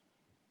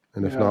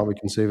 And if not, we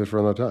can save it for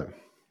another time.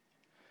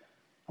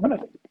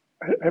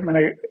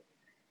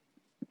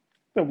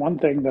 The one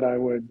thing that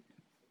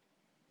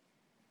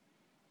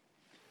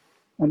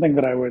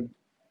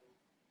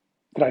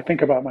I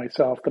think about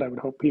myself that I would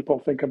hope people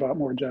think about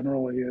more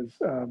generally is,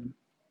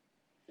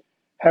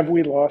 have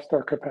we lost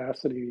our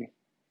capacity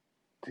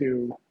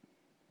to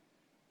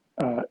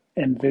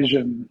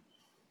envision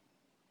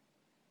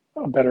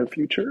a better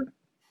future?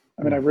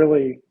 I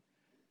mean,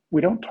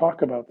 we don't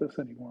talk about this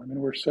anymore. I mean,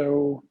 we're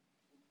so,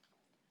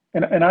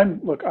 and I'm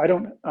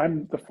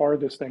the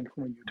farthest thing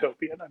from a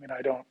utopian. I mean,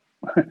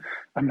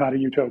 I'm not a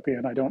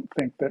utopian. I don't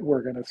think that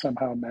we're going to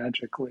somehow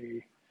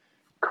magically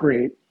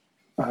create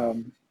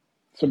some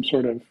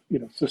sort of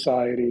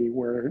society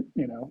where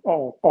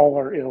all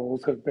our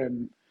ills have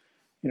been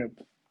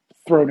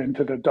thrown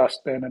into the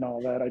dustbin and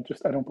all that.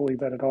 I don't believe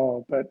that at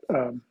all. But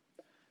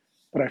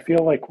I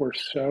feel like we're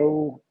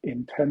so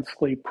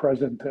intensely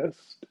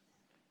presentist.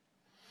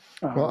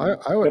 Well,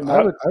 I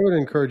would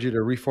encourage you to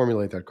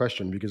reformulate that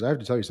question, because I have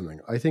to tell you something.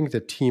 I think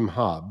that Team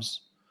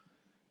Hobbes,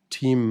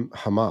 Team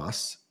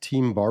Hamas,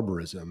 Team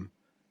Barbarism,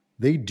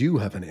 they do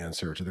have an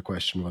answer to the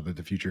question whether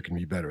the future can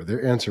be better.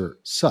 Their answer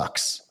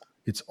sucks.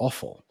 It's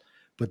awful.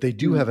 But they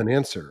do have an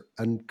answer.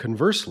 And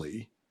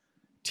conversely,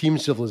 Team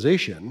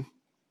Civilization,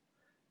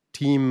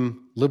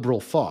 Team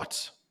Liberal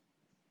Thought,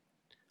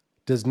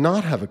 does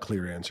not have a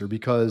clear answer,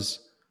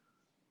 because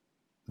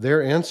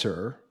their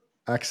answer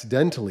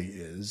accidentally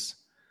is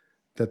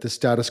that the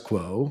status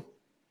quo,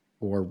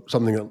 or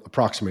something that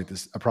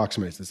approximates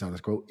the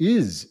status quo,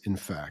 is in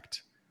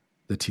fact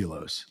the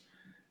telos.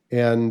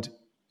 And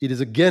it is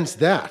against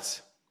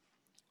that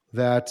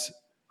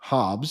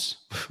Hobbes,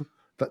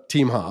 that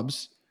Team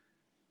Hobbes,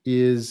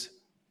 is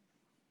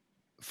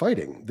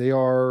fighting. They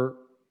are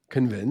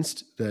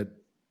convinced that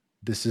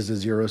this is a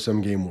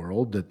zero-sum game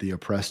world, that the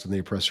oppressed and the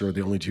oppressor are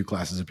the only two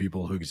classes of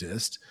people who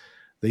exist.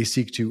 They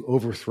seek to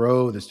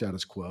overthrow the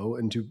status quo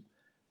and to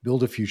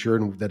build a future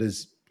that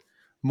is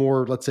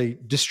more, let's say,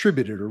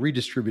 distributed or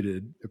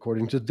redistributed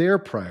according to their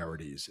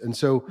priorities. And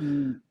so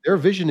their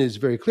vision is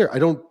very clear. I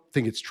don't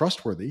think it's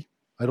trustworthy.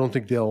 I don't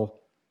think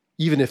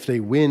even if they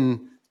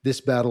win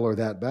this battle or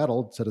that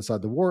battle, set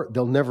aside the war,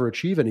 they'll never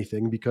achieve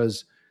anything,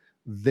 because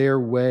their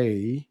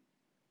way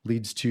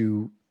leads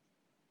to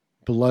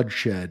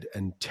bloodshed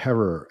and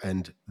terror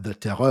and the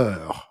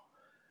terreur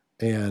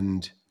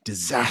and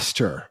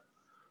disaster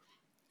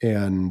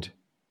and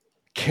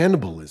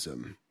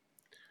cannibalism,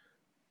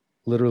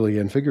 literally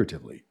and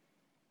figuratively.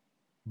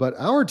 But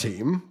our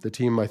team, the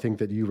team I think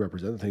that you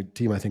represent, the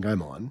team I think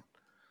I'm on,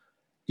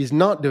 is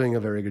not doing a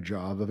very good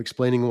job of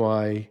explaining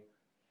why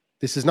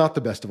this is not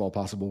the best of all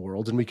possible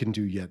worlds and we can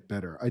do yet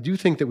better. I do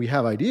think that we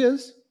have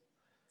ideas.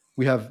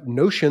 We have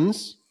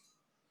notions.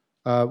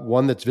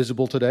 One that's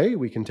visible today,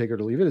 we can take it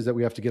or leave it, is that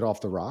we have to get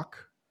off the rock.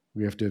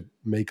 We have to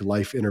make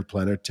life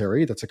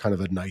interplanetary. That's a kind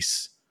of a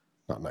nice,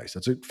 not nice,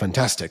 that's a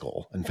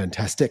fantastical and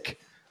fantastic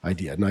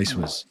idea. Nice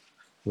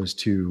was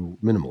too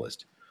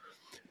minimalist.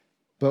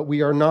 But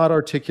we are not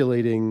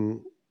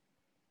articulating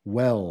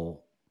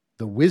well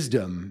the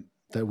wisdom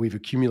that we've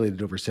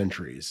accumulated over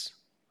centuries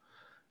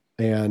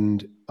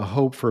and a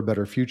hope for a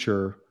better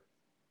future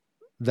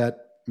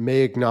that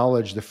may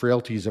acknowledge the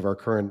frailties of our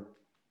current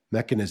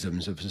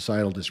mechanisms of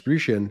societal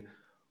distribution,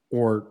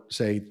 or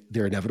say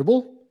they're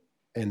inevitable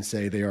and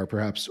say they are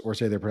perhaps, or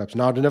say they're perhaps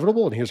not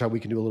inevitable. And here's how we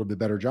can do a little bit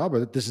better job, or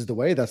that this is the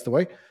way, that's the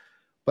way.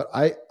 But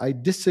I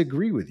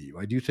disagree with you.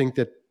 I do think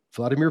that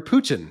Vladimir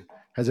Putin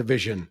has a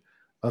vision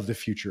of the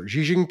future.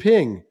 Xi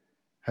Jinping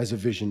has a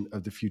vision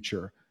of the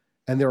future,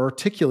 and they're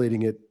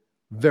articulating it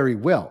very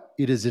well.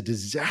 It is a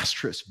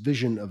disastrous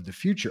vision of the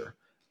future,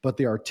 but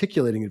they're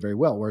articulating it very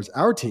well, whereas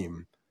our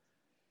team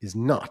is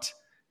not.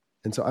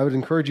 And so I would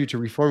encourage you to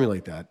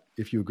reformulate that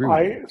if you agree with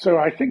me. So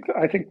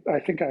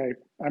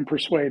I'm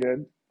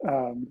persuaded.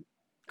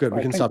 Good,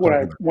 we can stop when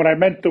talking about it. when I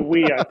meant the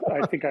we,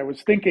 I think I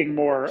was thinking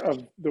more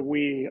of the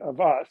we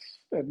of us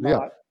and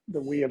not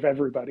the we of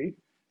everybody.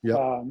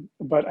 Yeah.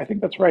 But I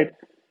think that's right.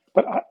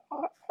 But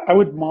I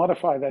would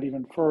modify that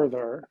even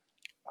further.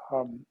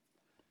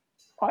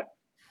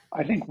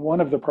 I think one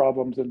of the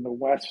problems in the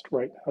West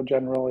right now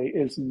generally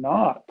is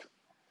not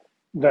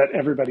that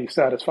everybody's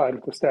satisfied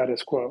with the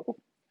status quo,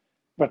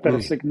 but that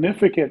a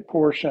significant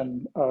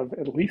portion of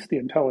at least the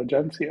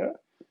intelligentsia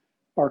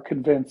are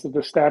convinced that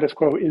the status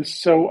quo is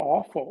so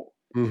awful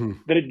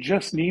that it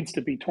just needs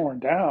to be torn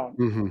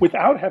down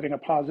without having a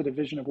positive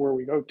vision of where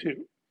we go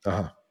to.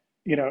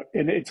 You know,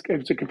 and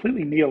it's a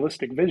completely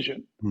nihilistic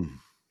vision.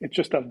 It's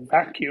just a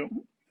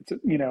vacuum.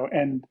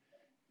 And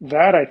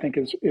that I think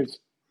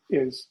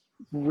is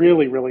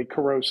really, really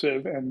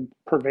corrosive and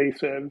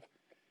pervasive.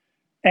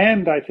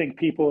 And I think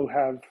people who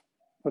have,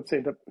 let's say,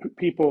 the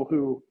people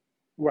who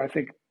I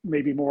think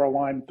maybe more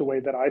aligned with the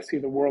way that I see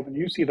the world and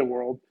you see the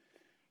world,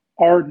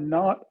 are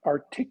not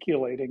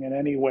articulating in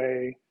any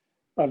way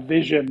a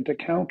vision to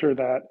counter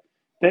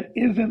that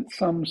isn't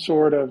some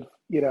sort of,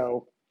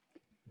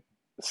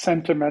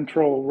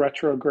 sentimental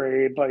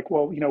retrograde, like,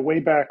 well, way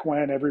back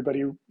when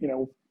everybody,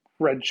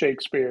 read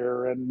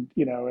Shakespeare and,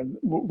 and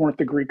weren't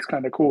the Greeks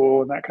kind of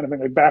cool and that kind of thing,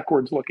 like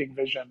backwards looking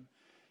vision,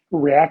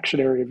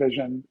 reactionary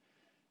vision.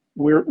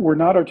 We're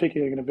not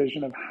articulating a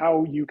vision of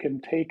how you can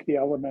take the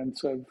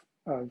elements of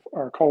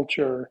our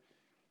culture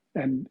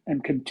and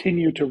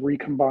continue to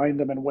recombine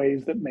them in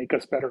ways that make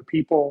us better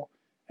people.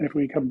 And if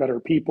we become better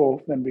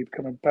people, then we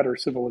become a better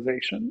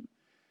civilization.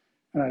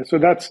 So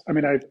that's, I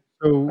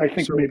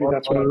think maybe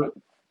that's what I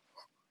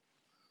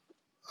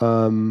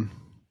meant.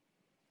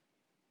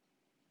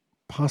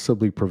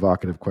 Possibly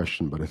provocative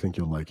question, but I think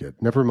you'll like it.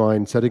 Never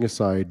mind, setting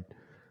aside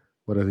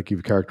what I think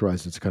you've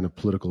characterized as kind of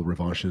political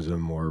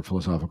revanchism or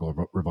philosophical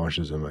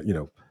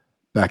revanchism.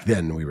 Back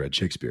then we read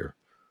Shakespeare.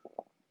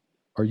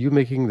 Are you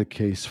making the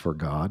case for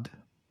God?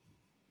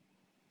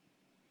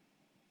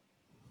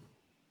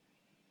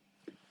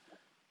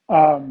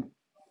 I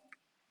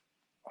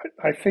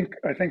think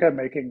I'm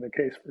making the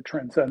case for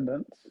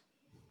transcendence.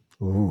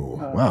 Oh,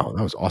 wow,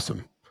 that was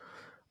awesome.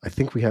 I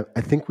think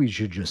we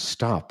should just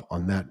stop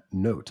on that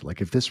note.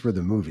 Like if this were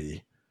the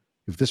movie,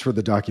 if this were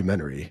the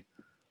documentary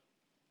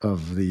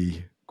of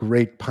the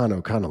great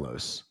Pano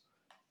Kanelos,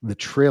 the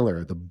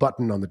trailer, the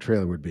button on the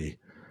trailer would be,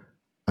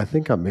 I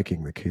think I'm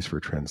making the case for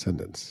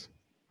transcendence.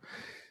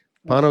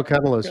 Pano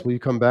Kanelos, will you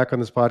come back on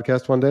this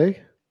podcast one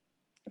day?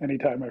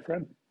 Anytime, my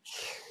friend.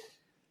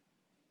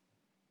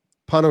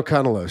 Pano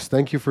Kanelos,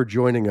 thank you for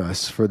joining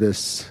us for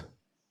this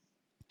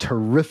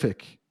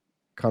terrific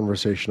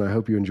conversation. I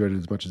hope you enjoyed it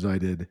as much as I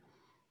did.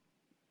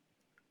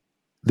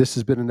 This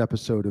has been an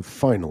episode of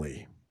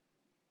Finally.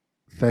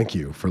 Thank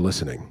you for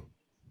listening.